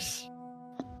the place?"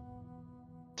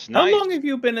 It's nice. How long have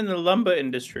you been in the lumber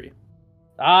industry?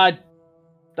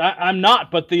 I'm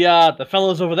not, but the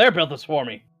fellows over there built this for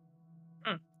me.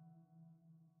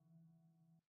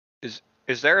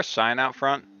 Is there a sign out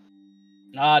front?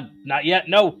 Not yet.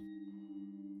 No.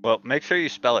 Well, make sure you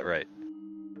spell it right.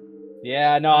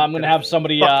 Yeah, no, I'm gonna have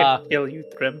somebody. Fucking kill you,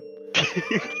 Thrym.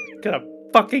 Gonna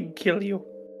fucking kill you.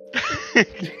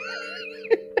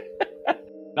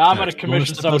 No, I'm gonna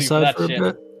commission somebody for that shit.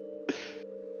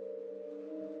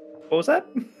 What was that?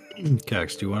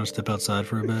 Cax, do you want to step outside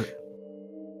for a bit?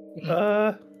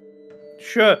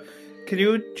 Sure. Can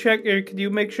you check, or can you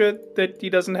make sure that he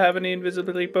doesn't have any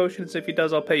invisibility potions? If he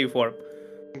does, I'll pay you for them.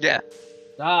 Yeah.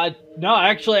 No,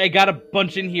 actually, I got a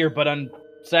bunch in here, but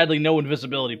sadly, no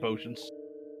invisibility potions.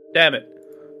 Damn it.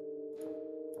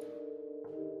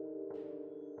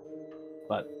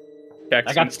 But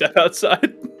I got to step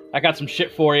outside. I got some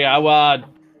shit for you.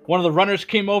 One of the runners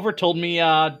came over, told me,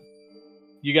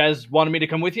 you guys wanted me to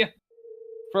come with you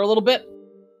for a little bit.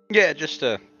 Yeah, just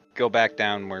to go back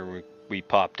down where we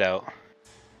popped out.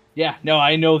 Yeah, no,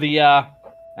 I know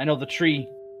the tree.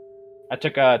 I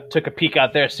took a peek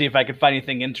out there, see if I could find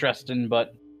anything interesting,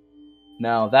 but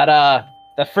no, that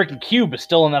freaking cube is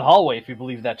still in that hallway, if you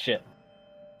believe that shit.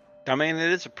 I mean,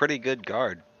 it is a pretty good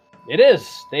guard. It is.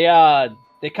 They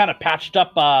kind of patched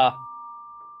up the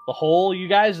hole, you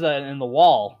guys, in the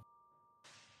wall.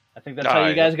 I think that's how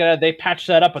you guys they patched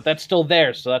that up, but that's still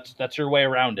there, so that's your way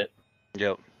around it.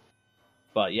 Yep.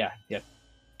 But yeah.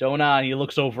 Don't he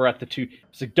looks over at the two.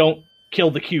 He's like, don't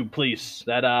kill the cube, please.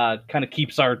 That kind of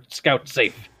keeps our scouts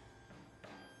safe.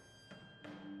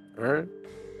 Alright.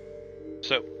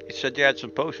 So, you said you had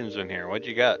some potions in here. What'd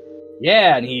you got?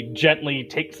 Yeah, and he gently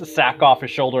takes the sack off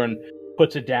his shoulder and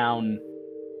puts it down.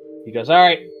 He goes,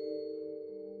 alright.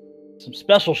 Some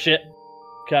special shit.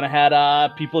 Kind of had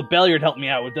people at Belliard help me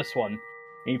out with this one. And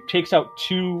he takes out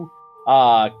two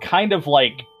kind of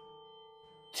like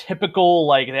typical,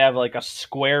 like they have like a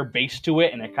square base to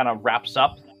it and it kind of wraps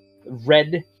up.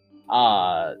 Red.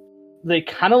 They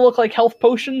kind of look like health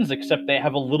potions, except they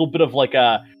have a little bit of like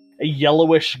a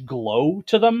yellowish glow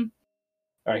to them.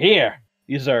 Here,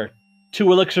 these are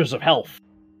 2 elixirs of health.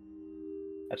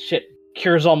 That shit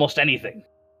cures almost anything.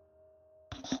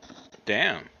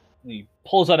 Damn. And he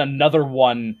pulls out another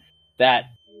one that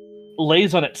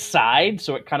lays on its side,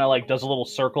 so it kind of like does a little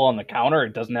circle on the counter.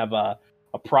 It doesn't have a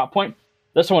prop point.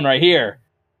 This one right here,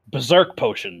 Berserk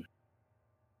Potion.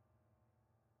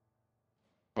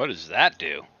 What does that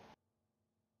do?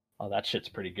 Oh, that shit's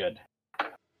pretty good.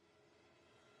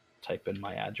 Type in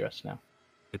my address now.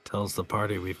 It tells the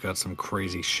party we've got some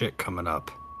crazy shit coming up.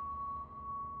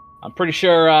 I'm pretty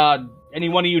sure any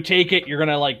one of you take it, you're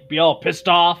gonna like be all pissed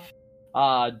off.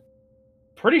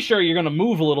 Pretty sure you're gonna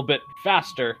move a little bit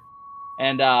faster,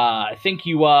 and I think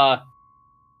you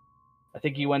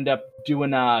end up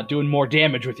doing more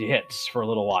damage with your hits for a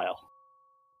little while.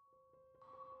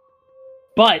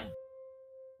 But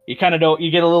you kind of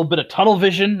you get a little bit of tunnel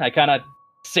vision. I kind of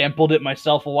sampled it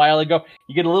myself a while ago.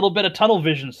 You get a little bit of tunnel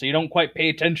vision, so you don't quite pay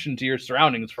attention to your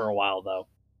surroundings for a while, though.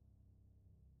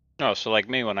 Oh, so like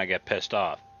me when I get pissed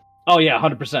off. Oh yeah,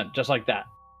 100%, just like that.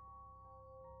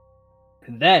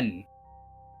 And then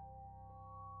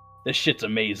this shit's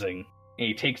amazing. And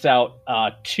he takes out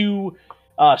 2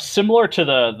 similar to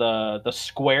the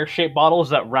square-shaped bottles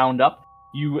that round up.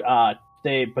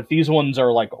 But these ones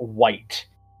are like white.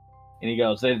 And he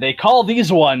goes, they call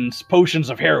these ones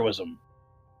potions of heroism.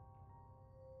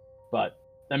 But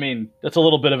I mean, that's a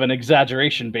little bit of an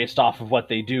exaggeration based off of what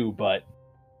they do, but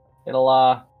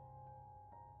it'll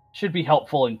should be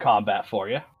helpful in combat for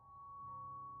you.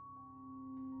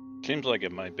 Seems like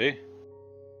it might be.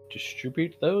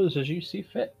 Distribute those as you see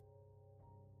fit.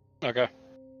 Okay.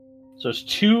 So it's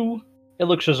 2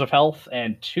 elixirs of health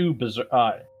and 2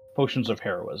 potions of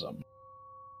heroism.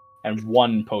 And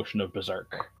 1 potion of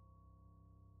berserk.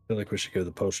 I feel like we should give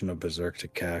the potion of berserk to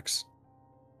Cax.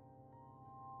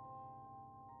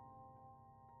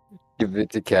 Give it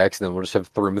to Cax, and then we'll just have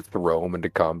Thrym throw him into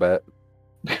combat.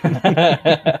 Go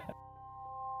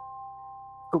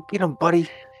get him, buddy.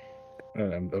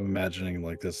 I'm imagining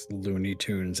like this Looney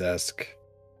Tunes-esque,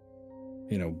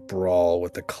 brawl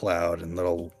with the cloud and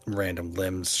little random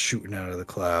limbs shooting out of the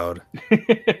cloud.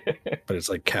 But it's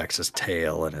like Cax's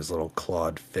tail and his little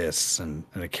clawed fists and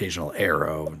an occasional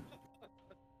arrow.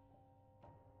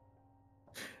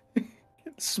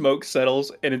 Smoke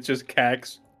settles, and it's just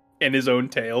Cax and his own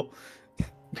tail.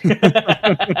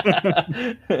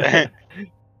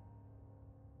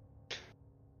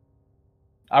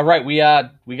 All right, we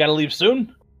got to leave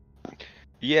soon.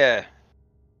 Yeah.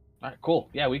 All right, cool.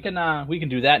 Yeah, we can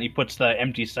do that. And he puts the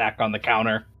empty sack on the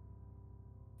counter.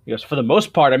 He goes, for the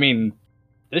most part, I mean,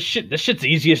 this shit's the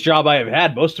easiest job I have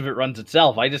had. Most of it runs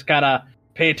itself. I just kind of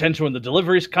pay attention when the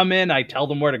deliveries come in. I tell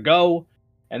them where to go,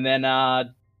 and then I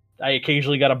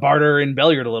occasionally got to barter in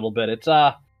Belliard a little bit. It's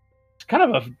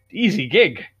kind of a easy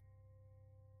gig.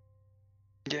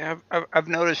 Yeah, I've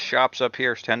noticed shops up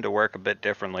here tend to work a bit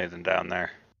differently than down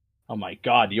there. Oh my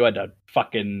god, you had to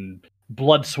fucking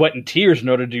blood, sweat, and tears in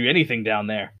order to do anything down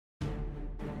there.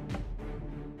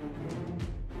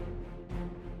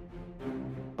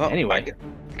 Well, Anyway.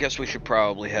 I guess we should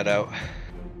probably head out.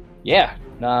 Yeah,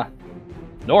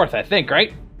 north, I think,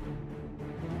 right?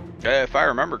 If I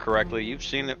remember correctly, you've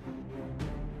seen it.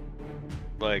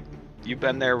 Like, you've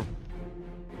been there.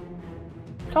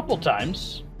 Couple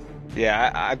times.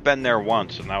 Yeah, I've been there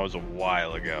once, and that was a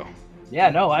while ago. Yeah,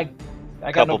 no, I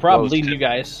got Couple no problem blows leading to- you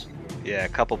guys. Yeah, a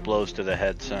couple blows to the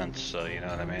head since, so you know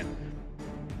what I mean.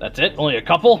 That's it? Only a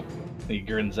couple? He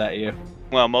grins at you.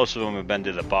 Well, most of them have been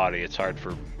to the body. It's hard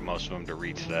for most of them to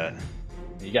reach that.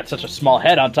 You got such a small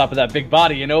head on top of that big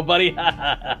body, you know, buddy?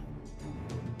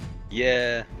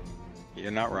 Yeah,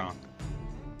 you're not wrong.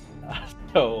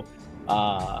 So,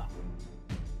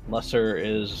 unless there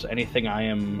is anything I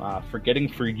am forgetting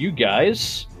for you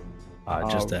guys.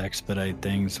 Just to expedite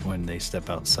things, when they step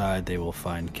outside, they will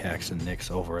find Cax and Nyx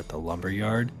over at the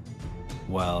lumberyard,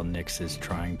 while Nyx is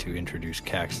trying to introduce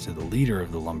Cax to the leader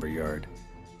of the lumberyard,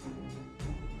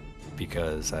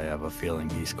 because I have a feeling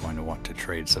he's going to want to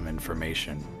trade some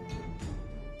information.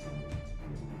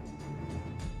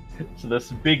 So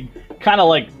this big, kind of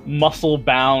like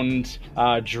muscle-bound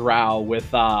drow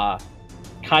with kind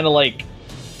of like,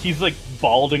 he's like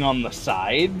balding on the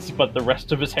sides, but the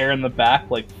rest of his hair in the back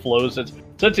like flows. It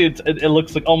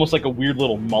looks like almost like a weird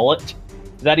little mullet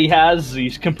that he has.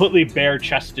 He's completely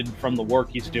bare-chested from the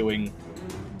work he's doing.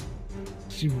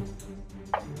 He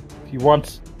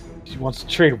wants to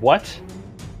trade what?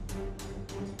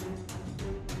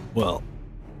 Well,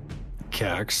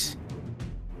 Cax,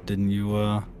 didn't you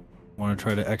want to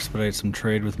try to expedite some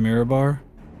trade with Mirabar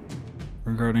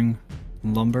regarding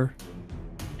lumber?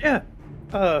 Yeah.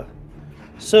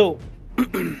 So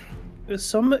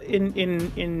some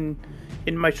in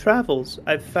my travels,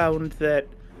 I've found that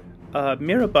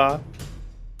Mirabar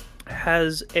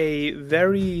has a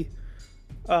very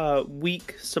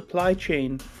weak supply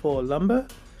chain for lumber,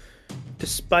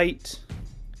 despite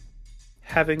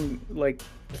having like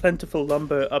plentiful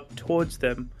lumber up towards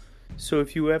them. So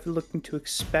if you were ever looking to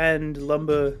expand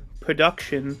lumber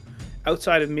production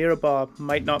outside of Mirabar,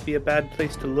 might not be a bad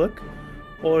place to look.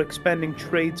 Or expanding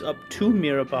trades up to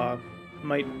Mirabar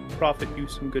might profit you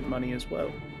some good money as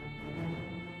well.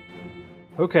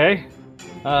 Okay.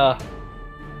 Where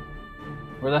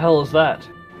the hell is that?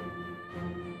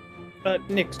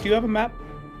 Nyx, do you have a map?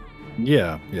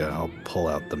 Yeah, I'll pull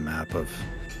out the map of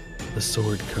the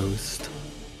Sword Coast.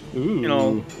 Ooh.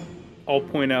 And I'll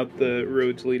point out the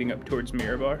roads leading up towards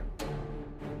Mirabar.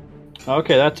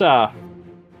 Okay, that's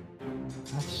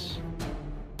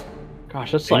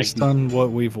gosh, that's like, Based on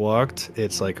what we've walked,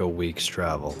 it's like a week's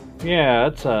travel. yeah,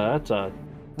 that's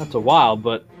a while,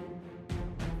 but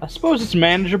I suppose it's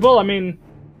manageable. I mean,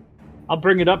 I'll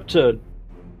bring it up to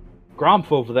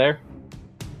Gromf over there.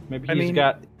 Maybe he's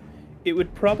got. It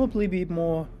would probably be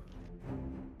more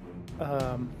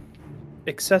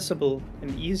accessible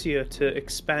and easier to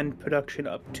expand production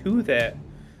up to there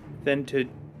than to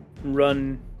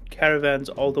run caravans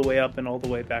all the way up and all the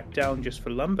way back down just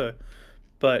for lumber.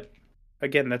 But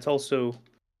again, that's also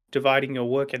dividing your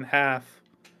work in half,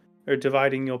 or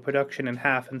dividing your production in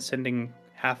half and sending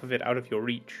half of it out of your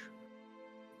reach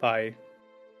by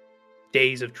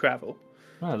days of travel.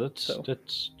 Oh, that's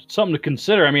something to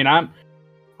consider. I mean, I'm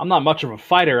not much of a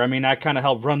fighter. I mean, I kind of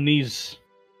help run these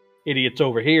idiots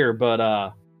over here, but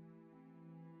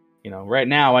right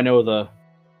now I know the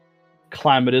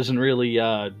climate isn't really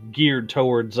geared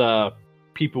towards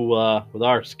people with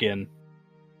our skin.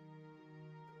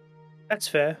 That's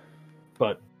fair.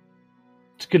 But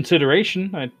it's a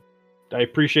consideration. I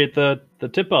appreciate the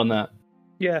tip on that.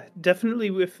 Yeah,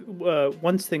 definitely. With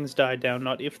once things die down,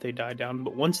 not if they die down,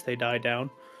 but once they die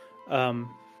down,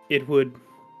 it would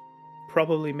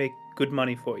probably make good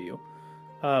money for you.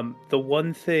 The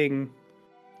one thing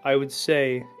I would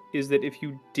say is that if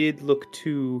you did look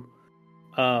to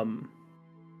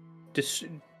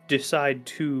decide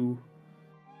to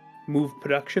move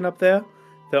production up there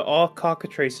are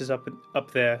cockatrices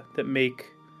up there that make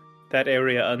that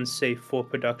area unsafe for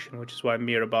production, which is why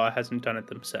Mirabar hasn't done it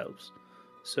themselves.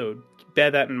 So bear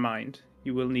that in mind.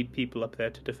 You will need people up there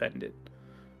to defend it.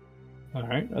 All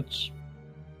right, that's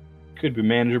could be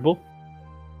manageable.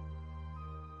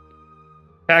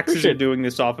 Pax isn't doing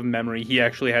this off of memory. He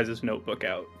actually has his notebook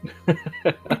out.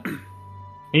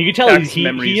 And you can tell Cax's he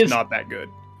memory is is not that good.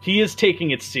 He is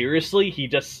taking it seriously. He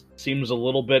just seems a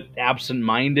little bit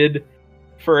absent-minded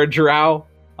for a drow.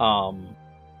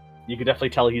 You can definitely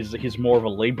tell he's more of a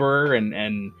laborer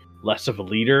and less of a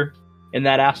leader in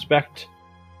that aspect.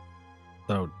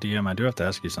 So, DM, I do have to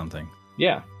ask you something.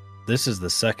 Yeah. This is the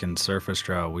second surface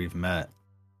drow we've met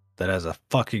that has a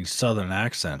fucking southern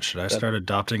accent. Should I start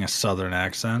adopting a southern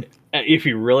accent? If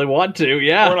you really want to, Or an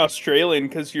yeah. Australian,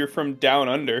 because you're from down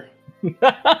under.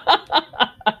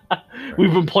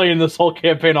 We've been playing this whole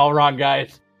campaign all wrong,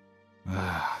 guys.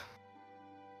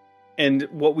 And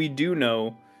what we do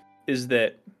know is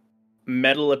that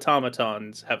metal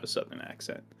automatons have a southern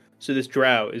accent. So this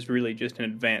drow is really just an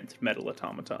advanced metal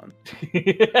automaton.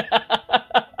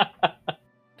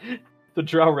 The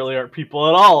drow really aren't people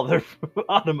at all. They're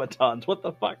automatons. What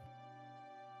the fuck?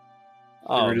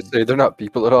 You were to say they're not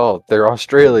people at all. They're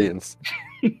Australians.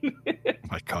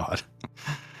 My God.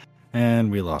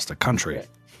 And we lost a country. Okay,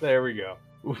 there we go.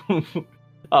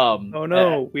 Oh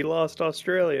no, we lost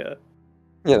Australia.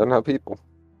 Yeah, they're not people.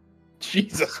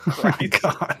 Jesus Oh my Christ.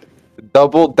 God.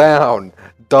 Double down.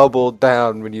 Double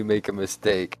down when you make a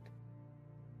mistake.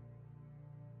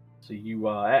 So you,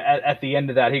 at the end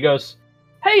of that, he goes,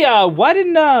 "Hey, why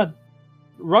didn't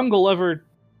Rungle ever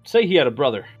say he had a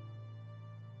brother?"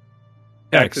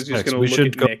 Yeah, because he's going to we look should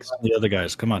at go Nyx. find the other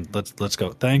guys. Come on, let's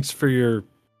go. Thanks for your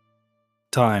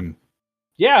time.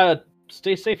 Yeah,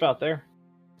 stay safe out there.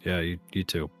 Yeah, you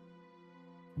too.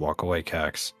 Walk away,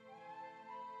 Cax.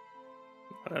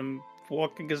 I'm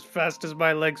walking as fast as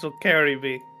my legs will carry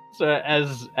me. So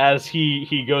as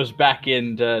he goes back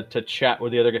in to chat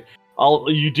with the other guy, all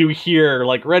you do hear,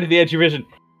 like right at the edge of your vision,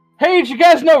 "Hey, did you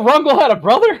guys know Rungle had a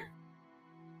brother?"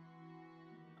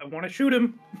 I want to shoot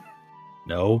him.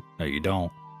 No, you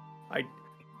don't.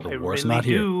 The I war's really not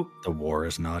here. do. The war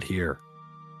is not here.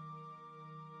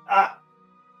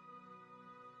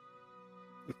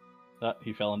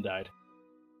 He fell and died.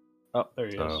 Oh, there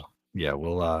he is. So yeah,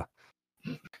 we'll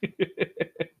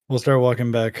start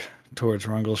walking back towards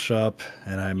Rungle's shop,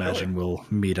 and I imagine we'll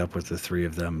meet up with the three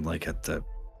of them, like at the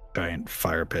giant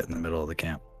fire pit in the middle of the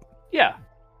camp. Yeah.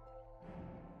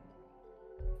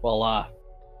 Well,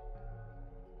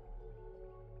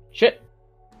 shit.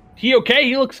 He okay?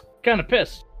 He looks kind of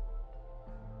pissed.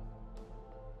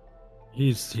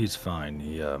 He's fine.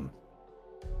 He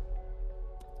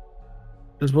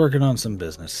is working on some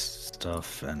business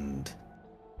stuff and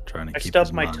trying to I keep stubbed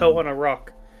his my mind. toe on a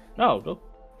rock. Oh,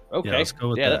 okay. Yeah, let's go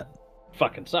with Yeah, that.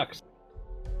 fucking sucks.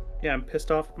 Yeah, I'm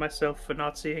pissed off at myself for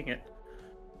not seeing it.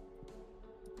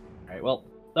 All right, well,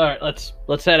 all right.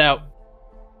 Let's head out.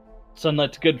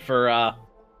 Sunlight's good for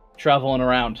traveling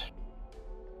around.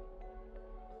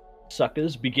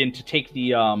 Suckers begin to take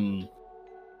the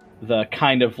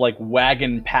kind of like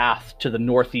wagon path to the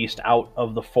northeast out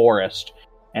of the forest,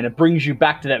 and it brings you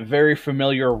back to that very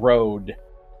familiar road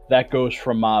that goes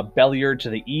from Belliard to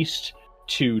the east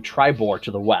to Tribor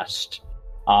to the west.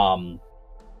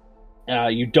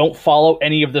 You don't follow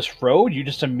any of this road. You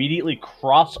just immediately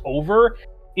cross over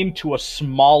into a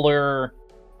smaller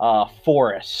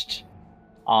forest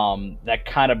that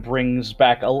kind of brings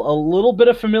back a little bit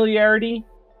of familiarity.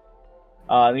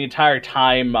 The entire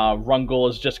time, Rungle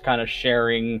is just kind of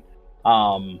sharing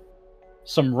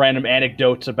some random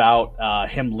anecdotes about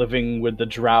him living with the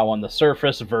drow on the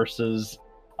surface versus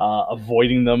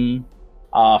avoiding them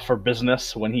for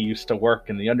business when he used to work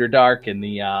in the Underdark in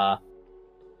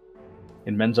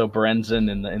Menzo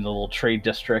Berenzin in the little trade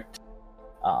district.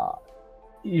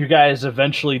 You guys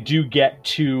eventually do get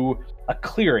to a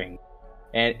clearing,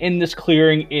 and in this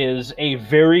clearing is a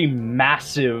very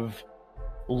massive,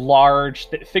 large,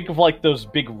 think of like those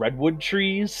big redwood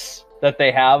trees that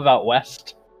they have out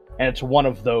west, and it's one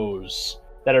of those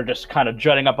that are just kind of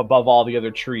jutting up above all the other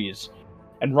trees.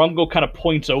 And Rungle kind of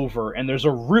points over, and there's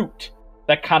a root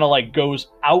that kind of like goes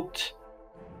out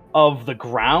of the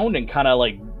ground and kind of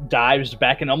like dives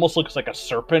back and almost looks like a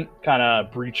serpent kind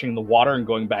of breaching the water and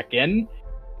going back in.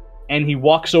 And he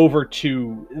walks over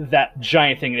to that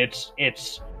giant thing, and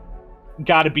it's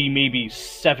got to be maybe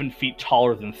 7 feet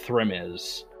taller than Thrym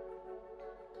is.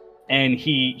 And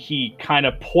he kind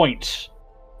of points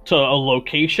to a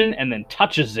location and then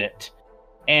touches it,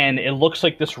 and it looks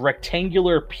like this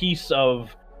rectangular piece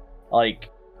of like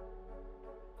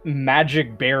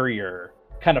magic barrier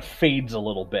kind of fades a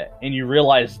little bit, and you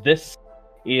realize this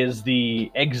is the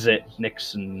exit,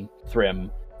 Nyx and Thrym,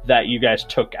 that you guys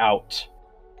took out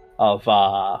of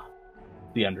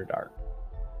the Underdark.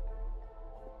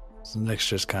 So Nyx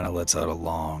just kind of lets out a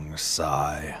long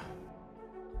sigh.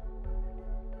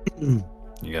 You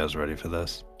guys ready for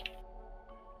this?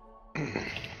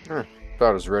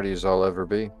 About as ready as I'll ever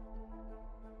be.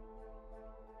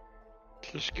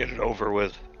 Just get it over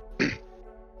with.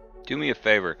 Do me a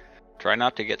favor. Try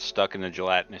not to get stuck in the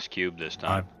gelatinous cube this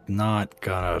time. I'm not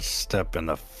gonna step in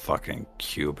the fucking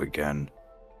cube again.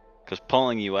 Because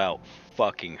pulling you out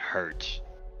fucking hurts.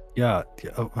 Yeah,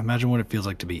 imagine what it feels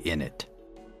like to be in it.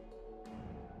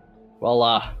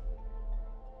 Well,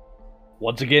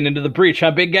 once again into the breach,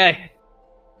 huh, big guy?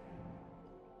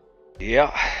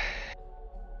 Yeah.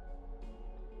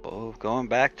 Oh, going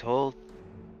back to old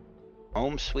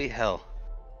home sweet hell.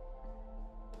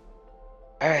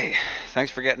 Alright,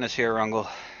 thanks for getting us here, Rungle.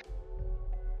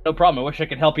 No problem. I wish I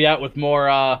could help you out with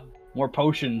more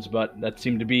potions, but that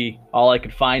seemed to be all I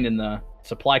could find in the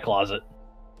supply closet.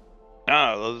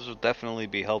 No, those will definitely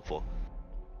be helpful.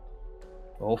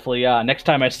 Hopefully, next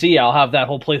time I see you, I'll have that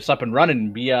whole place up and running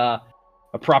and be a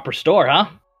proper store, huh?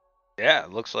 Yeah,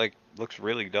 it looks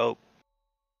really dope.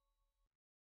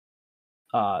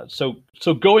 So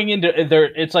going into there,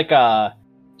 it's like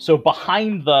so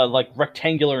behind the like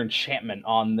rectangular enchantment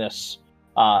on this,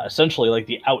 essentially like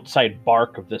the outside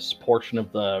bark of this portion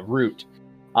of the root,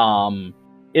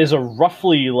 is a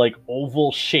roughly like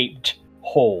oval shaped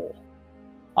hole,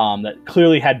 that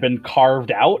clearly had been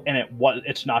carved out, and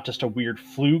it's not just a weird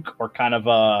fluke or kind of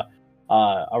a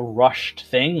rushed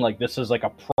thing. Like this is like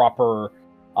a proper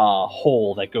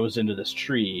hole that goes into this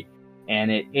tree. And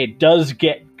it does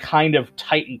get kind of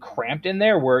tight and cramped in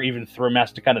there, where even Thrym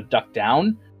has to kind of duck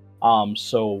down.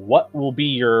 So what will be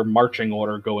your marching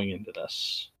order going into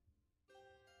this?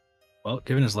 Well,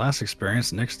 given his last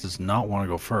experience, Nyx does not want to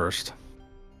go first.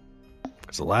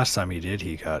 Because the last time he did,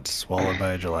 he got swallowed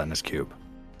by a gelatinous cube.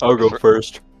 I'll go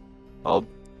first. I'll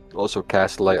also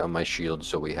cast light on my shield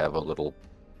so we have a little,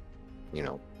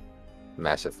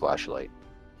 massive flashlight.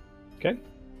 Okay.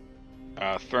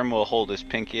 Thrym will hold his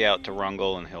pinky out to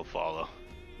Rungle and he'll follow.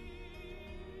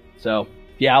 So,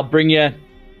 yeah, I'll bring you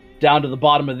down to the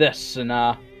bottom of this, and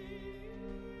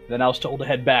then I was told to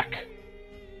head back.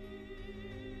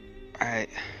 Alright.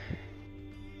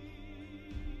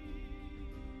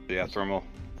 Yeah, Thrym will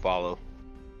follow.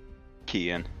 Key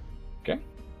in. Okay.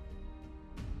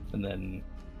 And then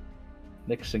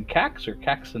Nyx and Cax, or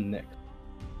Cax and Nyx?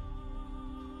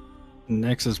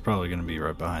 Nyx is probably going to be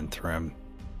right behind Thrym,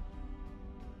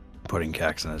 putting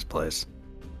Cax in his place.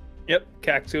 Yep,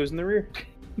 Cax goes in the rear.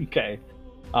 Okay.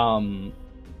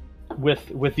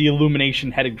 With the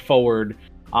illumination heading forward,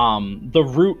 the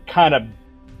root kind of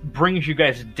brings you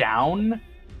guys down,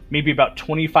 maybe about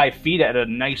 25 feet at a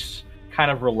nice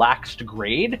kind of relaxed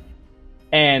grade,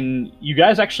 and you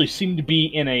guys actually seem to be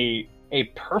in a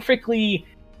perfectly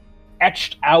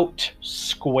etched out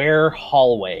square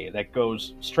hallway that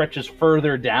stretches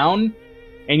further down,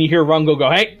 and you hear Rungle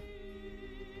go, "Hey,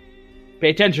 pay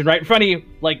attention, right in front of you,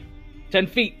 like 10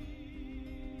 feet.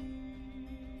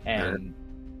 And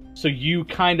so you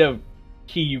kind of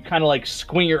like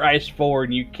squint your eyes forward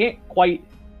and you can't quite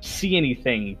see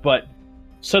anything, but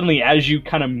suddenly as you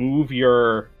kind of move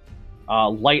your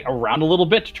light around a little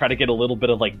bit to try to get a little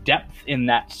bit of like depth in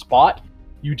that spot,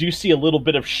 you do see a little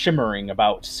bit of shimmering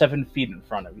about 7 feet in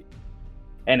front of you.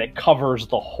 And it covers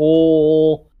the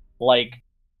whole like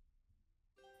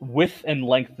width and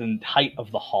length and height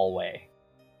of the hallway.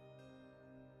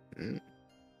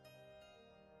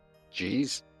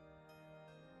 Jeez.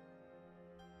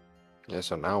 Yeah,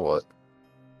 so now what?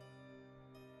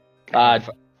 If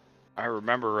I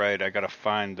remember right, I gotta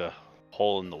find the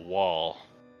hole in the wall.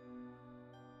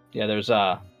 Yeah, there's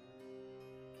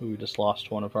we just lost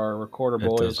one of our recorder It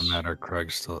boys. doesn't matter.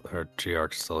 Craig's still, or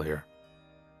Geark's still here.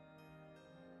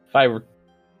 If I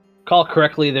recall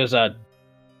correctly, there's a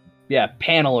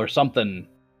panel or something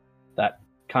that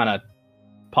kind of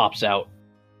pops out.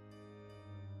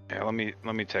 Yeah, let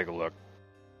me take a look.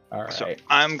 All right. So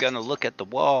I'm gonna look at the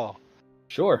wall.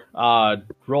 Sure.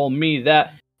 Roll me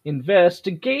that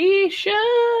investigation.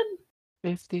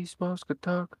 If these walls could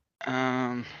talk.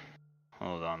 Hold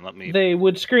on, let me... They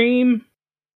would scream.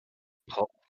 Oh.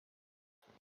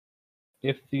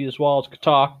 If these walls could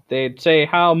talk, they'd say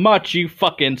how much you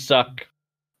fucking suck,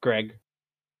 Greg.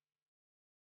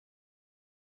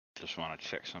 Just want to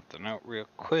check something out real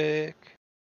quick.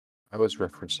 I was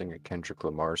referencing a Kendrick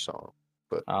Lamar song,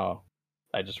 but Oh,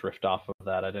 I just riffed off of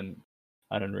that. I didn't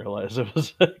realize it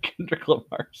was a Kendrick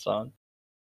Lamar song.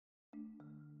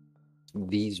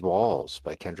 These Walls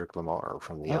by Kendrick Lamar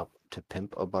from the Oh. album To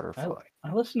Pimp a Butterfly.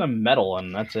 I listen to metal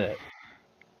and that's it.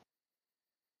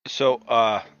 So,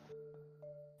 are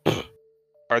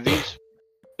these...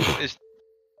 Is...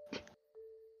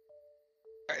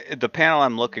 The panel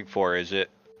I'm looking for, is it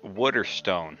wood or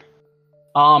stone?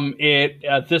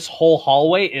 This whole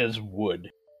hallway is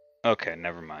wood. Okay,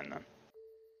 never mind then.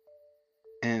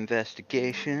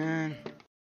 Investigation.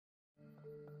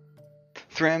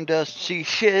 Thrym doesn't see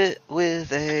shit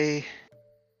with a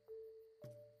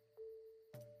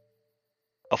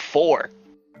 4.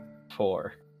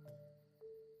 4.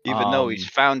 Even though he's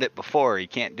found it before, he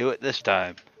can't do it this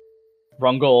time.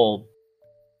 Rungle,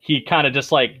 he kind of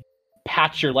just like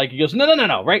pats your leg. He goes,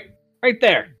 no, right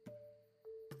there.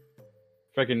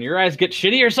 Freaking your eyes get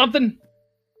shitty or something?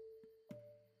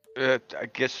 I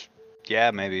guess, yeah,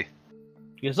 maybe.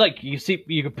 He's like,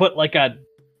 you could put like a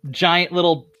giant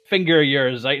little finger of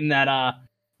yours right in that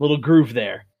little groove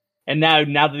there. And now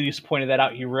that he's pointed that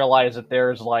out, you realize that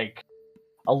there's like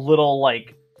a little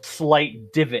like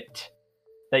slight divot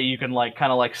that you can like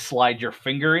kind of like slide your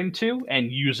finger into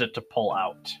and use it to pull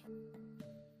out.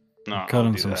 No, Cut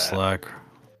him some slack.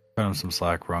 Cut him some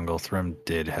slack, Rungle. Thrym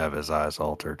did have his eyes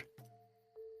altered.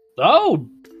 Oh,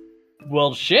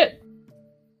 well, shit.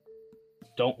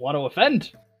 Don't want to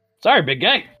offend. Sorry, big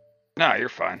guy. No, you're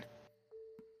fine.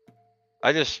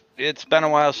 It's been a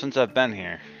while since I've been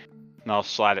here. And I'll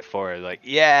slide it forward. Like,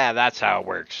 yeah, that's how it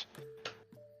works.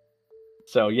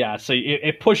 So yeah, so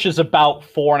it pushes about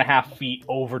 4.5 feet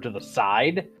over to the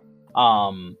side,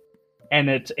 and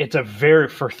it's a very,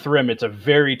 for Thrym, it's a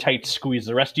very tight squeeze.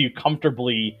 The rest of you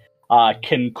comfortably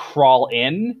can crawl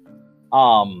in,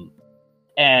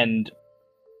 and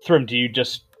Thrym, do you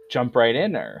just jump right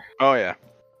in, or? Oh yeah.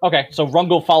 Okay, so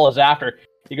Rungle follows after.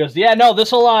 He goes, yeah, no,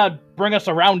 this'll bring us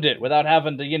around it without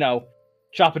having to,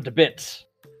 chop it to bits.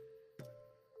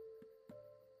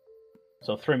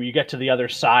 So, Thrym, you get to the other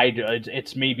side.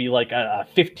 It's maybe like a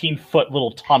 15-foot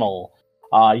little tunnel.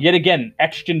 Yet again,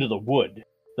 etched into the wood.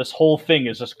 This whole thing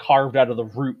is just carved out of the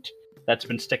root that's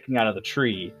been sticking out of the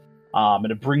tree.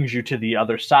 And it brings you to the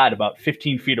other side about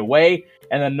 15 feet away,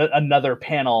 and then another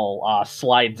panel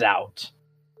slides out.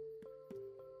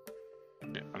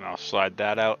 And I'll slide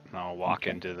that out, and I'll walk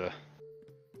into the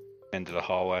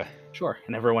hallway. Sure.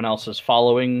 And everyone else is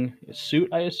following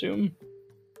suit, I assume?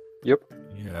 Yep.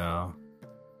 Yeah.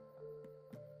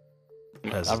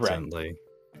 Hesitantly.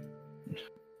 Right.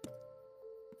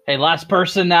 Hey, last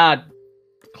person,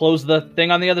 close the thing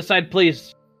on the other side,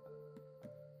 please.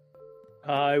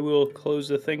 I will close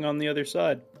the thing on the other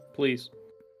side, please.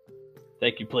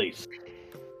 Thank you, please.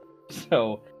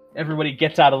 So, everybody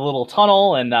gets out of the little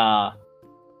tunnel, and Rungle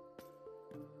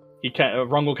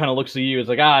kind of looks at you. He's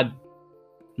like,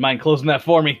 mind closing that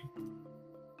for me?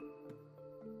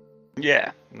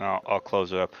 Yeah, no, I'll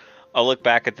close it up. I'll look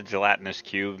back at the gelatinous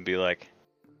cube and be like,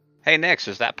 hey, Nyx,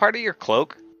 is that part of your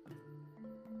cloak?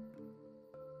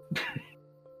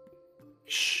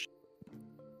 Shh.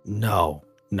 No,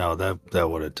 that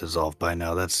would have dissolved by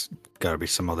now. That's got to be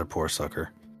some other poor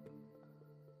sucker.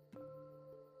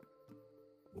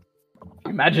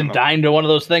 Imagine dying to one of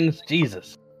those things.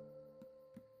 Jesus.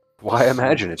 Why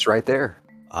imagine? It's right there.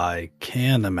 I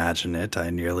can imagine it.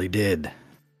 I nearly did.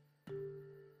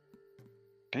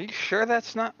 Are you sure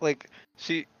that's not, like,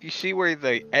 you see where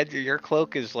the edge of your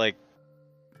cloak is, like,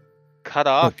 cut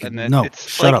off? Look, and then no, it's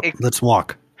shut like, up. Let's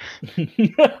walk.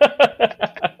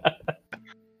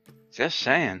 Just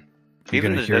saying. You're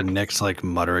going to hear Nyx, like,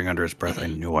 muttering under his breath, I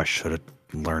knew I should have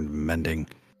learned mending.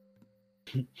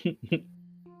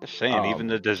 Just saying, even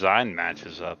the design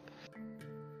matches up.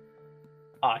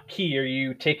 Key, are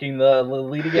you taking the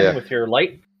lead again with your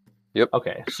light? Yep.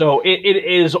 Okay, so it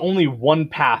is only one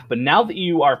path, but now that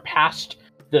you are past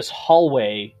this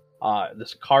hallway,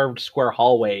 this carved square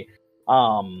hallway,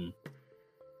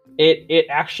 it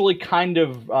actually kind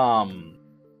of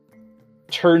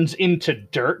turns into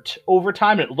dirt over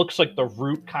time. It looks like the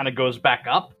root kind of goes back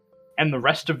up, and the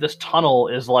rest of this tunnel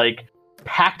is like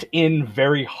packed in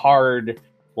very hard,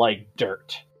 like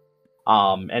dirt.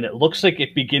 And it looks like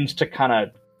it begins to kind of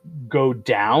go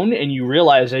down, and you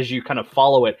realize as you kind of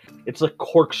follow it, it's like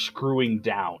corkscrewing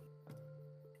down.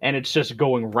 And it's just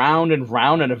going round and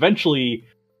round, and eventually,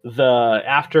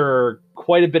 after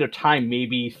quite a bit of time,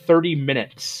 maybe 30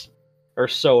 minutes or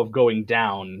so of going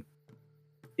down,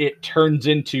 it turns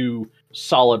into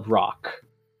solid rock.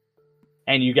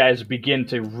 And you guys begin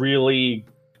to really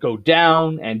go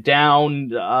down and down.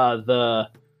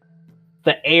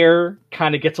 The air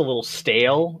kind of gets a little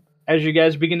stale as you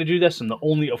guys begin to do this, and the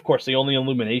only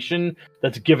illumination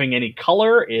that's giving any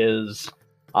color is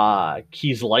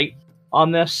Key's light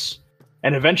on this.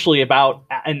 And eventually, about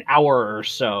an hour or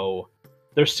so,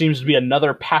 there seems to be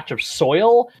another patch of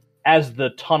soil as the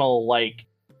tunnel like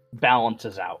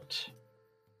balances out.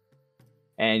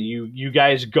 And you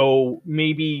guys go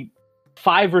maybe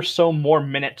 5 or so more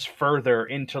minutes further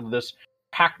into this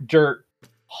packed dirt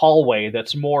hallway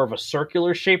that's more of a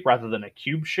circular shape rather than a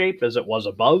cube shape as it was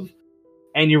above.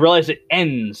 And you realize it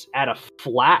ends at a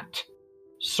flat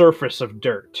surface of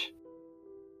dirt.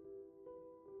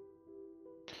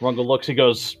 Rungle looks, he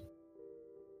goes,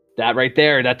 that right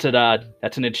there, that's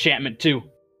an enchantment too.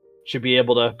 Should be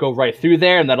able to go right through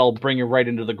there, and that'll bring you right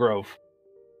into the grove.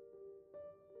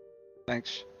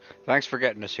 Thanks for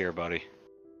getting us here, buddy.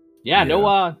 Yeah.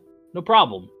 No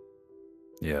problem.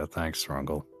 Yeah, thanks,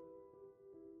 Rungle.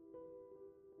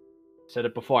 Said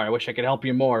it before, I wish I could help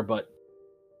you more, but,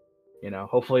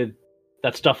 hopefully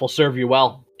that stuff will serve you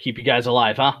well. Keep you guys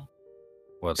alive, huh?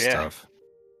 What Yeah. stuff?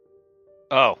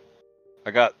 Oh,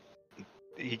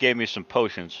 he gave me some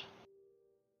potions.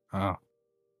 Oh.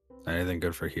 Anything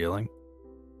good for healing?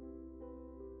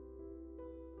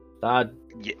 Yeah.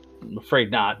 I'm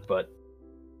afraid not, but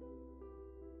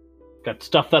got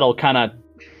stuff that'll kind of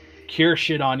cure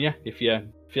shit on you if you're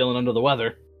feeling under the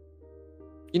weather.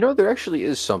 There actually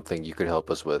is something you could help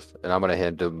us with, and I'm going to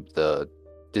hand him the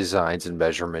designs and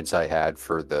measurements I had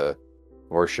for the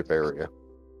worship area.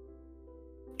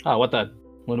 Oh,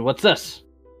 what's this?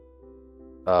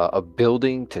 A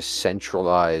building to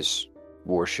centralize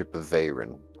worship of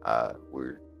Vhaeraun. I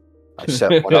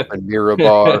set one up in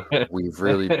Mirabar. We've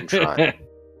really been trying.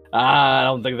 I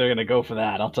don't think they're going to go for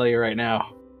that, I'll tell you right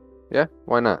now. Yeah,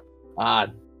 why not?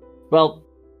 Well,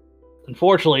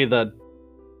 unfortunately, the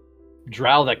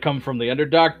drow that come from the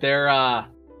Underdark, they're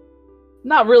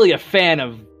not really a fan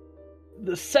of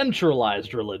the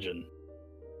centralized religion.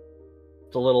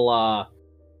 It's a little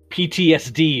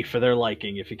PTSD for their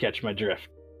liking, if you catch my drift.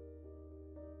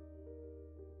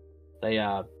 They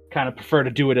kind of prefer to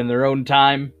do it in their own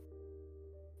time.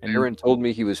 And Aaron told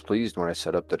me he was pleased when I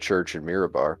set up the church in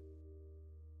Mirabar.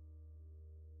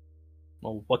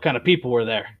 well, what kind of people were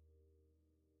there?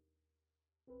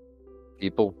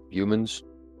 People, humans.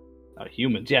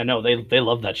 Humans. Yeah, no, they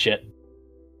love that shit.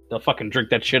 They'll fucking drink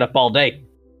that shit up all day.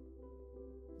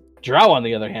 Drow, on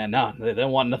the other hand, nah, they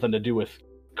don't want nothing to do with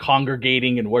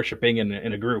congregating and worshipping in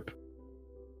a group.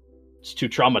 It's too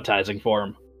traumatizing for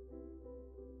them.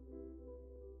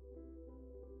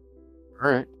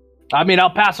 All right. I mean,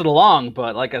 I'll pass it along,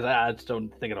 but like I said, I just don't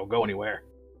think it'll go anywhere.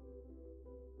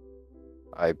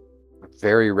 I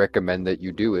very recommend that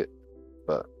you do it,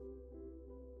 but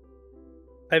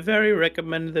I very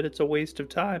recommend that it's a waste of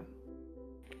time.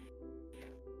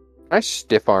 I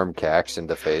stiff arm Cax in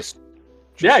the face.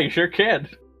 Yeah, you sure can.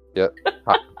 Yep.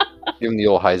 Give him the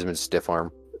old Heisman stiff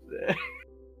arm.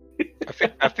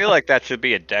 I feel like that should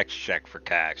be a dex check for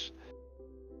Cax.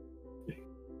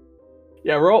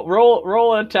 Yeah,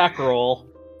 roll an attack roll.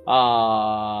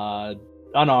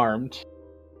 Unarmed.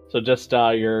 So just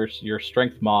your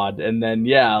strength mod, and then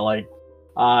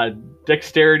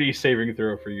dexterity saving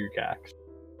throw for you, Cax.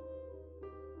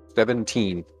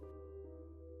 17.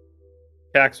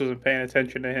 Cax wasn't paying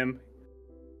attention to him.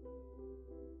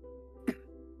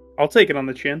 I'll take it on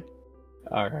the chin.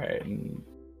 All right.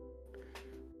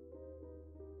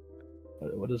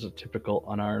 What is a typical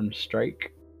unarmed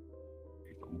strike?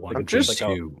 One, just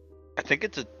two. I think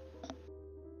it's a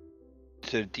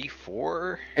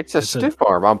D4. It's a stiff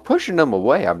arm. I'm pushing him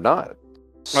away. I'm not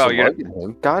slugging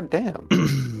him. God damn.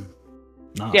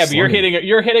 Yeah, but you're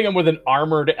hitting him with an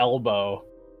armored elbow.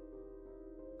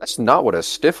 That's not what a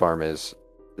stiff arm is.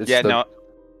 It's the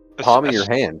palm of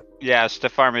your hand. Yeah, a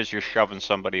stiff arm is you're shoving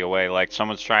somebody away. Like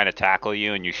someone's trying to tackle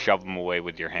you and you shove them away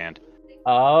with your hand.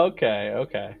 Okay.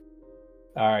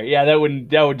 All right. Yeah, that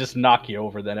would just knock you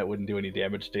over. Then it wouldn't do any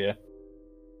damage to you.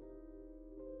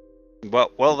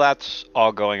 Well, that's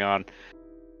all going on.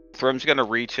 Thrym's gonna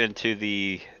reach into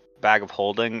the bag of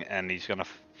holding and he's gonna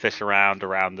fish around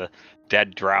the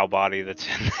dead drow body that's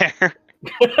in there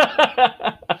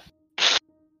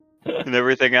and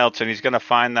everything else, and he's gonna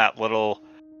find that little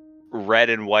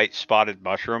red and white spotted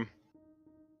mushroom,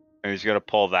 and he's gonna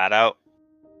pull that out,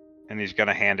 and he's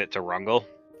gonna hand it to Rungle.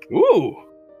 Ooh.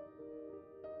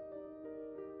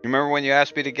 You remember when you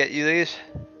asked me to get you these?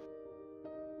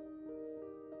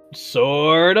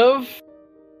 Sort of.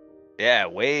 Yeah,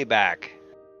 way back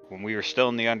when we were still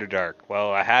in the Underdark.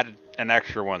 Well, I had an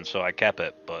extra one, so I kept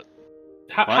it. But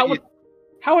how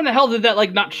in the hell did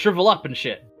that not shrivel up and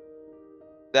shit?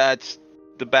 That's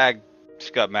the bag's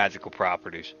got magical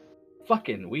properties.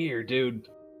 Fucking weird, dude.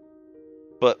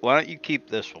 But why don't you keep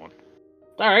this one?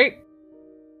 All right.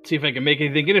 See if I can make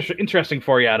anything interesting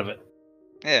for you out of it.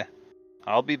 Yeah,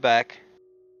 I'll be back.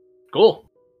 Cool.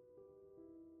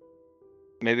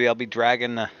 Maybe I'll be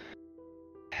dragging the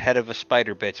head of a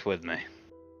spider bitch with me.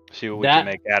 See what we can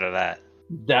make out of that.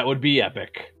 That would be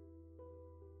epic.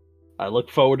 I look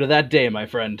forward to that day, my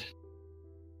friend.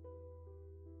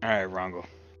 All right, Rongo.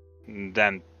 And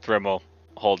then Thrym will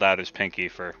hold out his pinky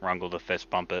for Rungle to fist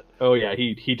bump it. Oh yeah,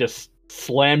 he just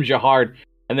slams you hard,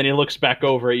 and then he looks back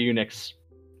over at you, Nyx.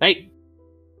 Hey,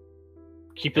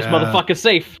 keep this motherfucker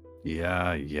safe.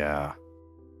 Yeah.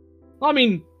 Well, I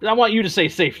mean, I want you to stay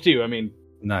safe too. I mean,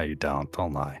 No, you don't.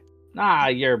 Don't lie. nah,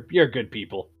 you're good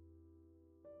people.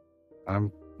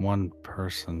 I'm one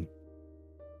person.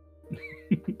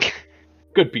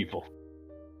 Good people.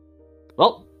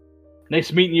 Well,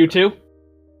 nice meeting you too.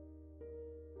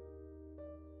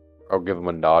 I'll give him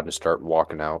a nod and start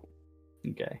walking out.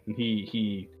 Okay.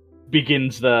 He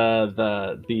begins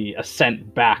the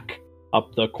ascent back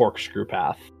up the corkscrew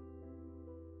path.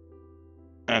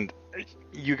 And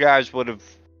you guys would have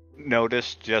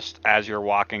noticed just as you're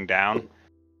walking down,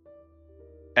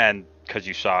 and because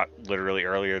you saw it literally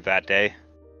earlier that day,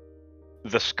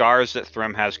 the scars that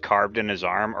Thrym has carved in his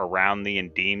arm around the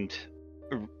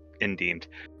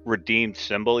redeemed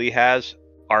symbol he has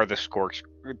are the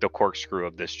corkscrew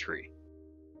of this tree.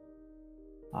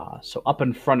 So up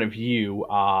in front of you,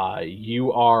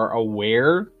 you are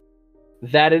aware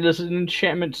that it is an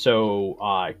enchantment.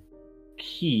 So,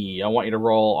 Key, I want you to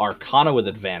roll Arcana with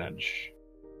advantage.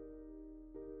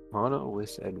 Arcana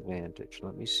with advantage.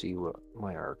 Let me see what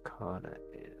my Arcana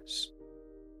is.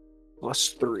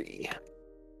 +3.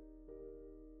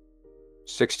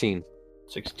 16.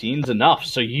 16's enough.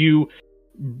 So you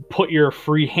put your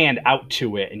free hand out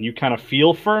to it, and you kind of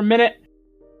feel for a minute,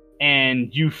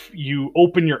 and you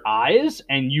open your eyes,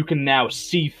 and you can now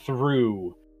see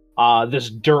through this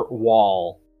dirt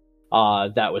wall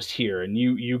that was here. And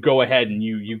you go ahead and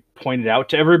you point it out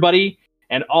to everybody,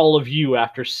 and all of you,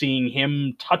 after seeing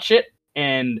him touch it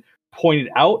and point it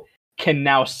out, can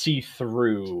now see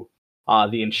through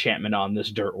the enchantment on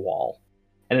this dirt wall.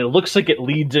 And it looks like it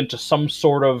leads into some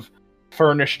sort of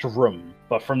furnished room,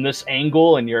 but from this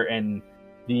angle, and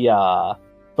the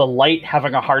light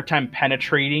having a hard time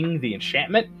penetrating the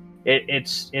enchantment,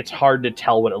 it's hard to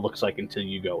tell what it looks like until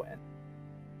you go in.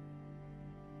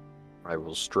 I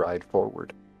will stride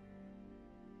forward.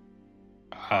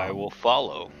 I will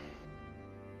follow.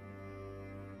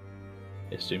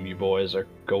 I assume you boys are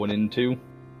going in too.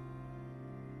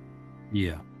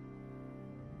 Yeah.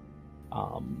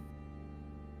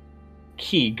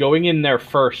 Key, going in there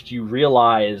first, you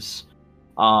realize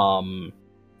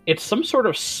it's some sort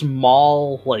of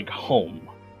small, like, home.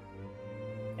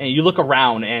 And you look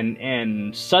around,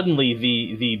 and suddenly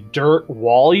the dirt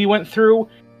wall you went through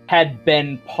had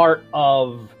been part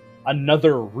of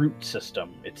another root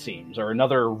system, it seems, or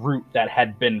another root that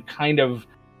had been kind of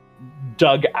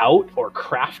dug out or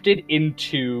crafted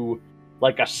into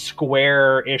like a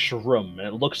square-ish room. And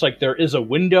it looks like there is a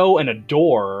window and a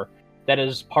door that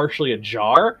is partially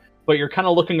ajar, but you're kind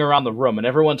of looking around the room, and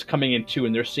everyone's coming in too,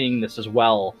 and they're seeing this as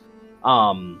well.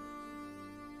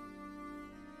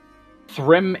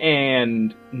 Thrym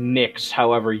and Nyx,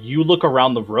 however, you look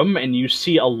around the room and you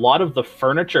see a lot of the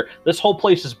furniture. This whole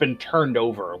place has been turned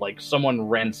over, like someone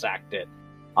ransacked it.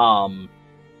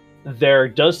 There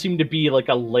does seem to be like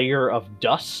a layer of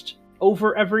dust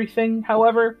over everything,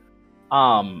 however.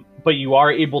 But you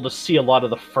are able to see a lot of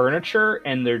the furniture,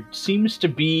 and there seems to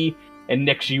be, and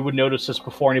Nyx, you would notice this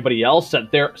before anybody else,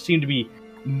 that there seem to be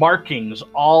markings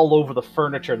all over the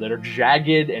furniture that are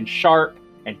jagged and sharp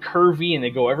and curvy, and they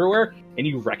go everywhere, and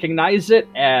you recognize it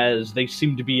as they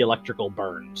seem to be electrical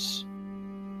burns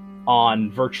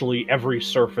on virtually every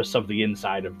surface of the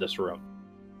inside of this room.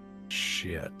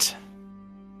 Shit.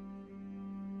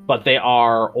 But they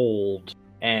are old,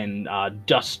 and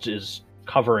dust is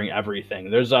covering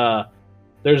everything. There's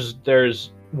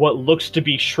what looks to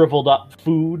be shriveled up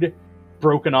food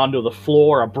broken onto the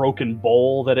floor, a broken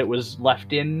bowl that it was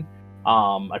left in,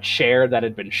 a chair that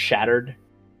had been shattered.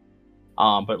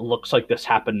 But it looks like this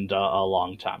happened a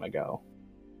long time ago.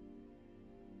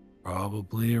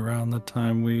 Probably around the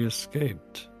time we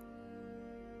escaped.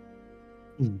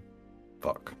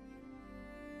 Fuck.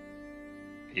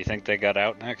 You think they got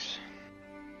out next?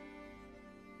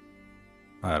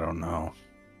 I don't know.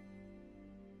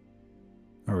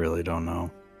 I really don't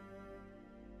know.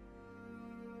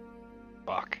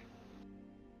 Fuck.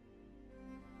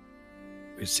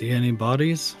 We see any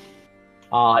bodies?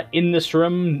 In this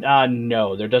room,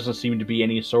 no. There doesn't seem to be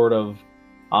any sort of,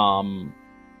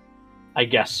 I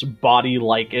guess,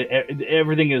 body-like.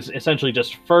 Everything is essentially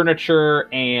just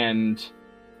furniture and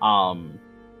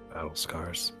Battle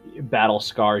scars. Battle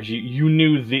scars. You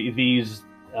knew these.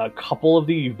 A couple of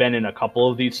these. You've been in a couple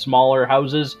of these smaller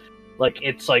houses. Like,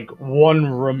 it's like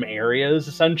one-room areas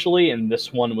essentially, and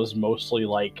this one was mostly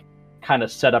like kind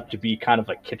of set up to be kind of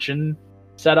a kitchen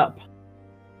setup.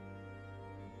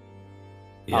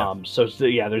 Yeah. So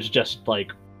yeah, there's just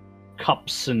like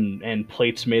cups and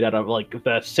plates made out of like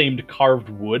the same carved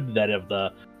wood that of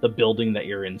the building that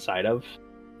you're inside of.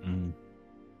 Mm.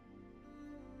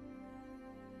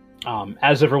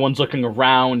 As everyone's looking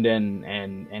around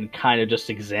and kind of just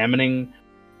examining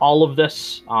all of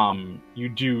this, you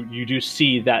do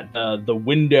see that the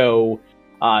window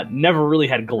never really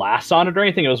had glass on it or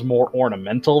anything. It was more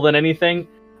ornamental than anything.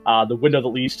 The window that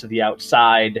leads to the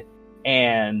outside,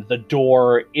 and the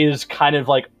door is kind of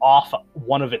like off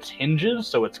one of its hinges,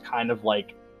 so it's kind of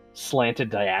like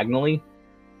slanted diagonally.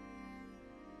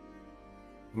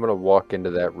 I'm gonna walk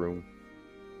into that room.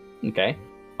 Okay.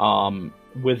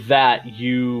 With that,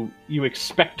 you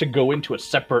expect to go into a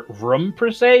separate room per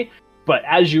se, but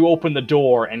as you open the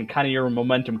door and kind of your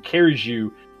momentum carries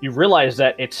you, you realize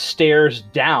that it stares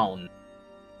down.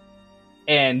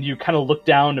 And you kind of look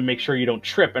down to make sure you don't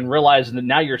trip and realize that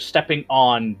now you're stepping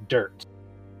on dirt.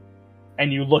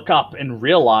 And you look up and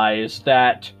realize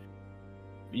that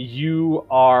you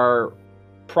are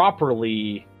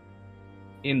properly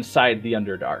inside the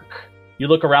Underdark. You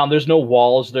look around, there's no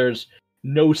walls, there's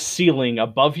no ceiling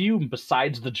above you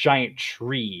besides the giant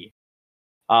tree,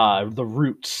 the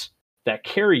roots that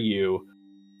carry you.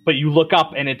 But you look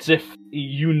up and it's if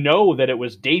you know that it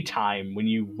was daytime when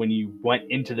you went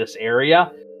into this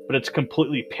area, but it's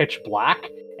completely pitch black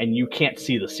and you can't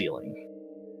see the ceiling.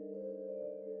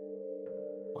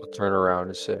 I'll turn around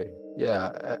and say,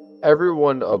 yeah,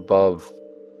 everyone above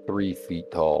 3 feet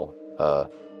tall,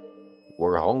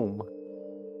 we're home.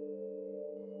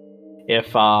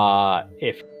 If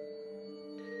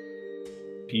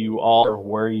you all are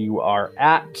where you are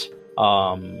at,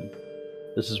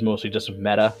 this is mostly just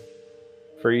meta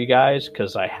for you guys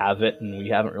because I have it and we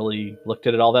haven't really looked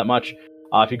at it all that much.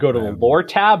 If you go to the lore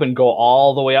tab and go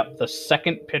all the way up, the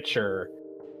second picture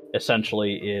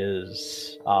essentially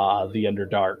is the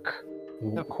Underdark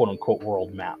quote-unquote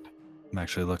world map. I'm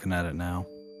actually looking at it now.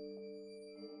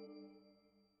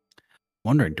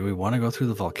 Wondering, do we want to go through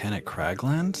the volcanic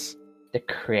craglands? The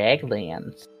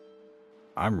Craglands.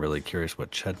 I'm really curious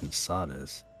what Ched and Sod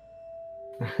is.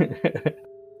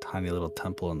 Tiny little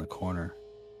temple in the corner.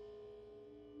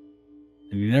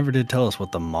 And you never did tell us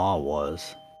what the Maw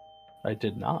was. I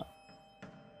did not.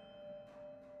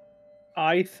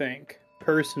 I think,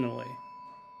 personally,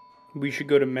 we should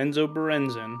go to Menzo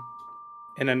Berenzin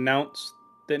and announce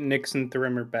that Nyx and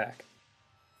Thrym are back.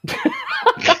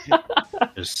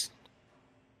 Just,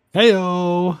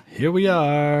 heyo, here we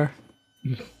are.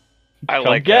 I Come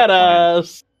like get that plan.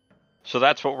 us. So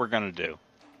that's what we're gonna do.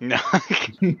 No.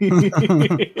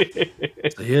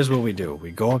 So here's what we do. We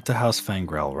go up to House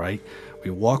Fangrel, right? We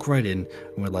walk right in,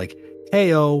 and we're like,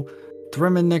 heyo,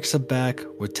 Thrym and Nyx are back.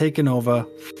 We're taking over.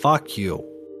 Fuck you.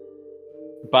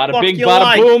 Bada Fuck bing, you bada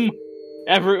like. boom.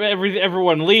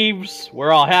 Everyone leaves.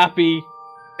 We're all happy.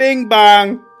 Bing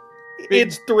bong.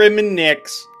 It's Thrym and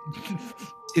Nyx.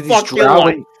 See these Fuck your drow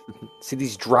life. see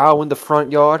these drow in the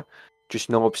front yard? Just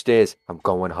know upstairs, I'm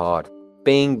going hard.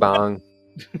 Bing bong.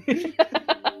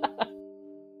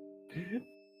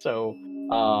 So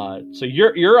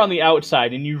you're on the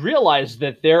outside, and you realize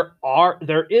that there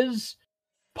is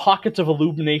pockets of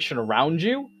illumination around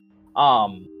you,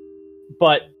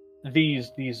 but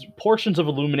these portions of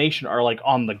illumination are like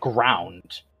on the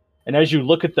ground, and as you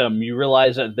look at them, you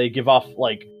realize that they give off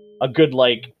like a good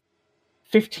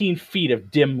 15 feet of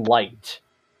dim light,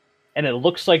 and it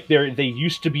looks like they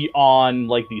used to be on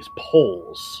like these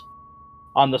poles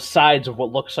on the sides of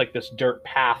what looks like this dirt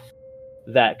path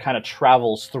that kind of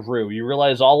travels through. You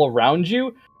realize all around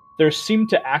you, there seem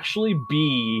to actually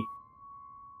be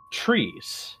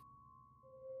trees.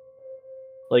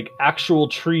 Like actual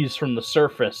trees from the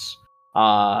surface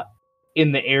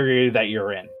in the area that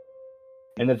you're in.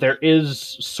 And that there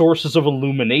is sources of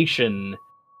illumination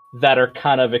that are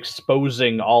kind of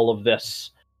exposing all of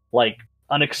this, like,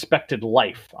 unexpected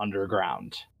life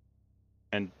underground.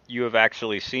 And you have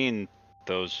actually seen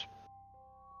those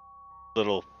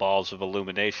little balls of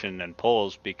illumination and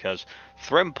poles because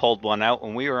Thrym pulled one out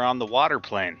when we were on the water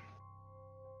plane.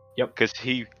 Yep. Because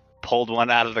he pulled one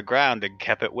out of the ground and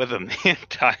kept it with him the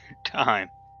entire time.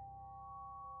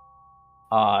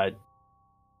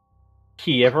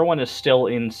 Key, everyone is still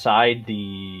inside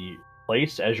the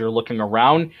place as you're looking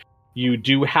around. You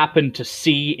do happen to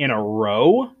see in a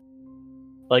row,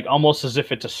 like almost as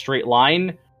if it's a straight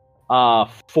line,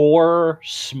 4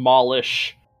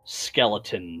 smallish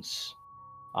skeletons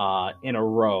in a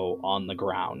row on the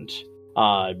ground,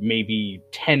 maybe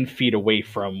 10 feet away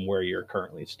from where you're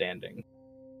currently standing.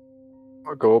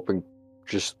 I'll go up and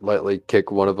just lightly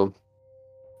kick one of them.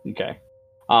 Okay.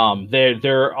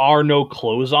 There are no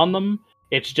clothes on them.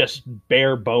 It's just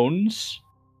bare bones.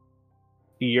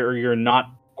 you're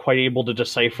not quite able to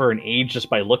decipher an age just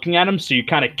by looking at him, so you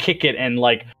kind of kick it, and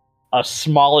like a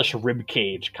smallish rib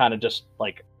cage kind of just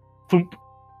like thump,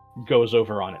 goes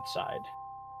over on its side.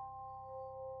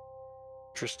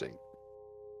 Interesting.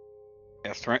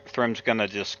 Yeah, Thrym's gonna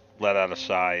just let out a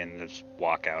sigh and just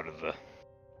walk out of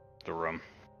the room.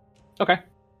 Okay.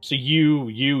 So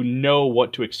you know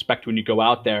what to expect when you go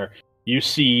out there. You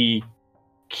see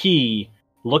Key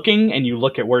looking, and you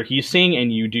look at where he's seeing,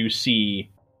 and you do see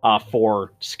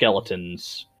 4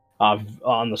 skeletons.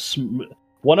 On the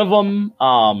one of them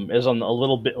is on a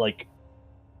little bit like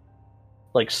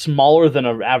smaller than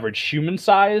an average human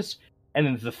size, and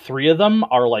then the 3 of them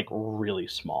are like really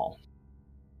small.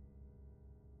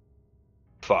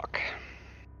 Fuck.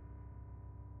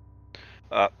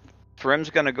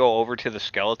 Thrym's gonna go over to the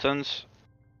skeletons,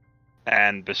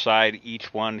 and beside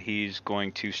each one, he's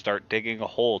going to start digging a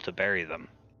hole to bury them.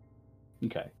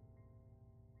 Okay.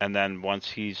 And then once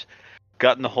he's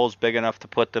gotten the holes big enough to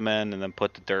put them in, and then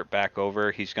put the dirt back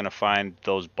over, he's gonna find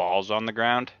those balls on the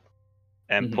ground,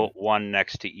 and put one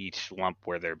next to each lump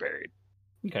where they're buried.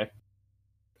 Okay.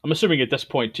 I'm assuming at this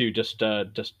point too, just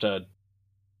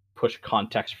push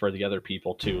context for the other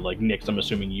people too. Like Nyx, I'm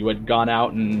assuming you had gone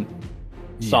out and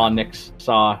saw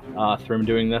Thrym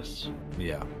doing this.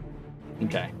 Yeah.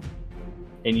 Okay.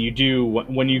 And you do,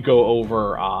 when you go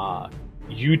over,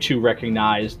 you two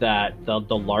recognize that the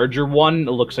larger one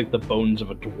looks like the bones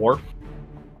of a dwarf,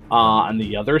 and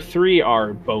the other 3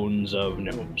 are bones of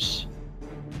gnomes.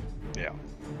 Yeah.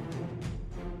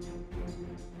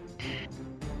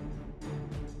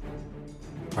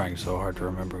 Trying so hard to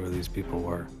remember who these people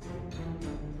were.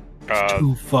 2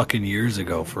 2 fucking years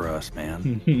ago for us,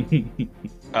 man.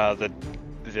 The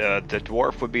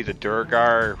dwarf would be the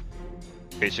Durgar,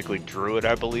 basically druid,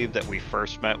 I believe, that we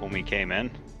first met when we came in.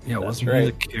 Yeah, That's wasn't right.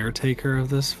 he the caretaker of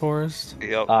this forest?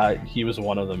 Yep. He was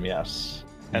one of them, yes.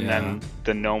 And Yeah. then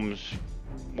the gnomes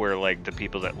were like the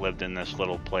people that lived in this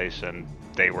little place, and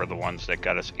they were the ones that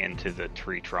got us into the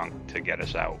tree trunk to get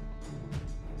us out.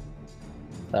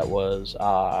 That was,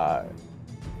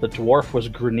 the dwarf was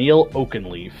Greneel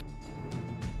Oakenleaf.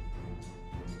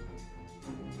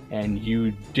 And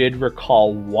you did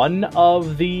recall one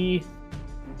of the,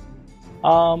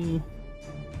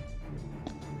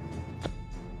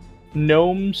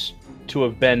 gnomes to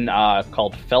have been,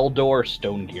 called Feldor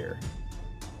Stonegear.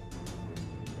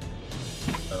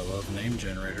 I love name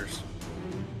generators.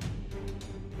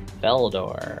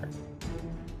 Feldor.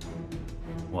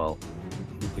 Well,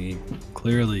 we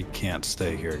clearly can't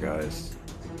stay here, guys.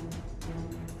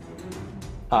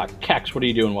 Kex, what are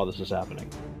you doing while this is happening?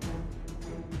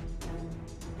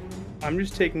 I'm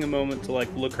just taking a moment to like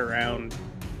look around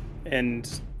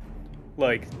and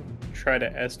like try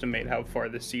to estimate how far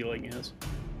the ceiling is.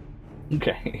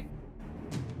 Okay.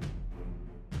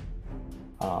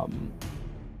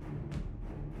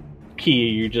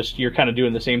 Key, you're kind of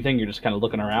doing the same thing. You're just kind of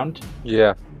looking around.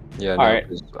 Yeah. Yeah. No, Alright.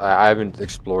 'cause I haven't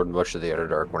explored much of the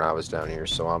Underdark when I was down here,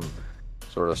 so I'm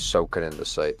sort of soaking in the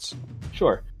sights.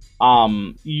 Sure.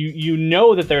 You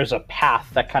know that there's a path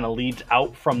that kind of leads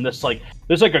out from this, like,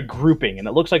 there's like a grouping, and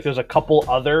it looks like there's a couple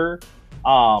other,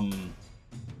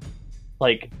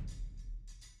 like,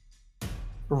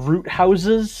 root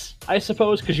houses, I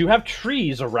suppose, because you have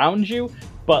trees around you,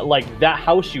 but, like, that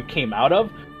house you came out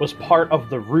of was part of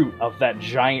the root of that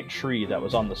giant tree that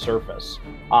was on the surface.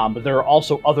 But there are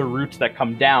also other roots that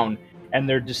come down, and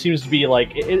there just seems to be,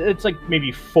 like, it's like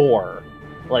maybe 4,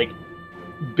 like,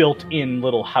 built-in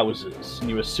little houses, and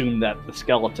you assume that the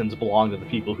skeletons belong to the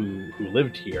people who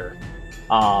lived here.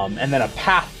 And then a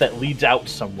path that leads out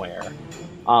somewhere.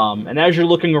 And as you're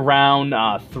looking around,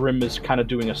 Thrym is kind of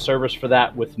doing a service for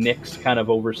that, with Nyx kind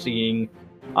of overseeing.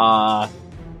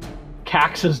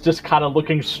 Cax is just kind of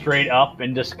looking straight up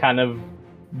and just kind of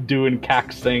doing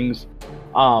Cax things.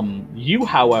 You,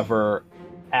 however,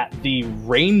 at the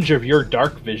range of your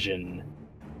dark vision,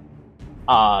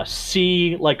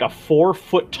 see like a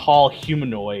 4-foot tall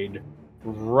humanoid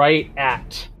right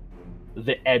at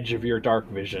the edge of your dark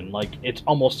vision. Like, it's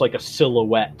almost like a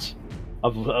silhouette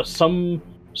of some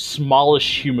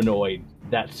smallish humanoid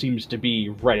that seems to be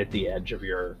right at the edge of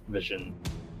your vision.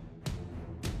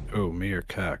 Oh, me or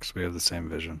Cax? We have the same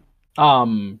vision.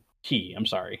 Key, I'm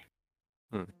sorry.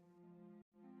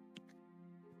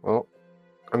 Well,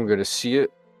 I'm going to see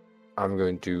it. I'm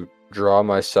going to draw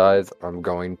my scythe. I'm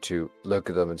going to look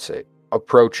at them and say,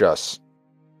 "Approach us."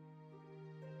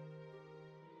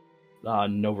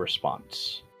 No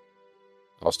response.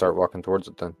 I'll start walking towards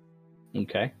it then.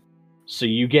 Okay. So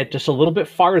you get just a little bit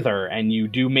farther, and you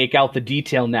do make out the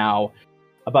detail now.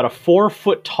 About a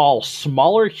 4-foot tall,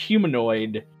 smaller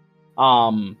humanoid,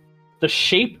 the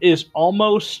shape is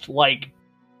almost like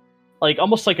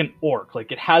almost like an orc.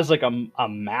 Like it has like a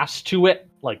mass to it,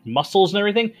 like muscles and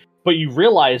everything, but you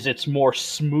realize it's more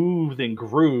smooth and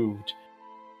grooved.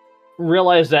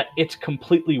 Realize that it's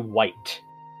completely white.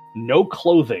 No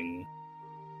clothing.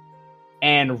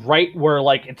 And right where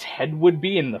like its head would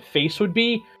be and the face would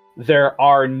be, there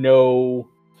are no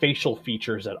facial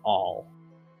features at all.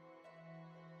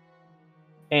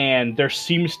 And there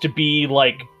seems to be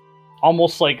like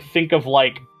almost like think of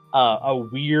like a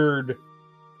weird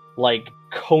like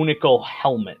conical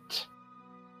helmet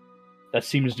that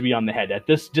seems to be on the head. At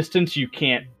this distance you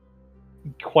can't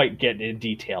quite get in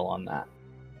detail on that.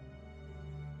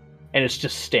 And it's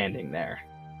just standing there.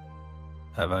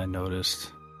 Have I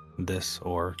noticed this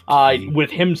or with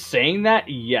him saying that,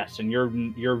 yes, and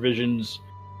your visions,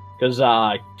 because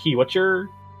Key, what's your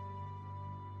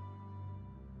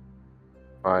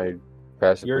My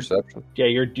passive perception? Yeah,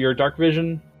 your dark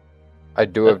vision. I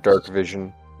do have dark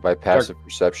vision. My passive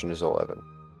perception is 11.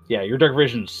 Yeah, your dark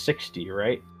vision's 60,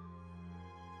 right?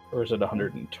 Or is it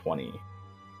 120?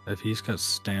 If he's got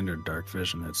standard dark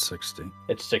vision, it's 60.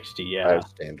 It's 60, yeah. I have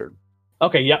standard.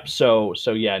 Okay, yep. So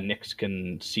yeah, Nyx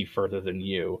can see further than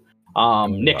you.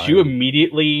 Nyx, you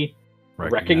immediately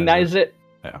recognize it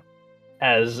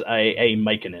as a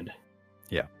myconid.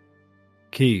 Yeah.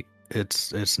 Key,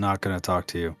 it's not going to talk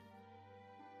to you.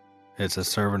 It's a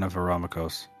servant of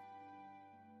Aramikos.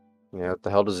 Yeah, what the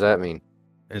hell does that mean?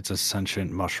 It's a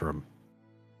sentient mushroom.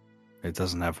 It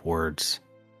doesn't have words.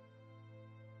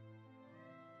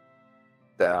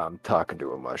 I'm talking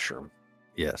to a mushroom.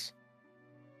 Yes.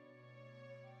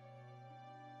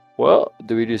 Well,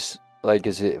 do we just, like,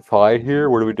 is it fine here?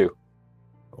 What do we do?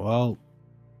 Well,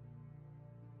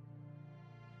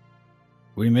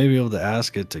 we may be able to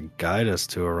ask it to guide us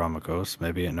to Aramikos.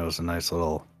 Maybe it knows a nice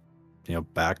little,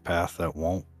 back path that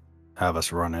won't have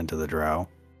us run into the drow.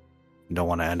 Don't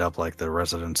want to end up like the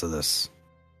residents of this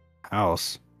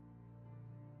house.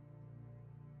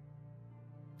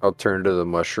 I'll turn to the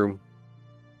mushroom.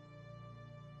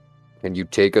 Can you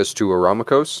take us to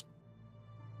Aramikos?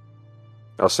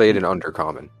 I'll say it in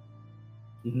Undercommon.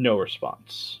 No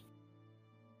response.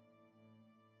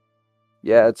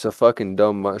 Yeah, it's a fucking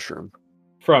dumb mushroom.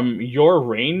 From your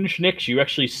range, Nyx, you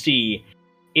actually see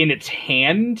in its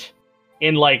hand,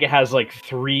 it has like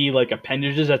 3 like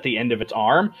appendages at the end of its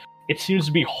arm. It seems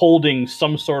to be holding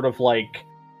some sort of like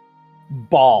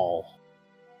ball.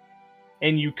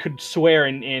 And you could swear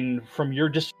in from your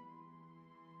distance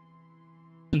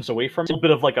away from it, a bit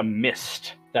of like a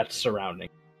mist that's surrounding.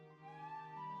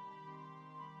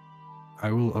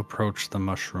 I will approach the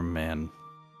mushroom man.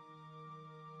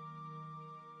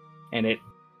 And it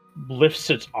lifts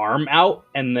its arm out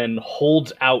and then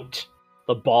holds out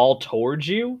the ball towards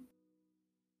you.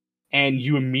 And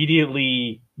you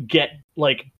immediately get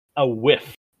like a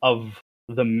whiff of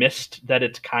the mist that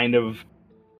it's kind of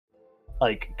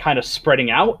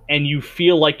spreading out, and you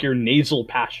feel like your nasal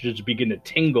passages begin to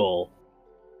tingle,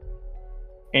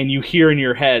 and you hear in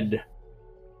your head,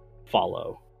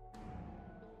 "Follow."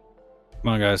 Come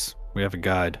on, guys. We have a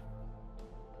guide.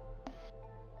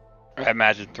 I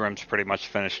imagine Thrym's pretty much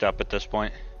finished up at this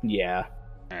point. Yeah.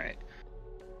 Alright.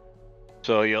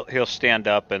 So he'll stand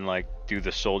up and do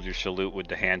the soldier salute with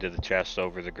the hand to the chest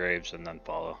over the graves and then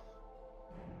follow.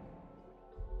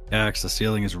 Axe, the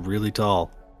ceiling is really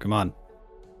tall. Come on.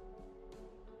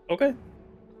 Okay.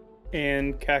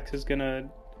 And Cax is gonna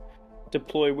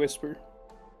deploy Whisper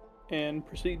and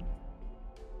proceed.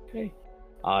 Okay.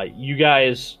 You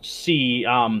guys see,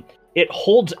 it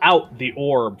holds out the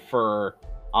orb for,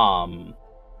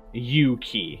 you,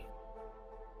 Key.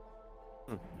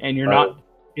 And you're not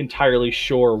entirely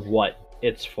sure what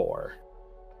it's for.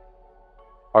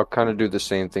 I'll kind of do the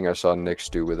same thing I saw Nyx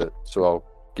do with it, so I'll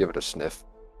give it a sniff.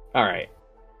 Alright.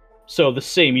 So the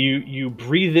same, you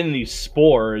breathe in these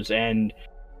spores, and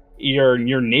your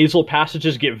nasal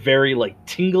passages get very,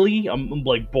 tingly,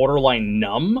 borderline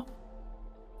numb.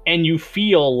 And you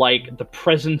feel, the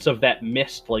presence of that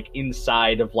mist,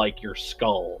 inside of, your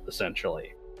skull,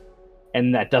 essentially.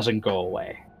 And that doesn't go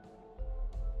away.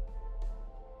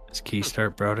 Does Key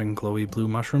start sprouting glowy blue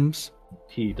mushrooms?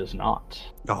 He does not.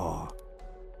 Oh.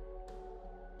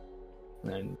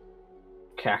 And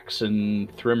Cax and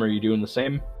Thrym, are you doing the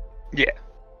same? Yeah.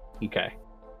 Okay.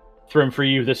 Thrym, for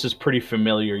you, this is pretty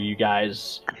familiar. You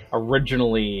guys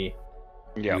originally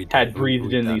had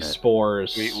breathed in these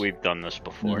spores. We've done this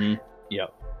before. Mm-hmm.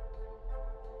 Yep.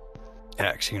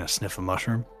 Cax, you gonna sniff a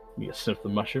mushroom? You gonna sniff the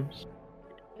mushrooms?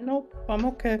 Nope, I'm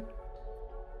okay.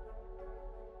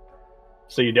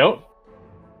 So you don't?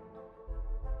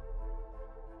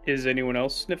 Is anyone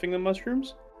else sniffing the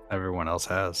mushrooms? Everyone else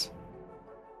has.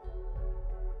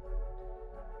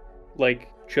 Like,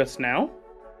 just now?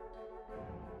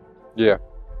 Yeah.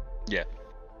 Yeah.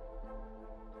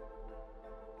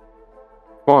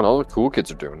 Come on, all the cool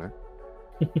kids are doing it.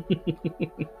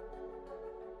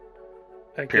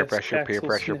 I Peer guess pressure, Cax peer will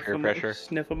pressure, sniff peer a pressure.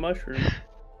 Sniff a mushroom.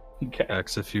 Okay.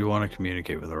 X, if you want to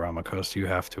communicate with the Ramakos, you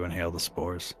have to inhale the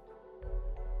spores.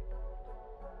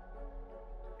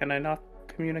 Can I not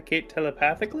communicate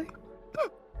telepathically?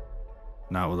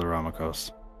 Not with the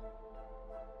Ramakos.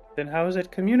 Then how is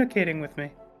it communicating with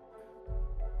me?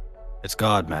 It's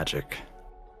god magic.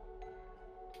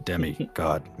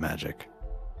 Demi-god magic.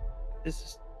 This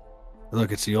is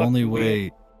Look, it's the Fucking only weird.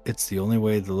 way. It's the only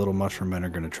way the little mushroom men are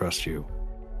going to trust you.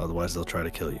 Otherwise, they'll try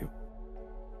to kill you.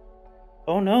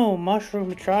 oh no,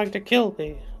 mushroom trying to kill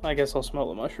me. I guess I'll smell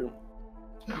the mushroom.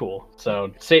 Cool.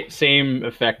 So same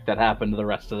effect that happened to the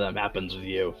rest of them happens with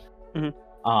you.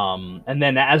 And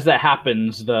then as that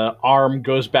happens, the arm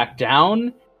goes back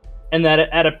down, and that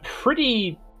at a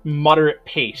pretty moderate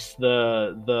pace,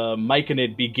 the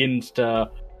Myconid begins to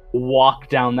walk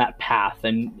down that path.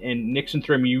 And Nyx and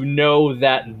Thrym, you know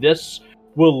that this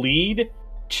will lead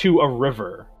to a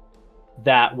river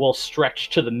that will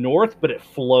stretch to the north, but it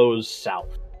flows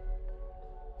south.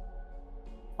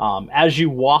 As you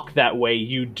walk that way,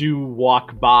 you do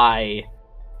walk by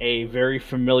a very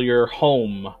familiar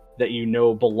home that you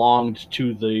know belonged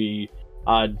to the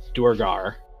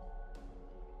Durgar.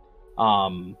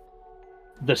 The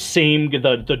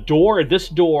door, this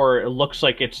door, it looks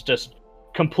like it's just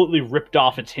completely ripped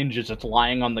off its hinges. It's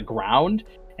lying on the ground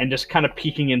and just kind of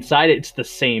peeking inside. It's the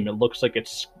same. It looks like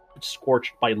it's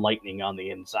scorched by lightning on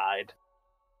the inside.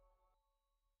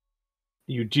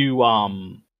 You do,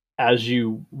 as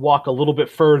you walk a little bit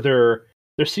further,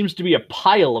 there seems to be a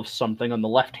pile of something on the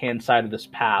left-hand side of this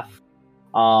path.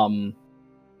 And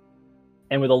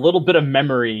with a little bit of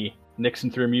memory, Nyx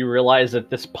and Thrym, you realize that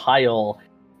this pile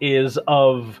is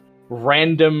of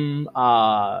random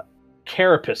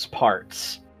carapace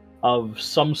parts of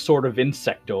some sort of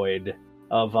insectoid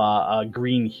of a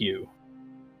green hue.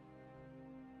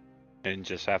 Didn't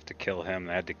just have to kill him;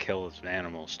 they had to kill his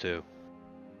animals too.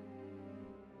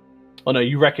 Oh no,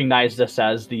 you recognize this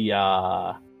as the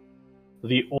old.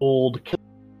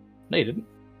 No, you didn't.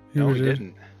 No, we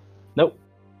didn't. Nope.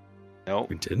 Nope.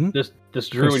 We didn't? This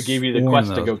druid gave you the sworn quest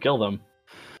to that go was- kill them.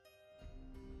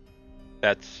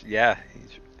 That's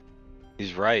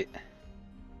he's right.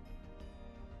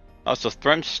 Oh, so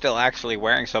Thrym's still actually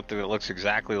wearing something that looks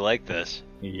exactly like this.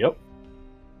 Yep.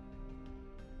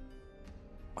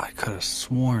 I could have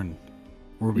sworn.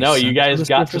 Were we No, sent you guys this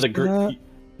got to surface the for that?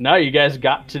 No, you guys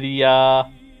got to the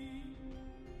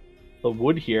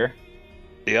wood here.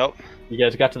 Yep. You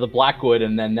guys got to the Blackwood,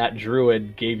 and then that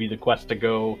druid gave you the quest to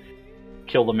go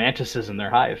kill the mantises in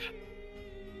their hive.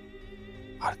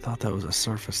 I thought that was a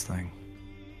surface thing.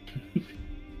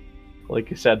 Like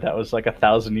you said, that was like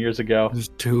 1,000 years ago. It was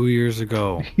 2 years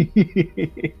ago.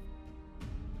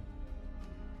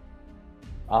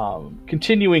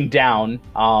 Continuing down,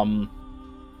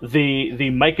 the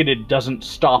Myconid doesn't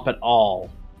stop at all,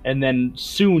 and then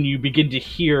soon you begin to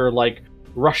hear like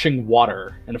rushing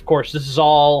water, and of course this is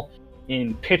all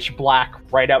in pitch black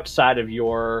right outside of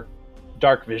your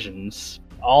dark visions.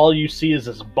 All you see is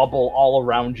this bubble all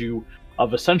around you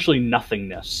of essentially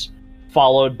nothingness,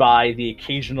 followed by the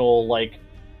occasional like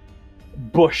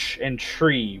bush and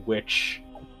tree, which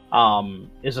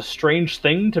is a strange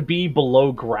thing to be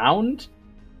below ground.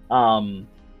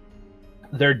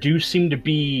 There do seem to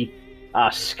be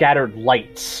scattered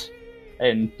lights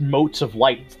and motes of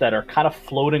lights that are kind of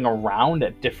floating around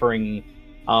at differing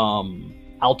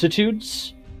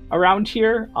altitudes around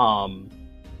here.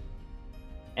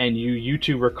 And you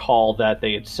two recall that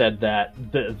they had said that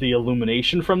the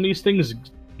illumination from these things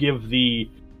give the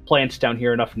plants down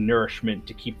here enough nourishment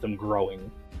to keep them growing,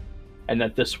 and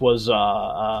that this was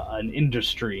an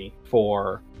industry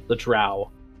for the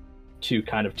drow to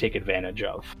kind of take advantage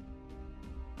of.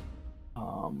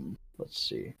 Let's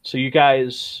see. So you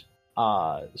guys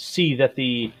see that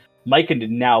the Myconid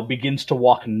now begins to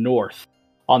walk north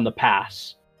on the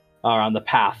path,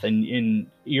 and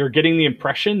you're getting the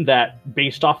impression that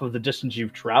based off of the distance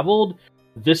you've traveled,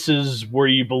 this is where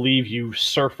you believe you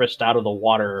surfaced out of the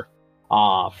water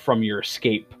from your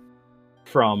escape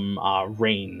from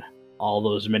Rain all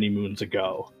those many moons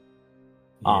ago.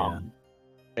 Yeah.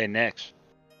 Hey, Nyx.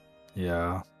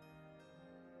 Yeah.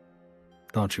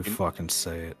 Don't you fucking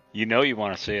say it. You know you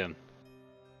want to see him.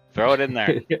 Throw it in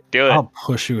there. Do it. I'll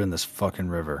push you in this fucking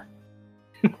river.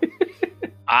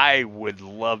 I would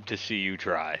love to see you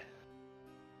try.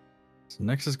 So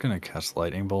Nyx is gonna cast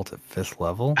Lightning Bolt at 5th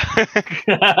level.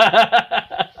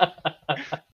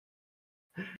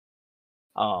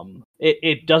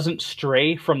 It doesn't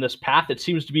stray from this path. It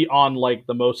seems to be on like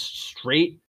the most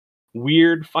straight,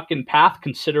 weird fucking path,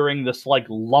 considering this like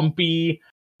lumpy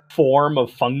form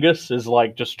of fungus is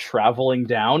like just traveling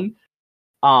down.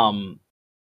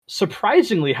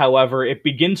 Surprisingly, however, it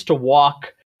begins to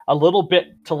walk a little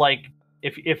bit to like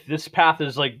if this path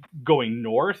is like going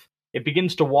north, it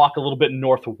begins to walk a little bit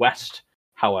northwest,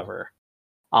 however.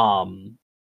 And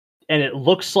it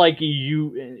looks like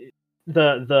the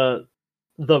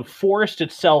forest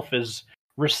itself is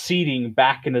receding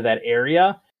back into that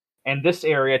area, and this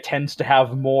area tends to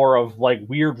have more of like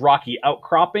weird rocky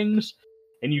outcroppings,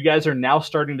 and you guys are now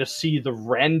starting to see the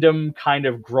random kind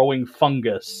of growing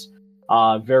fungus,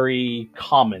 very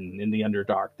common in the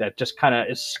Underdark, that just kind of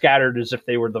is scattered as if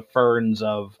they were the ferns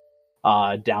of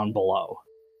down below.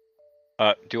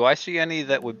 Do I see any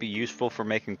that would be useful for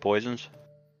making poisons?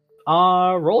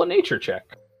 Roll a nature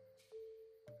check.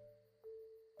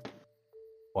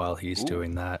 While he's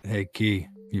doing that, hey, Key,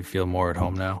 you feel more at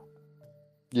home now?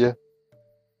 Yeah.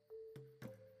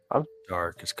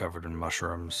 Dark is covered in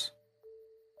mushrooms.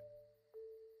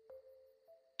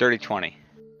 Dirty 20.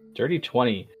 Dirty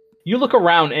 20. You look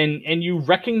around and you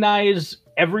recognize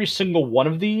every single one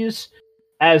of these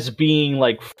as being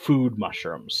like food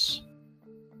mushrooms.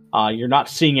 You're not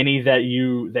seeing any that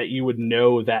you would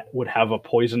know that would have a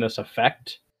poisonous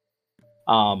effect.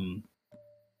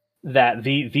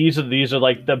 These are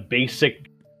like the basic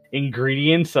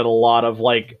ingredients that a lot of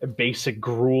like basic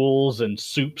gruels and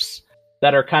soups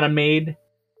that are kind of made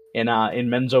in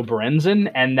Menzo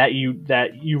Berenzin, and that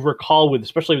you recall with,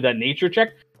 especially with that nature check,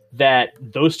 that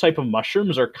those type of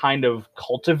mushrooms are kind of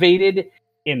cultivated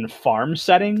in farm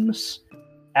settings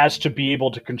as to be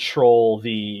able to control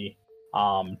the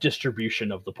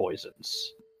distribution of the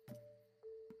poisons.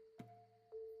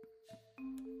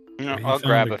 No, He I'll found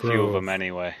grab a a few of grove. them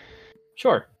anyway.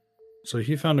 Sure. So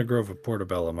he found a grove of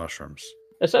portobello mushrooms.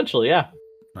 Essentially, yeah.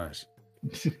 Nice.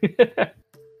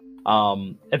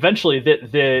 Eventually,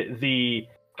 the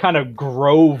kind of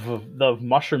grove of the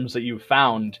mushrooms that you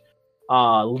found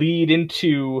lead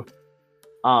into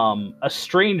a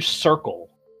strange circle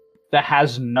that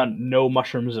has no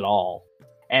mushrooms at all,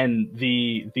 and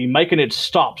the myconid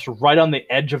stops right on the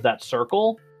edge of that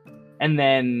circle, and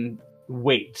then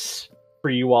waits for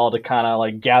you all to kind of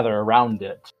like gather around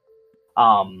it.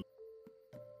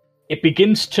 It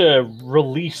begins to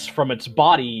release from its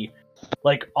body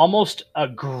like almost a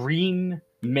green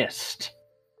mist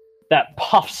that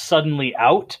puffs suddenly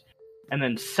out and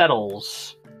then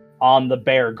settles on the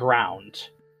bare ground.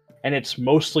 And it's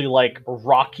mostly like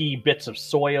rocky bits of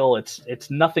soil. It's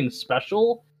nothing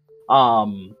special.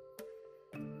 Then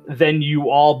you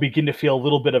all begin to feel a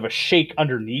little bit of a shake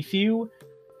underneath you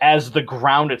as the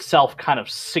ground itself kind of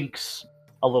sinks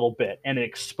a little bit, and it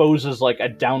exposes like a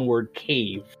downward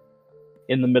cave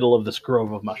in the middle of this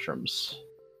grove of mushrooms.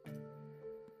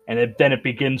 And then it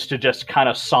begins to just kind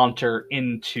of saunter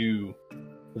into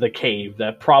the cave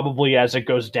that probably, as it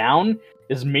goes down,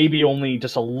 is maybe only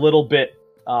just a little bit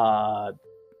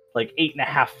like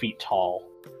 8.5 feet tall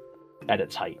at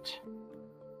its height.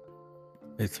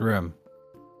 Hey, Thrym.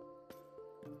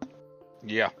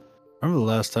 Yeah. Remember the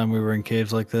last time we were in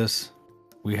caves like this?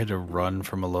 We had to run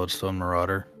from a lodestone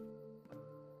marauder.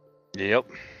 Yep.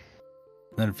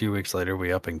 Then a few weeks later,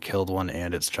 we up and killed one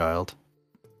and its child.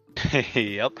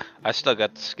 Yep. I still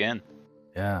got the skin.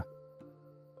 Yeah.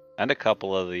 And a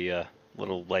couple of the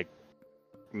little like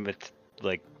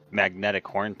magnetic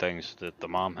horn things that the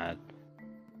mom had.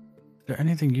 Is there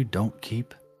anything you don't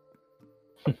keep?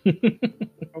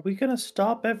 Are we gonna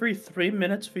stop every 3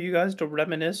 minutes for you guys to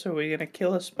reminisce, or are we gonna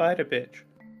kill a spider bitch?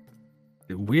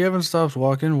 We haven't stopped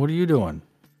walking. What are you doing?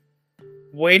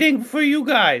 Waiting for you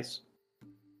guys.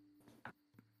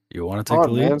 You want to Come take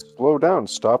the on, lead? man, slow down.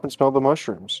 Stop and smell the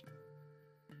mushrooms.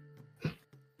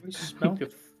 We smell your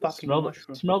fucking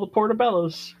mushroom. Smell the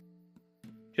portobellos.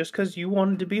 Just because you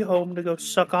wanted to be home to go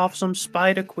suck off some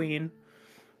spider queen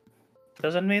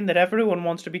doesn't mean that everyone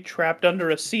wants to be trapped under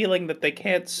a ceiling that they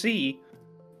can't see.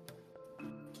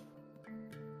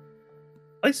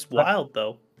 Place wild,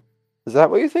 though. Is that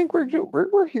what you think we're doing?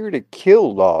 We're here to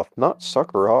kill off, not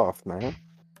sucker off, man.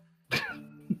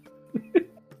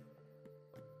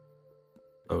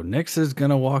 So Nyx is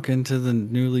gonna walk into the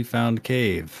newly found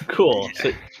cave. Cool.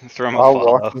 So, Throw him a I'll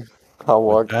follow.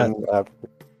 walk That- in after.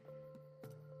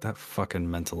 That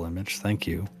fucking mental image. Thank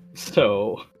you.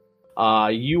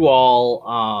 you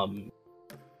all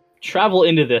travel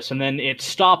into this, and then it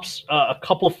stops a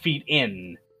couple feet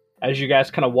in as you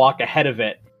guys kind of walk ahead of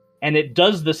it, and it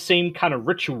does the same kind of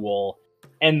ritual,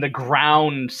 and the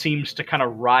ground seems to kind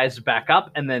of rise back up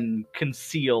and then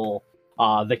conceal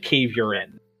the cave you're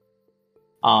in.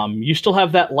 You still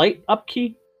have that light up,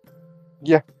 Key?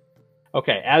 Yeah.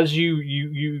 Okay, as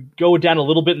you go down a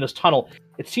little bit in this tunnel,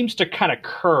 it seems to kind of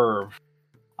curve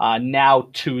now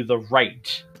to the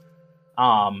right.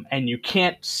 And you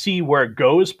can't see where it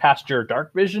goes past your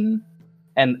dark vision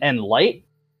and light.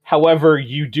 However,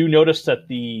 you do notice that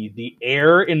the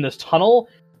air in this tunnel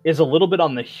is a little bit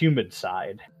on the humid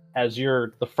side. As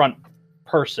you're the front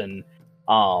person,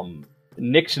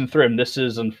 Nyx and Thrym, this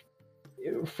is,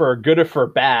 for good or for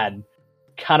bad,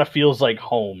 kind of feels like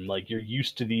home. Like you're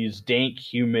used to these dank,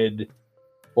 humid,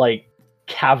 like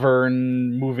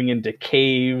cavern moving into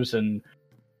caves and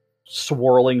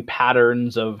swirling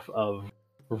patterns of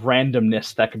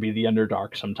randomness that could be the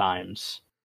Underdark sometimes.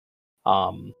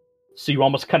 So you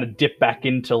almost kind of dip back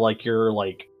into like your,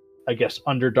 like, I guess,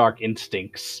 Underdark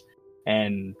instincts,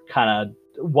 and kind of,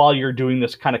 while you're doing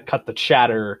this, kind of cut the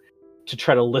chatter to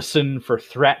try to listen for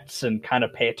threats and kind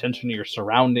of pay attention to your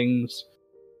surroundings.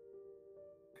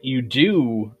 You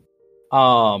do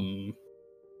walk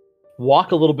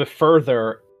a little bit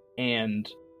further, and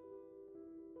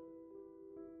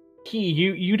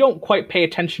you don't quite pay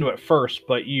attention to it first,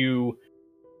 but you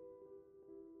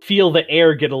feel the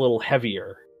air get a little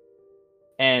heavier.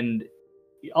 And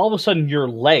all of a sudden your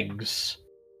legs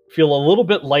feel a little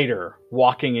bit lighter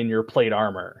walking in your plate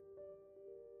armor.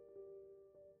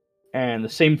 And the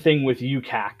same thing with you,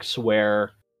 Cax,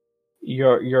 where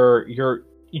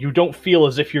you don't feel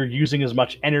as if you're using as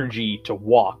much energy to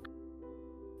walk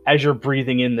as you're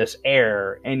breathing in this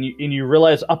air, and you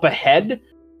realize up ahead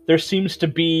there seems to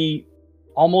be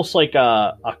almost like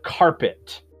a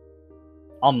carpet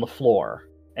on the floor,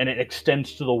 and it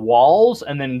extends to the walls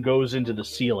and then goes into the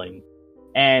ceiling.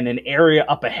 And an area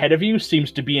up ahead of you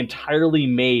seems to be entirely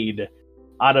made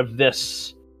out of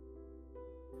this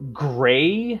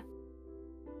gray,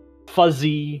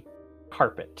 fuzzy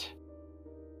carpet.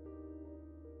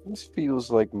 This feels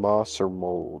like moss or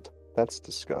mold. That's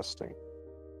disgusting.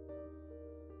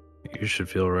 You should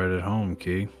feel right at home,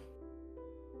 Key.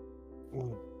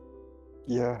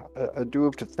 Yeah, I do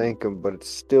have to thank him, but it's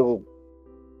still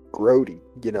grody,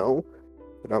 you know?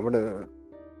 And I'm gonna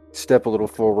step a little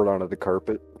forward onto the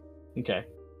carpet. Okay.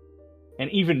 And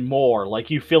even more, like,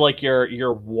 you feel like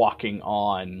you're walking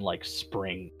on, like,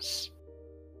 springs.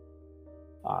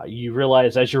 You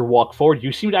realize as you walk forward,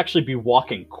 you seem to actually be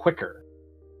walking quicker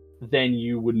than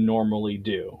you would normally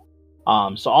do.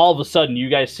 So all of a sudden, you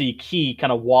guys see Key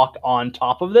kind of walk on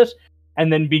top of this,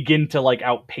 and then begin to, like,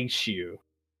 outpace you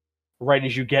right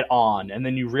as you get on. And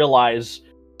then you realize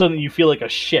suddenly you feel like a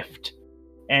shift,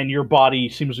 and your body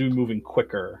seems to be moving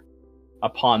quicker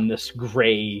upon this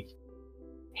gray,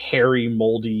 hairy,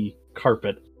 moldy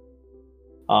carpet.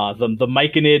 The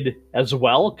Myconid as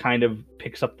well kind of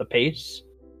picks up the pace.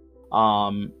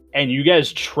 And you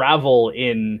guys travel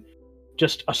in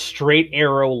just a straight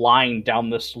arrow line down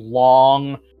this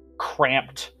long,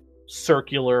 cramped,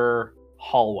 circular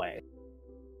hallway.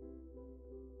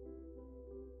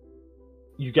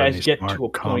 You guys Any get smart to a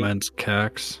point. comments,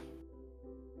 Cax?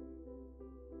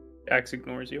 Axe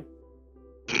ignores you.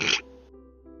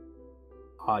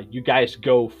 You guys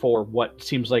go for what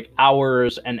seems like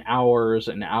hours and hours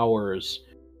and hours.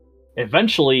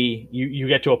 Eventually, you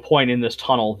get to a point in this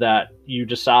tunnel that you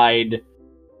decide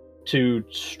to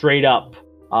straight up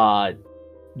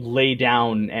lay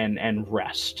down and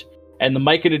rest. And the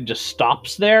Myconid just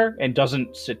stops there and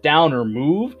doesn't sit down or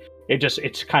move.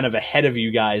 It's kind of ahead of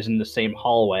you guys in the same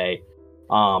hallway.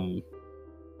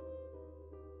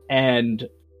 And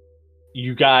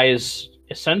you guys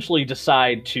essentially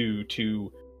decide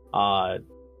to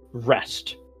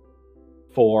rest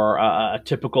for a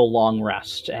typical long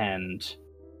rest, and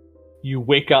you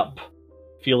wake up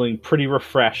feeling pretty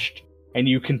refreshed, and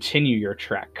you continue your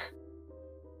trek.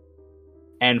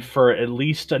 And for at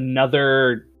least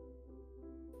another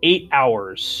 8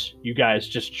 hours, you guys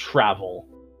just travel,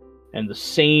 and the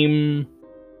same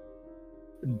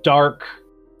dark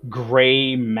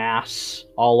gray mass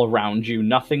all around you.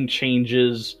 Nothing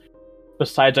changes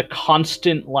besides a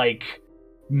constant, like,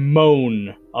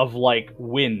 moan of, like,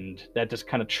 wind that just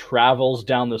kind of travels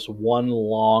down this one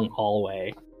long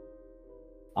hallway.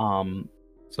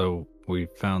 So we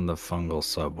found the fungal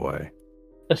subway.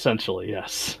 Essentially,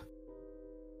 yes.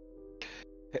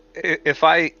 If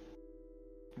I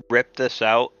rip this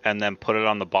out and then put it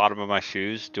on the bottom of my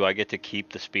shoes, do I get to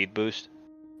keep the speed boost?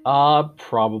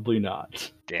 Probably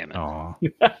not. Damn it. Aw.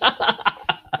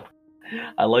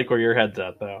 I like where your head's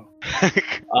at, though.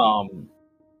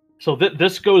 So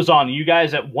this goes on. You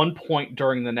guys at one point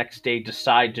during the next day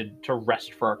decide to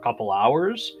rest for a couple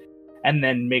hours and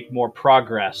then make more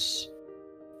progress.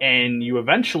 and you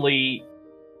eventually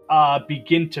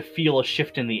begin to feel a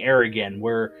shift in the air again,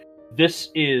 where this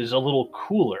is a little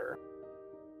cooler.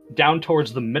 Down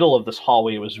towards the middle of this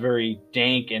hallway, it was very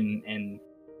dank and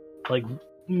like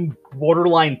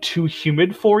borderline too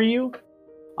humid for you.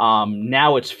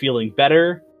 Now it's feeling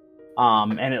better,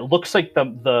 and it looks like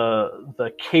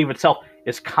the cave itself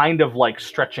is kind of like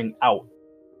stretching out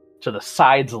to the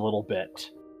sides a little bit.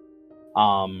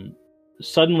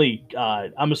 Suddenly,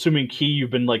 I'm assuming, Key,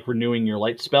 you've been like renewing your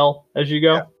light spell as you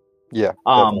go. Yeah,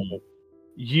 definitely.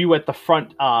 You at the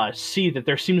front see that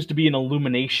there seems to be an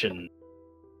illumination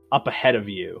up ahead of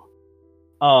you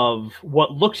of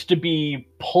what looks to be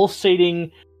pulsating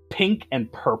pink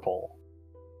and purple.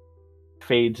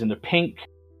 Fades into pink,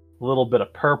 a little bit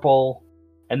of purple,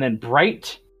 and then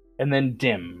bright, and then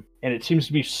dim. And it seems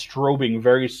to be strobing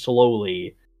very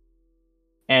slowly.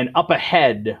 And up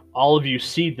ahead, all of you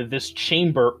see that this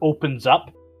chamber opens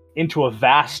up into a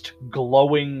vast,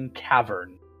 glowing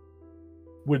cavern.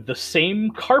 With the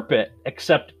same carpet,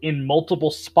 except in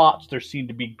multiple spots there seem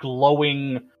to be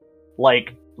glowing,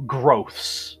 like,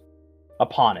 growths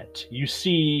upon it. You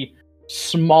see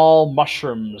small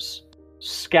mushrooms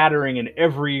scattering in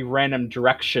every random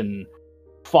direction,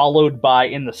 followed by,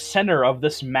 in the center of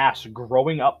this mass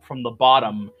growing up from the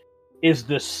bottom, is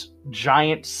this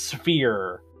giant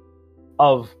sphere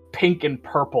of pink and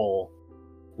purple,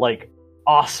 like,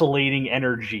 oscillating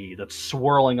energy that's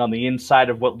swirling on the inside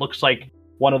of what looks like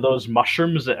one of those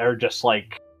mushrooms that are just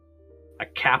like a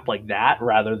cap like that,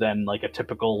 rather than like a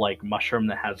typical like mushroom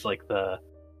that has like the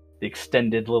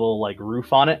extended little like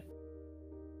roof on it.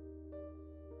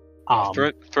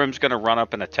 Thrym's gonna run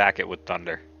up and attack it with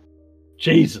thunder.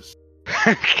 Jesus.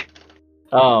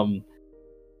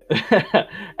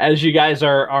 As you guys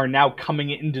are now coming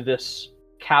into this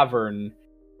cavern,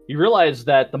 you realize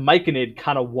that the Myconid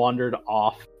kind of wandered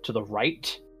off to the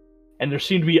right, and there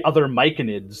seem to be other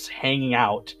Myconids hanging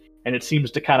out, and it seems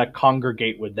to kind of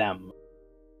congregate with them.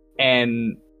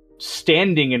 And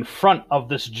standing in front of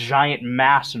this giant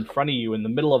mass in front of you, in the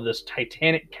middle of this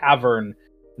titanic cavern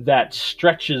that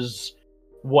stretches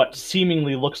what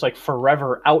seemingly looks like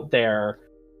forever out there,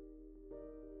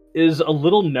 is a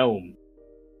little gnome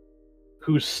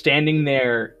who's standing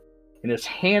there, and his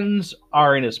hands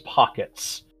are in his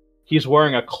pockets. He's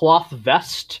wearing a cloth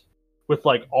vest with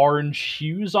like orange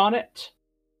hues on it,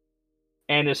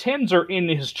 and his hands are in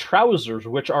his trousers,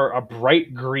 which are a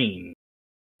bright green,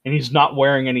 and he's not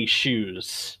wearing any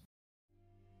shoes.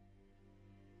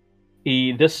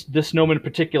 This gnome in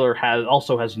particular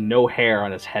also has no hair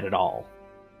on his head at all.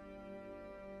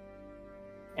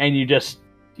 And you just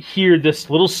hear this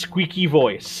little squeaky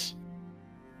voice.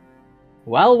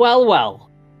 Well, well,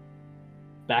 well.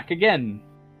 Back again.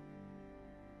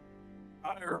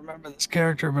 I remember this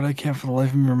character, but I can't for the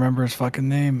life of me remember his fucking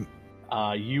name.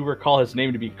 You recall his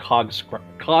name to be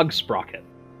Cogsprocket.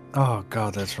 Oh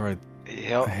god, that's right.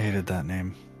 Yep. I hated that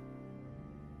name.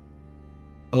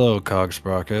 Hello,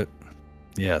 Cogsprocket.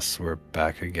 Yes, we're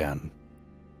back again.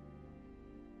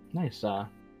 Nice,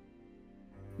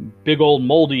 big old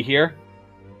Moldy here.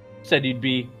 Said you'd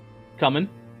be coming.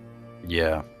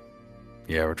 Yeah.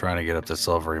 Yeah, we're trying to get up to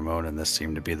Silvery Moon, and this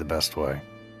seemed to be the best way.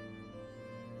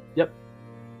 Yep.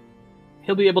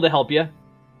 He'll be able to help you.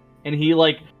 And he,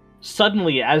 like,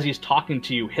 suddenly, as he's talking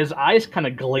to you, his eyes kind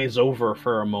of glaze over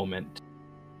for a moment.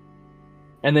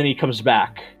 And then he comes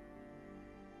back.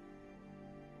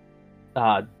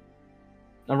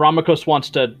 Ramakos wants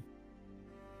to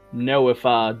know if,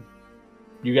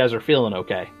 you guys are feeling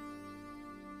okay.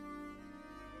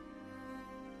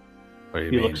 What do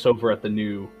you He mean? looks over at the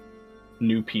new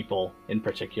people in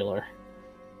particular.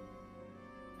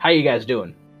 How you guys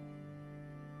doing?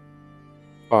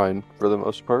 Fine, for the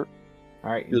most part.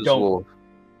 Alright, Just you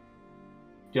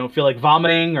don't feel like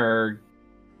vomiting or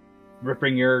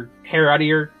ripping your hair out of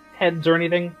your heads or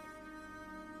anything?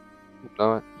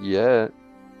 Not yet.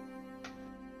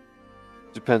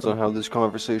 Depends on how this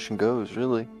conversation goes,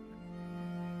 really.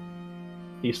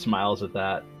 He smiles at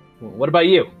that. What about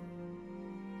you?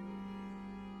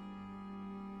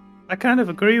 I kind of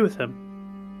agree with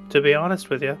him, to be honest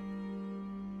with you.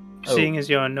 Seeing as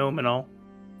you're a gnome and all.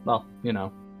 Well, you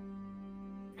know.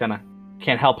 Kinda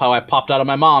can't help how I popped out of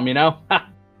my mom, you know?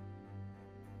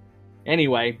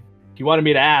 Anyway, they wanted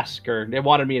me to ask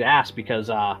because,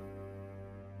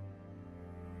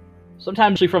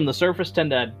 sometimes we from the surface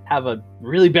tend to have a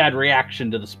really bad reaction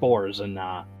to the spores, and,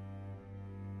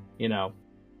 you know,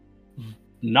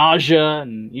 nausea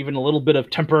and even a little bit of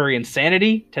temporary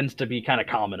insanity tends to be kind of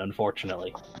common,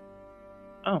 unfortunately.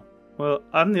 Oh, well,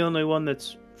 I'm the only one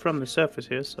that's from the surface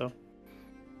here, so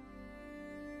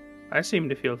I seem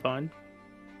to feel fine.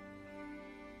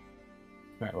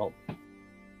 Alright, well,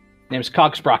 name's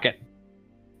Cogsprocket.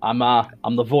 I'm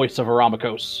the voice of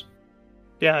Aramikos.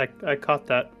 Yeah, I caught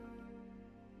that.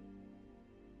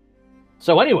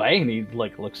 So anyway, and he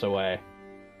looks away.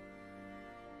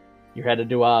 You're headed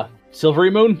to Silvery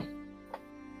Moon?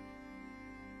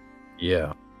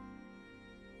 Yeah.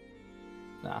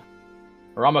 Nah.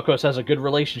 Aramikos has a good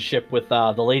relationship with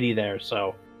the lady there,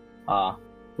 so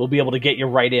we'll be able to get you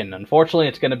right in. Unfortunately,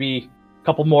 it's going to be a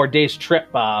couple more days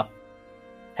trip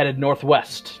headed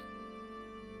northwest.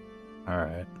 All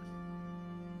right.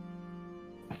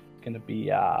 Going to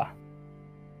be I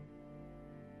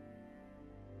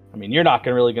mean, you're not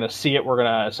really going to see it. We're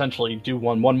going to essentially do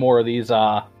one more of these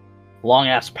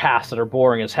long-ass paths that are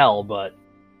boring as hell, but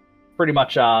pretty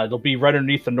much it'll be right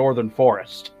underneath the Northern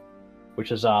Forest,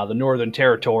 which is the northern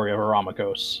territory of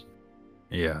Aramikos.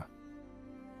 Yeah.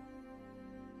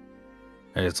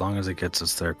 Hey, as long as it gets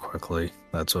us there quickly,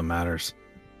 that's what matters.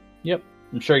 Yep.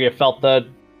 I'm sure you felt the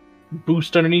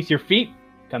boost underneath your feet.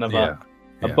 Kind of a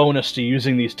bonus to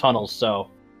using these tunnels, so...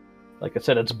 Like I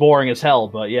said, it's boring as hell,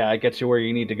 but yeah, it gets you where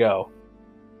you need to go.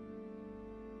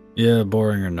 Yeah,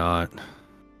 boring or not.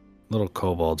 Little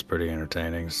kobold's pretty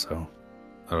entertaining, so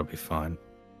that'll be fine.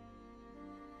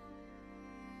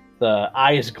 The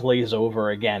eyes glaze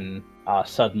over again,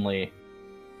 suddenly.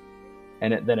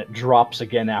 And then it drops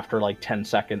again after like 10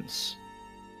 seconds.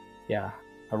 Yeah.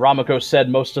 Aramiko said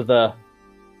most of the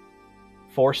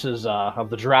forces of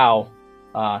the Drow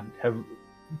have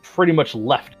pretty much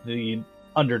left the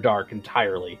Underdark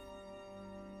entirely.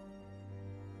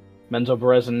 Menzo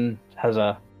Berezin has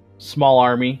a small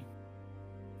army,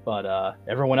 but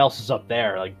everyone else is up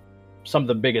there. Like,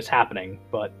 something big is happening,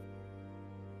 but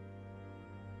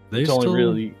They it's still, only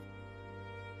really...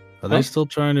 Are they still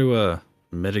trying to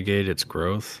mitigate its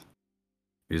growth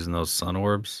using those sun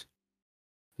orbs?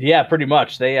 Yeah, pretty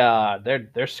much.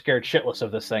 They're scared shitless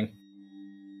of this thing.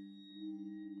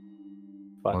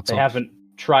 But they haven't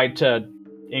tried to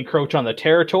encroach on the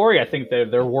territory. I think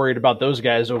they're worried about those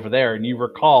guys over there. And you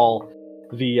recall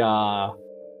the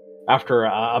after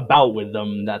a bout with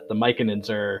them that the Myconids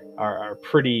are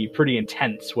pretty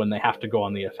intense when they have to go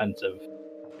on the offensive.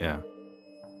 Yeah.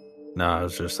 No, I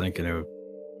was just thinking it would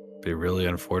be really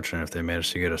unfortunate if they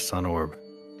managed to get a sun orb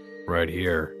right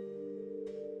here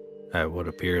at what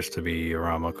appears to be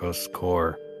Aramikos'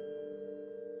 core.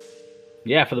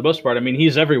 Yeah, for the most part. I mean,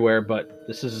 he's everywhere, but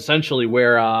this is essentially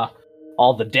where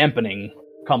all the dampening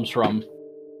comes from.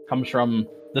 Comes from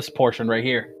this portion right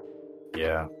here.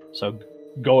 Yeah. So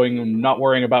not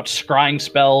worrying about scrying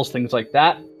spells, things like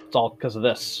that, it's all because of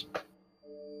this.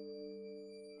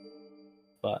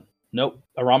 But nope,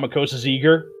 Aramikos is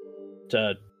eager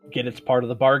to get its part of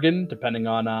the bargain, depending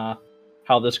on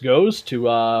how this goes,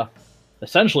 to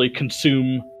essentially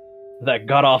consume that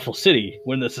god-awful city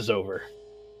when this is over.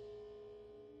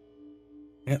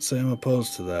 Can't say I'm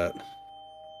opposed to that.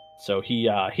 So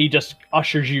he just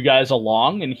ushers you guys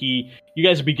along, and you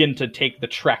guys begin to take the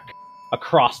trek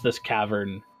across this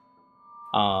cavern.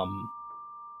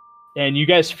 And you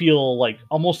guys feel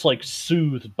almost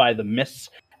soothed by the mists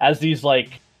as these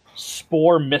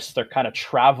spore mists are kind of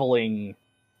traveling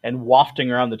and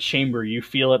wafting around the chamber. You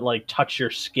feel it touch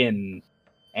your skin,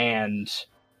 and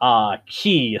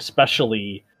Key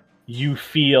especially, you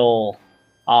feel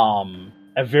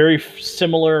a very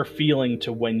similar feeling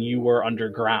to when you were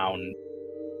underground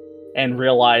and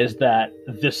realized that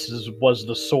was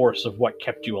the source of what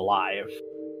kept you alive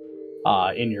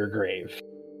in your grave.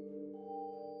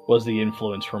 Was the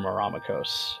influence from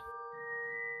Aramikos.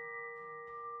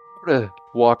 I'm gonna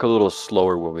walk a little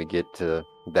slower when we get to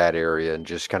that area and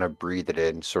just kind of breathe it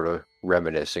in, sort of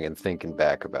reminiscing and thinking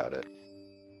back about it.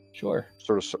 Sure.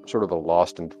 Sort of a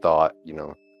lost in thought,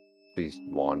 be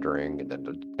wandering and then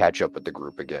to catch up with the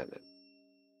group again.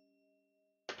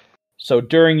 So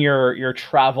during your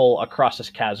travel across this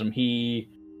chasm, he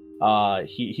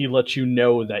lets you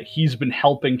know that he's been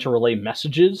helping to relay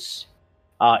messages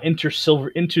into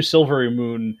Silvery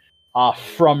Moon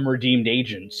from redeemed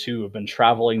agents who have been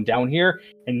traveling down here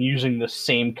and using the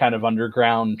same kind of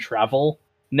underground travel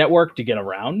network to get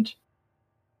around.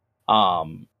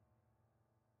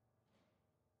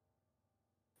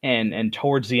 And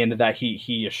towards the end of that,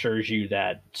 he assures you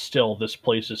that still this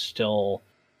place is still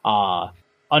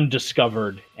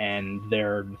undiscovered, and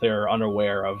they're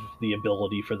unaware of the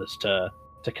ability for this to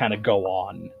kind of go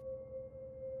on.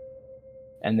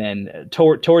 And then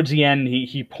towards the end,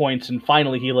 he points, and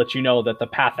finally he lets you know that the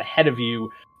path ahead of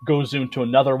you goes into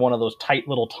another one of those tight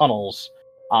little tunnels,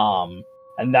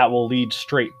 and that will lead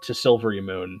straight to Silvery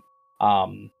Moon.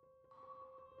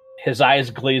 His eyes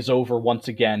glaze over once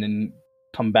again and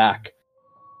come back.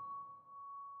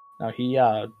 Now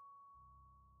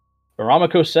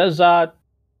Aramiko says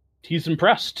he's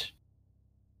impressed.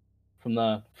 From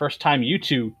the first time you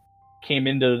two came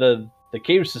into the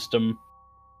cave system,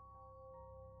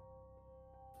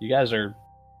 you guys are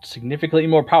significantly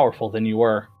more powerful than you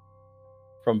were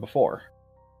from before.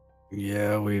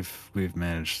 Yeah, we've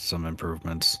managed some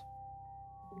improvements.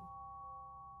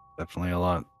 Definitely a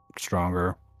lot stronger,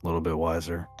 a little bit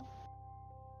wiser.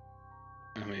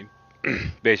 I mean,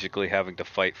 basically having to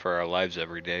fight for our lives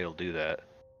every day will do that.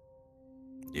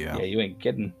 Yeah. Yeah, you ain't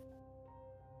kidding.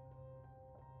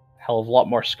 Hell of a lot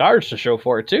more scars to show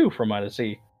for it too, from what I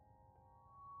see.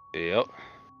 Yep.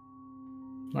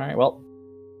 Alright, well,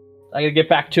 I gotta get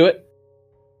back to it.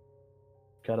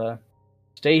 Gotta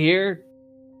stay here,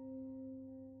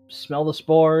 smell the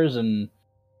spores, and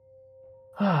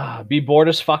be bored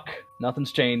as fuck.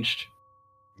 Nothing's changed.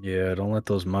 Yeah, don't let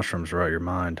those mushrooms rot your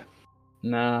mind.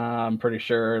 Nah, I'm pretty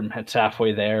sure it's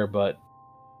halfway there, but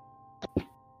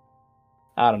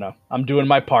I don't know. I'm doing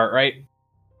my part, right?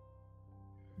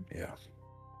 Yeah.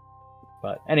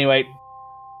 But anyway,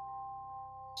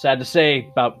 sad to say,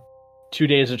 about 2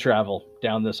 days of travel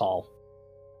down this hall.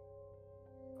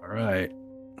 All right.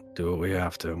 Do what we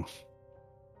have to.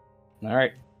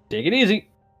 Alright, take it easy.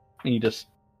 And he just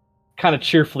kind of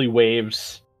cheerfully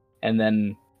waves and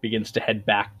then begins to head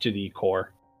back to the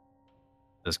core.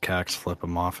 Does Cax flip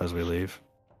him off as we leave?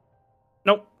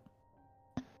 Nope.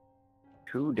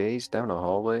 2 days down a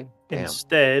hallway? Damn.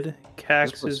 Instead,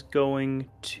 Cax This was- is going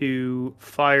to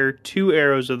fire 2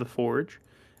 arrows of the forge,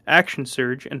 action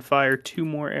surge, and fire 2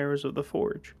 more arrows of the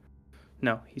forge.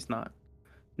 No, he's not.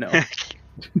 No.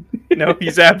 No,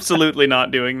 he's absolutely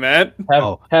not doing that.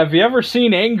 Have you ever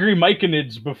seen angry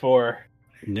myconids before?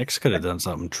 Nyx could have done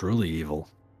something truly evil.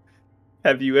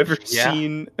 Have you ever Yeah.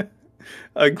 seen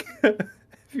a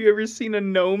Have you ever seen a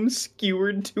gnome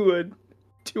skewered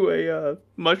to a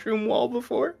mushroom wall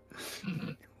before?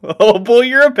 Oh boy,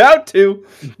 you're about to.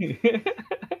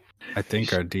 I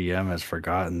think our DM has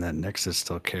forgotten that Nyx is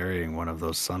still carrying one of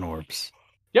those sun orbs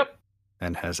Yep.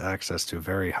 and has access to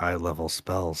very high level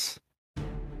spells.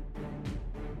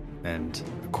 And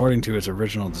according to its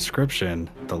original description,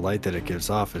 the light that it gives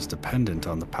off is dependent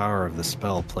on the power of the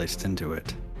spell placed into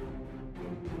it.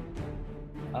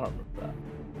 I don't remember that.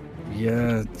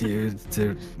 Yeah,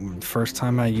 the first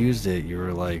time I used it, you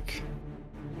were like,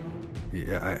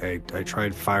 yeah, I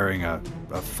tried firing a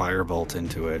firebolt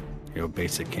into it,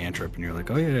 basic cantrip, and you're like,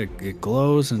 oh yeah, it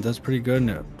glows and does pretty good, and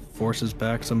it forces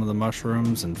back some of the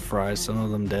mushrooms and fries some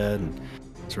of them dead, and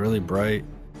it's really bright.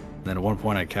 And then at one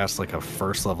point I cast like a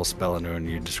first level spell into it, and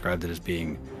you described it as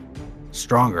being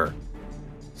stronger.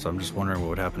 So I'm just wondering what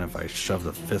would happen if I shoved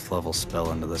the 5th level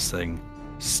spell into this thing,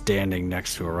 standing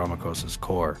next to Aramikos'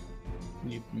 core.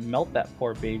 You melt that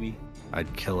poor baby.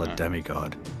 I'd kill a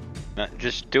demigod. No,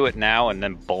 just do it now and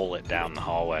then bowl it down the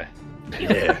hallway.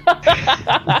 Yeah.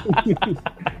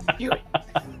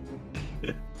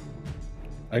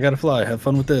 I gotta fly. Have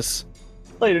fun with this.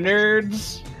 Later,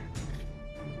 nerds.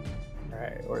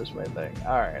 Alright, where's my thing?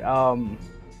 Alright,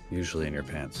 Usually in your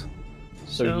pants.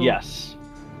 so So- yes.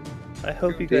 I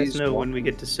hope you guys know when we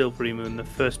get to Silvery Moon, the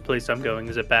first place I'm going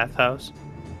is a bathhouse.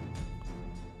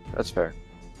 That's fair.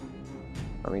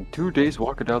 I mean, 2 days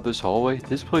walking down this hallway,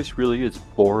 this place really is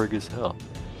boring as hell.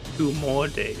 2 more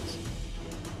days.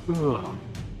 Ugh.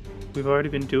 We've already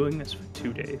been doing this for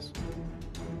 2 days.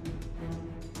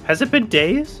 Has it been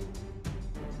days?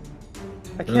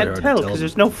 I Really can't hard to tell tell. because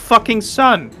there's no fucking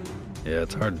sun. Yeah,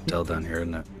 it's hard to tell down here,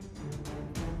 isn't it?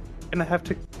 And I have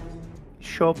to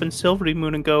show up in Silvery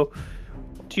Moon and go,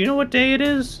 do you know what day it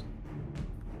is?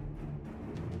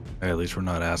 Hey, at least we're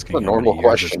not asking. A how normal many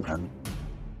years it's question. been.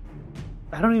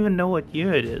 I don't even know what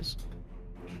year it is.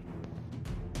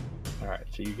 Alright,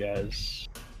 so you guys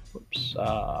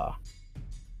are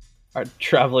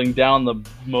traveling down the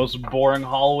most boring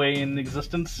hallway in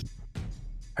existence.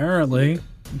 Apparently.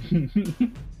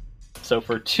 So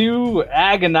for 2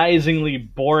 agonizingly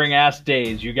boring ass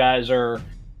days, you guys are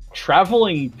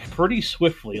traveling pretty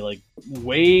swiftly, like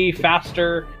way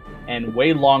faster and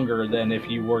way longer than if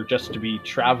you were just to be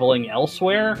traveling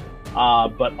elsewhere,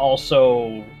 but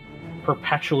also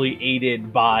perpetually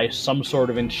aided by some sort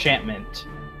of enchantment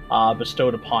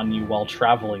bestowed upon you while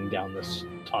traveling down this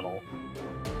tunnel.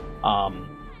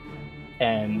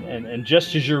 And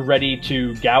just as you're ready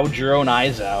to gouge your own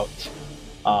eyes out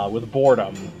with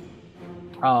boredom,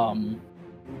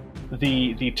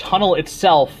 the tunnel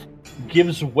itself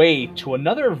gives way to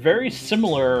another very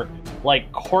similar,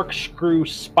 like, corkscrew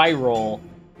spiral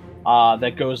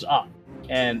that goes up.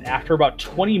 And after about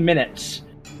 20 minutes,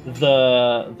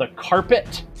 the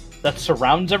carpet that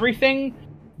surrounds everything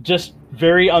just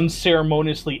very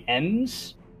unceremoniously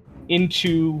ends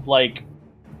into like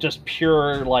just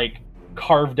pure like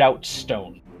carved out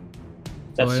stone.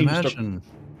 So I imagine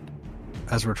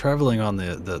as we're traveling on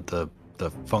the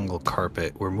fungal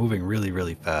carpet, we're moving really,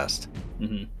 really fast.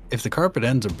 Mm-hmm. If the carpet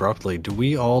ends abruptly, do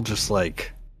we all just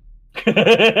like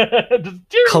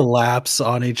just, collapse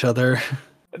on each other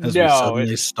as we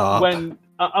suddenly stop? When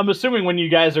I'm assuming when you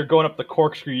guys are going up the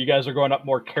corkscrew, you guys are going up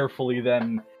more carefully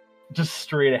than just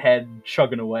straight ahead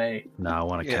chugging away. No, I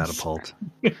want to catapult.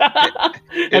 I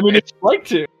mean, if you'd like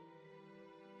to.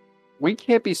 We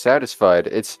can't be satisfied.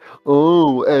 It's,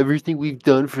 oh, everything we've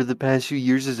done for the past few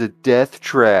years is a death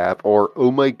trap. Or,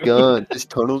 oh my god, this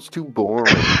tunnel's too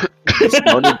boring. It's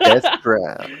not a death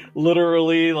trap.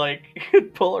 Literally, like,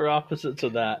 polar opposites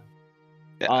of that.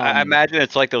 I imagine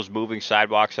it's like those moving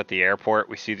sidewalks at the airport.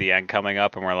 We see the end coming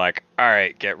up, and we're like, all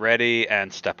right, get ready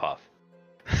and step off.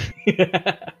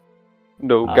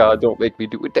 No, God, don't make me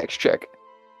do a dex check.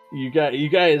 You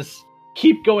guys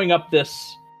keep going up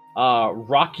this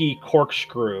rocky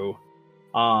corkscrew,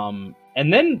 and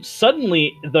then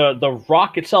suddenly the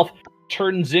rock itself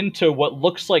turns into what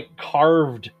looks like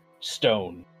carved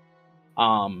stone,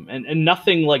 and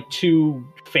nothing like too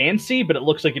fancy, but it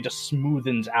looks like it just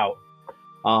smoothens out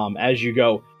as you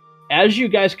go. As you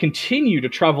guys continue to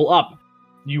travel up,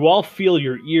 you all feel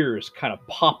your ears kind of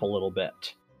pop a little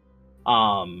bit,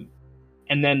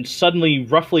 and then suddenly,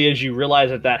 roughly as you realize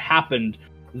that happened,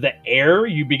 the air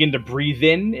you begin to breathe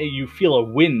in, you feel a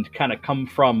wind kind of come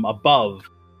from above,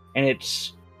 and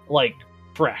it's like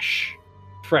fresh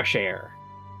air.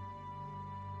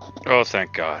 Oh,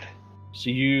 thank God. So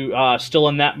you still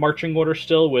in that marching order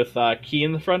still with Key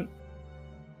in the front?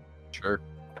 Sure.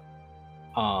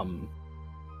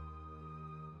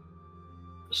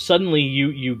 Suddenly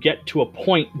you get to a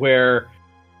point where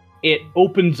it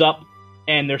opens up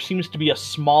and there seems to be a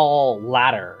small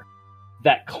ladder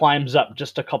that climbs up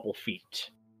just a couple feet.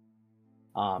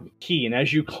 Key, and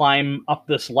as you climb up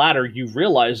this ladder, you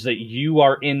realize that you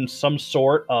are in some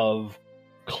sort of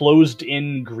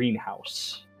closed-in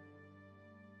greenhouse.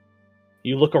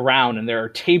 You look around, and there are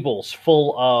tables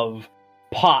full of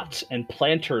pots and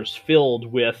planters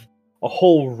filled with a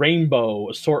whole rainbow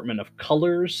assortment of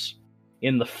colors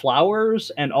in the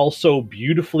flowers, and also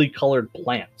beautifully colored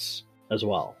plants as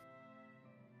well.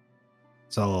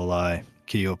 It's all a lie.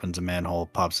 Key opens a manhole,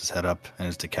 pops his head up, and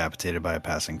is decapitated by a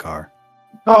passing car.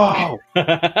 Oh!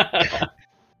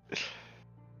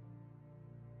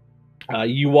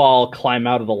 You all climb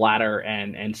out of the ladder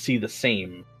and see the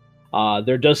same.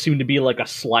 There does seem to be like a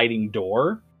sliding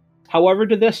door, however,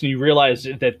 to this, and you realize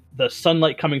that the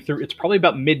sunlight coming through, it's probably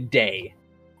about midday,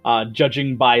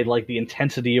 judging by like the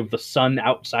intensity of the sun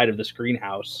outside of this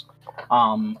greenhouse.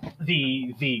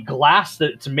 The glass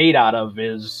that it's made out of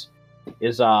is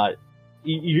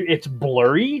it's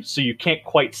blurry, so you can't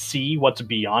quite see what's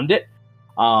beyond it.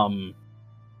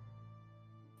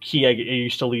 Key, are you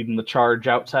still leading the charge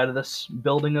outside of this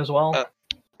building as well?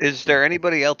 Is there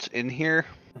anybody else in here?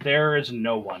 There is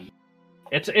no one.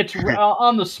 It's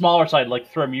on the smaller side,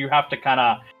 like Thrym. You have to kind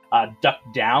of duck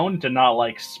down to not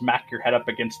like smack your head up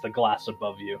against the glass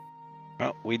above you.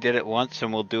 Well, we did it once,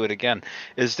 and we'll do it again.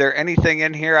 Is there anything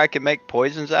in here I can make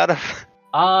poisons out of?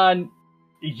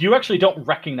 You actually don't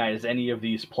recognize any of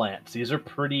these plants. These are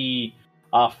pretty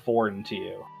foreign to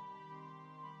you.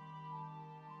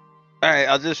 Alright,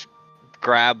 I'll just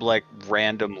grab, like,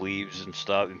 random leaves and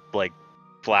stuff, like,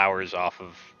 flowers off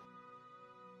of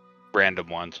random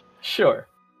ones. Sure.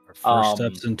 Our first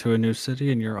steps into a new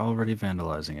city, and you're already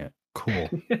vandalizing it. Cool.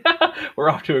 We're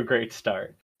off to a great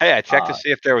start. Hey, I checked to see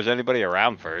if there was anybody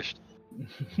around first.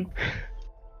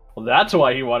 Well, that's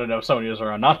why you want to know if somebody was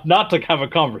around, not to have a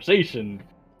conversation.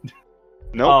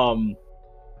 Nope.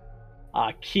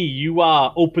 Key, you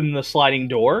open the sliding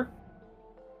door,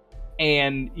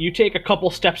 and you take a couple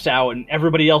steps out, and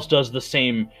everybody else does the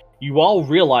same. You all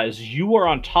realize you are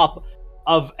on top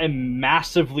of a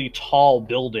massively tall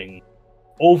building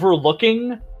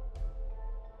overlooking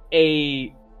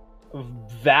a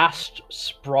vast,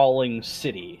 sprawling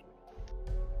city.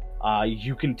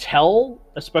 You can tell,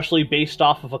 especially based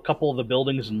off of a couple of the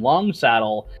buildings in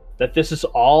Longsaddle, that this is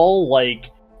all, like,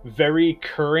 very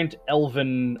current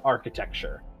elven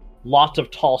architecture. Lots of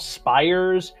tall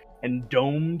spires and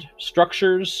domed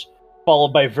structures,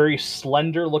 followed by very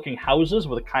slender-looking houses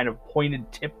with a kind of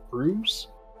pointed-tip roofs.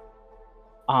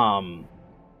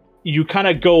 You kind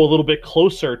of go a little bit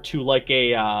closer to, like,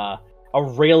 a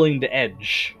railinged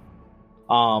edge.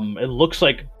 It looks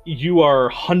like you are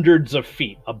hundreds of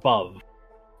feet above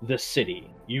this city.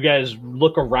 You guys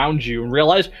look around you and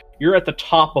realize you're at the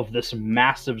top of this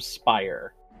massive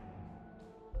spire.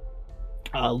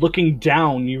 Looking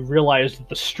down, you realize that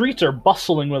the streets are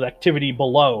bustling with activity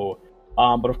below.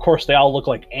 But of course, they all look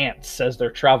like ants as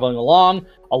they're traveling along.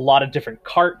 A lot of different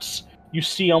carts. You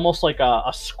see almost like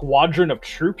a squadron of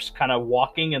troops kind of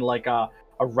walking in like a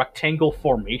rectangle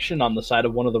formation on the side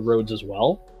of one of the roads as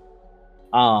well.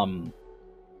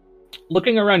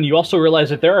 Looking around, you also realize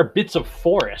that there are bits of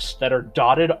forest that are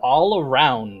dotted all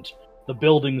around the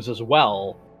buildings as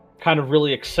well, kind of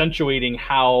really accentuating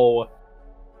how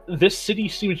this city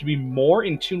seems to be more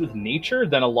in tune with nature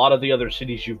than a lot of the other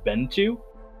cities you've been to.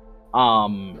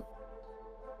 And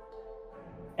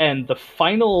the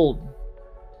final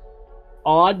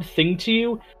odd thing to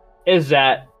you is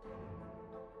that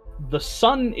the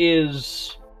sun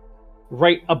is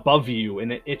right above you,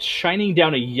 and it's shining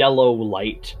down a yellow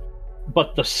light,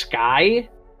 but the sky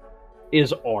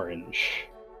is orange.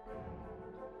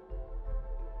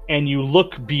 And you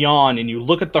look beyond, and you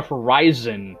look at the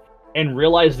horizon, and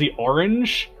realize the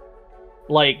orange,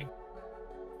 like,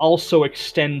 also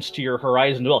extends to your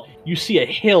horizon as well. You see a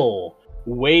hill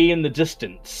way in the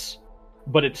distance,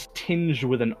 but it's tinged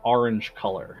with an orange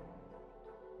color.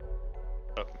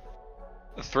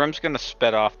 Thrym's gonna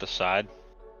sped off the side.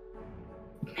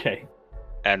 Okay.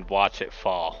 And watch it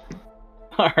fall.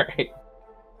 Alright.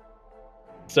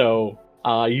 So,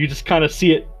 you just kind of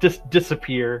see it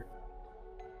disappear.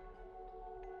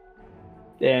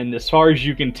 And as far as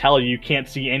you can tell, you can't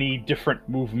see any different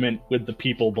movement with the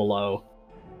people below.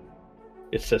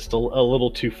 It's just a little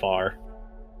too far.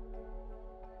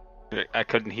 I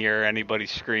couldn't hear anybody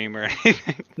scream or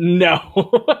anything. No.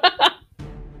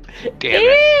 Damn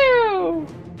it.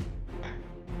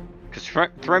 Because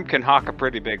Thrym can hawk a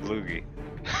pretty big loogie.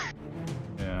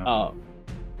 Yeah.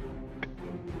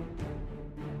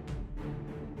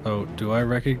 Oh, do I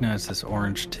recognize this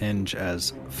orange tinge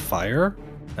as fire?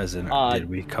 As in, did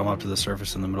we come up to the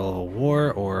surface in the middle of a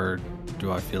war, or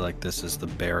do I feel like this is the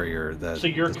barrier that... So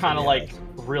you're kind of like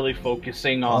really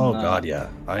focusing on... Oh god, yeah.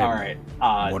 Alright.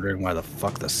 Wondering why the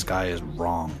fuck the sky is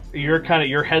wrong. You're kind of,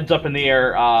 your head's up in the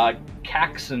air.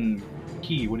 Cax and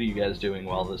Key, what are you guys doing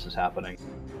while this is happening?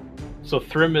 So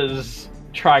Thrym is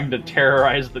trying to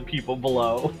terrorize the people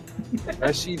below.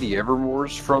 I see the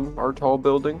Evermores from our tall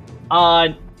building.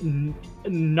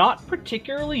 Not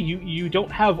particularly. You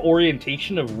don't have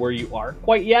orientation of where you are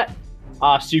quite yet.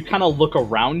 So you kind of look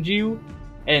around you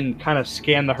and kind of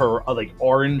scan the like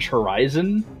orange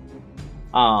horizon.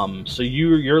 So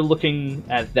you're looking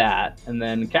at that, and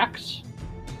then Cax.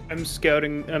 I'm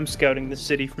scouting the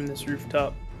city from this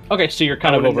rooftop. Okay, so you're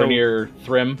kind of over near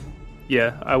Thrym.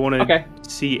 Yeah, I want to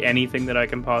see anything that I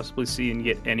can possibly see and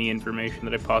get any information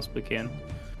that I possibly can.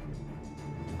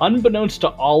 Unbeknownst to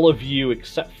all of you,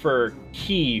 except for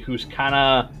Key, who's kind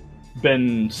of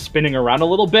been spinning around a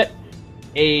little bit,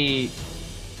 a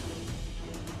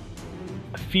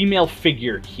female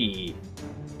figure, Key,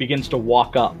 begins to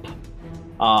walk up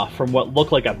from what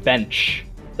looked like a bench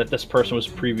that this person was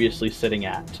previously sitting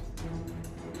at.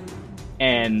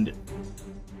 And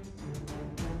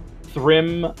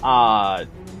Thrym,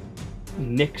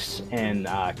 Nyx, and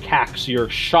Cax, you're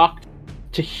shocked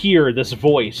to hear this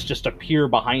voice just appear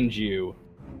behind you.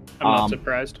 I'm not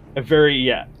surprised.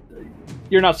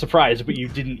 You're not surprised, but you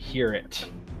didn't hear it.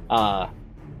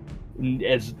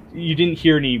 As you didn't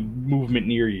hear any movement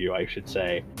near you, I should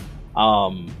say.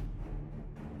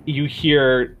 You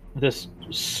hear this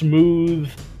smooth,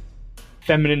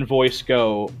 feminine voice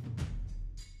go,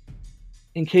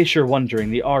 "In case you're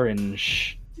wondering, the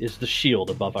orange is the shield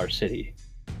above our city."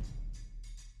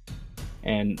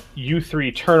 And you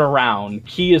three turn around.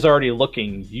 Key is already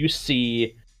looking. You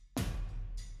see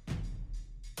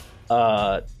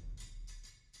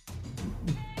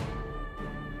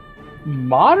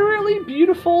moderately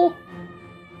beautiful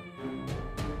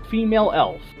female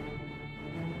elf.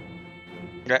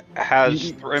 Has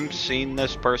Thrym seen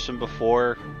this person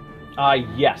before?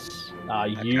 Yes.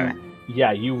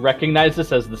 You recognize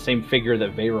this as the same figure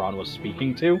that Vhaeraun was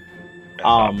speaking to.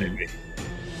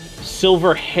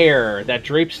 Silver hair that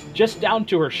drapes just down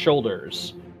to her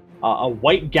shoulders. A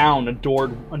white gown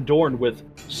adorned with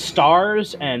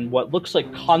stars and what looks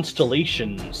like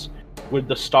constellations, with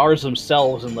the stars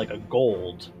themselves in like a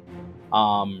gold.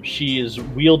 She is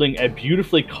wielding a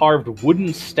beautifully carved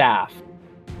wooden staff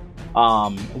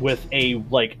with a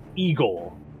like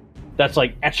eagle that's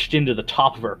like etched into the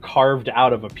top of her, carved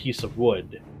out of a piece of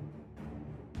wood.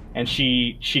 And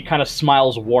she kind of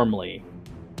smiles warmly.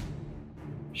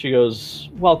 She goes,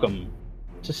 "Welcome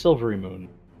to Silvery Moon,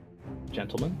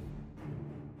 gentlemen."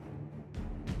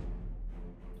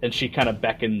 And she kind of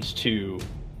beckons to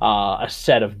a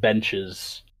set of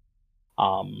benches.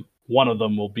 One of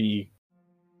them will be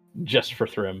just for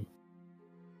Thrym.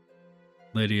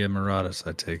 Lady Emiratus,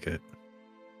 I take it.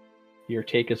 Your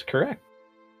take is correct.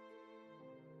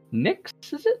 Nyx,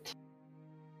 is it?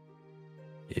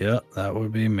 Yeah, that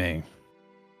would be me.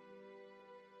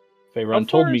 Vhaeraun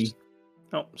told me.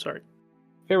 Oh, sorry.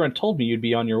 Vhaeraun told me you'd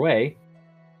be on your way.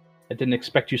 I didn't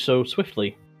expect you so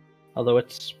swiftly. Although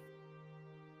it's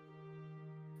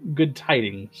good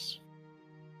tidings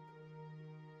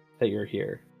that you're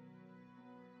here.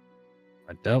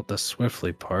 I doubt the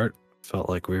swiftly part. Felt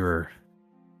like we were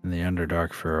in the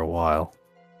Underdark for a while.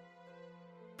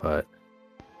 But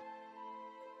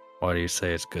why do you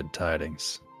say it's good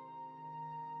tidings?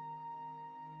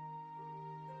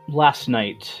 Last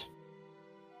night,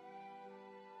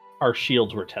 our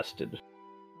shields were tested.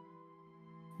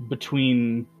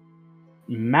 Between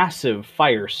massive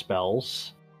fire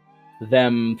spells,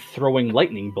 them throwing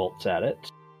lightning bolts at it,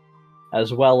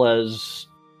 as well as,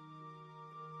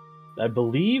 I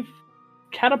believe,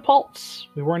 catapults.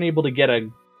 We weren't able to get a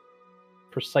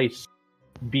precise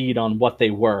bead on what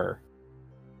they were.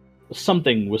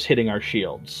 Something was hitting our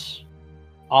shields.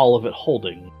 All of it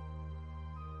holding.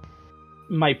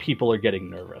 My people are getting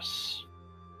nervous.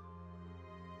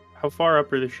 How far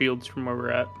up are the shields from where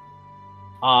we're at?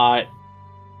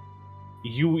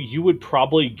 You would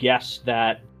probably guess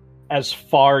that as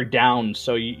far down,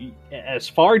 as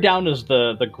far down as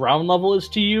the ground level is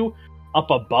to you, up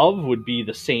above would be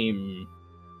the same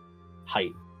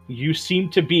height. You seem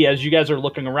to be, as you guys are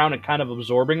looking around and kind of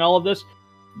absorbing all of this,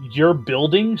 your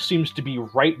building seems to be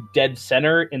right dead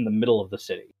center in the middle of the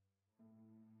city.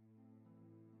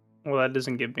 Well, that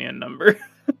doesn't give me a number.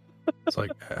 It's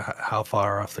like, how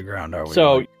far off the ground are we?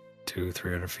 So, like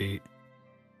 200-300 feet?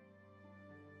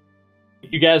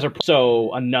 You guys are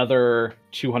another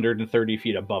 230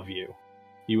 feet above you,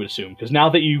 you would assume. Because now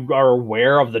that you are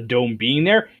aware of the dome being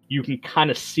there, you can kind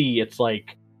of see its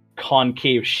like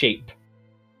concave shape.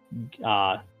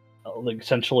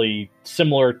 Essentially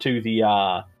similar to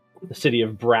the city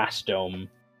of Brass Dome.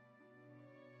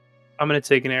 I'm gonna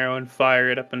take an arrow and fire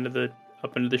it up into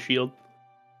the shield.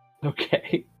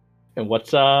 Okay. And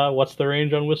what's the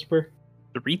range on Whisper?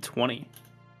 320.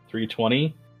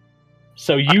 320.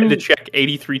 So I had to check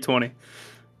 8320.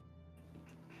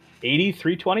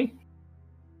 8320?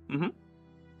 Mm-hmm.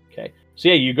 Okay. So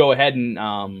yeah, you go ahead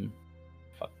and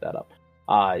fuck that up.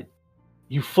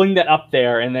 You fling that up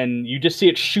there, and then you just see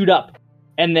it shoot up,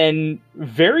 and then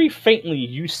very faintly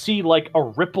you see like a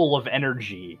ripple of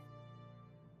energy.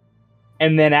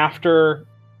 And then after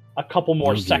a couple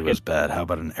more seconds, was bad. How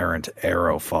about an errant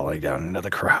arrow falling down into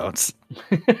the crowds?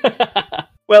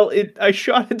 Well, I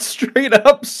shot it straight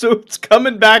up, so it's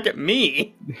coming back at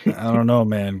me. I don't know,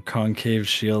 man. Concave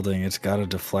shielding, it's got to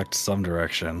deflect some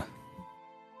direction.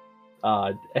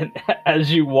 And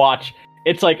as you watch,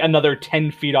 it's like another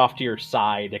 10 feet off to your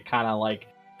side. It kind of like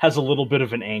has a little bit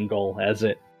of an angle as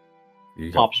it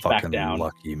pops back down.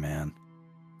 Lucky, man.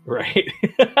 Right.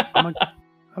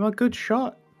 I'm a good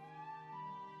shot.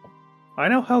 I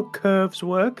know how curves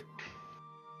work.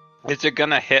 Is it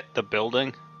gonna hit the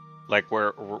building, like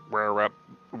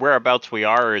whereabouts we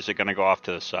are, or is it gonna go off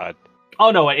to the side? Oh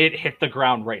no! It hit the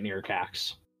ground right near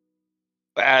Cax.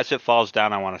 As it falls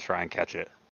down, I want to try and catch it.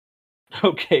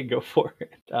 Okay, go for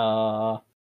it.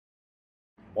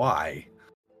 Why?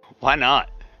 Why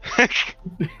not? Fucking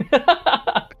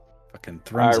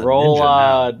Thrym's a roll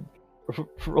ninja now.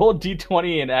 roll a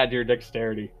d20 and add your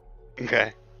dexterity.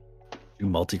 Okay. You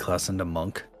multi-class into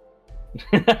monk.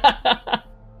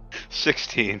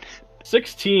 16.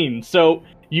 16. So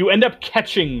you end up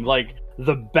catching like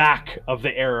the back of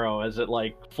the arrow as it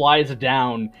like flies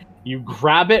down. You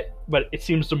grab it, but it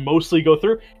seems to mostly go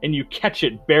through, and you catch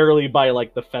it barely by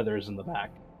like the feathers in the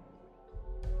back.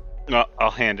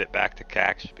 I'll hand it back to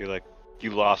Cax. Be like,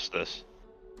 you lost this.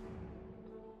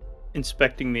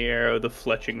 Inspecting the arrow, the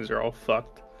fletchings are all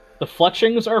fucked. The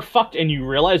fletchings are fucked, and you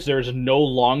realize there's no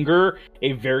longer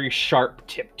a very sharp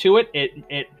tip to it.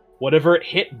 It whatever it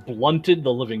hit blunted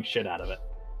the living shit out of it.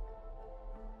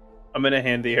 I'm gonna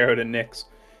hand the arrow to Nyx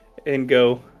and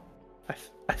go,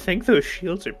 I think those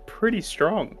shields are pretty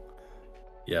strong.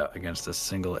 Yeah, against a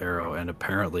single arrow and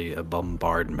apparently a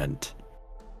bombardment.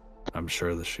 I'm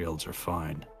sure the shields are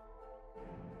fine.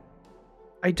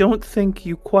 I don't think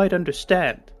you quite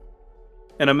understand.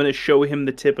 And I'm going to show him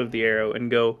the tip of the arrow and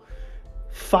go,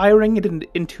 firing it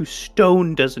into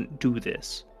stone doesn't do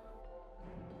this.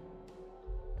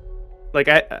 Like,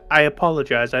 I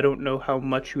apologize, I don't know how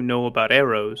much you know about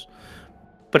arrows,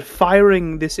 but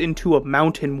firing this into a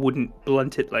mountain wouldn't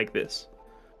blunt it like this.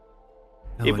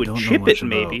 No, it would chip it,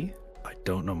 maybe. I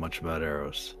don't know much about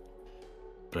arrows,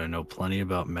 but I know plenty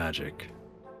about magic.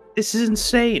 This is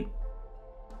insane.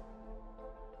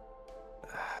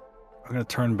 I'm gonna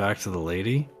turn back to the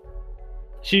lady.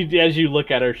 As you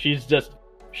look at her, she's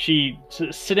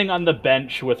sitting on the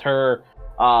bench with her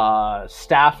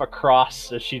staff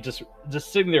across. She just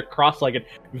sitting there cross-legged,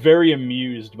 very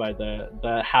amused by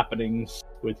the happenings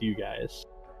with you guys.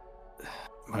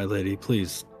 My lady,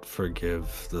 please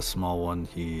forgive the small one.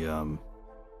 He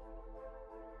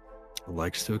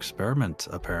likes to experiment,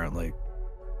 apparently.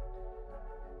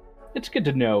 It's good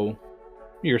to know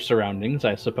your surroundings,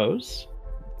 I suppose.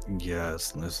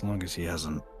 Yes, as long as he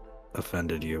hasn't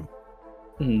offended you.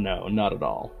 No, not at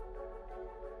all.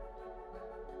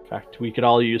 In fact, we could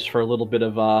all use for a little bit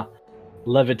of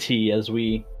levity as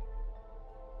we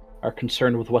are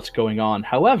concerned with what's going on.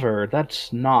 However,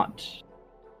 that's not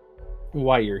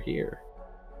why you're here.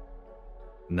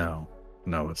 No,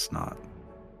 it's not.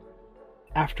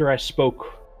 After I spoke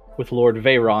with Lord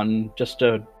Vhaeraun just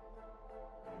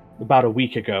about a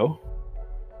week ago,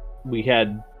 we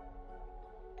had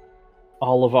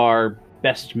all of our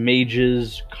best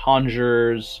mages,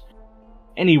 conjurers,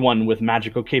 anyone with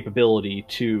magical capability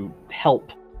to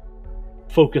help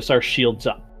focus our shields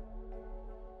up.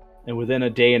 And within a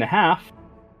day and a half,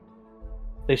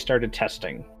 they started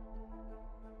testing.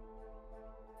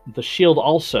 The shield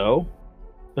also,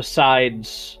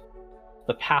 besides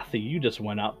the path that you just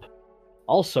went up,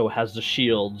 also has the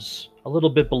shields a little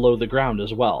bit below the ground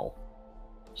as well.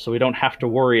 So we don't have to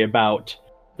worry about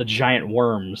the giant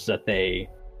worms that they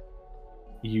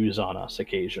use on us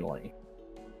occasionally.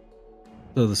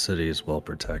 So the city is well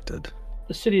protected.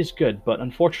 The city is good, but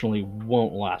unfortunately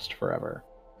won't last forever.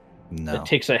 No. It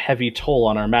takes a heavy toll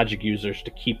on our magic users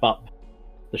to keep up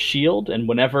the shield, and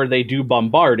whenever they do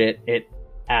bombard it, it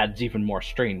adds even more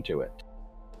strain to it.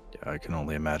 Yeah, I can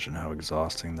only imagine how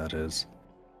exhausting that is.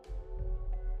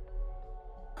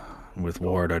 With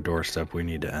war at our doorstep, we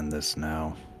need to end this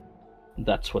now.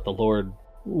 That's what the Lord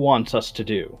wants us to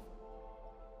do.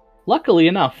 Luckily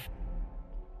enough,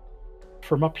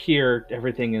 from up here,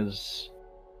 everything is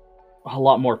a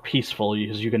lot more peaceful.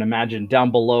 As you can imagine,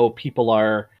 down below, people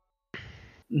are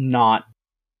not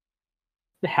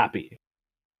happy.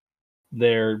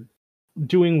 They're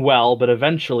doing well, but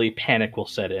eventually panic will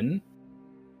set in.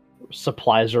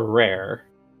 Supplies are rare.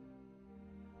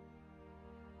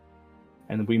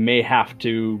 And we may have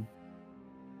to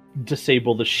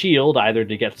disable the shield either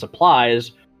to get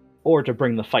supplies or to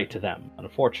bring the fight to them.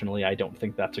 Unfortunately, I don't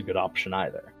think that's a good option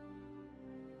either.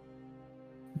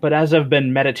 But as I've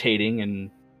been meditating and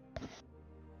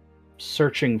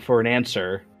searching for an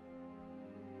answer,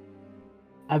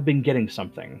 I've been getting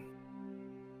something.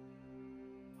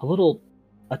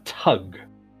 A tug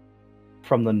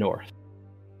from the north.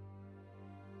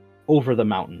 Over the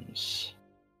mountains.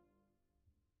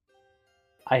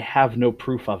 I have no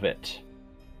proof of it.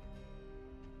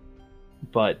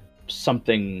 But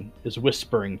something is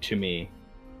whispering to me,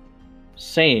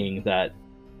 saying that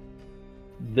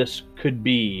this could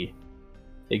be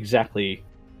exactly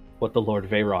what the Lord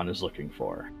Vhaeraun is looking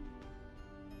for.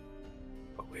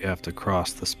 But we have to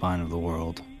cross the spine of the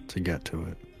world to get to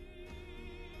it.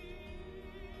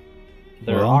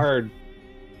 There are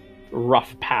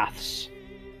rough paths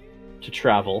to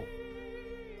travel,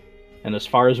 and as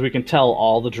far as we can tell,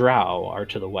 all the drow are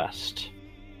to the west.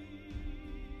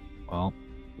 Well,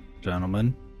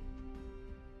 gentlemen,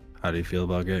 how do you feel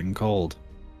about getting cold?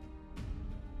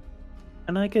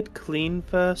 Can I get clean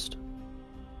first?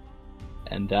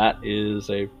 And that is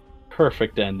a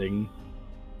perfect ending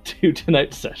to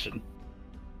tonight's session.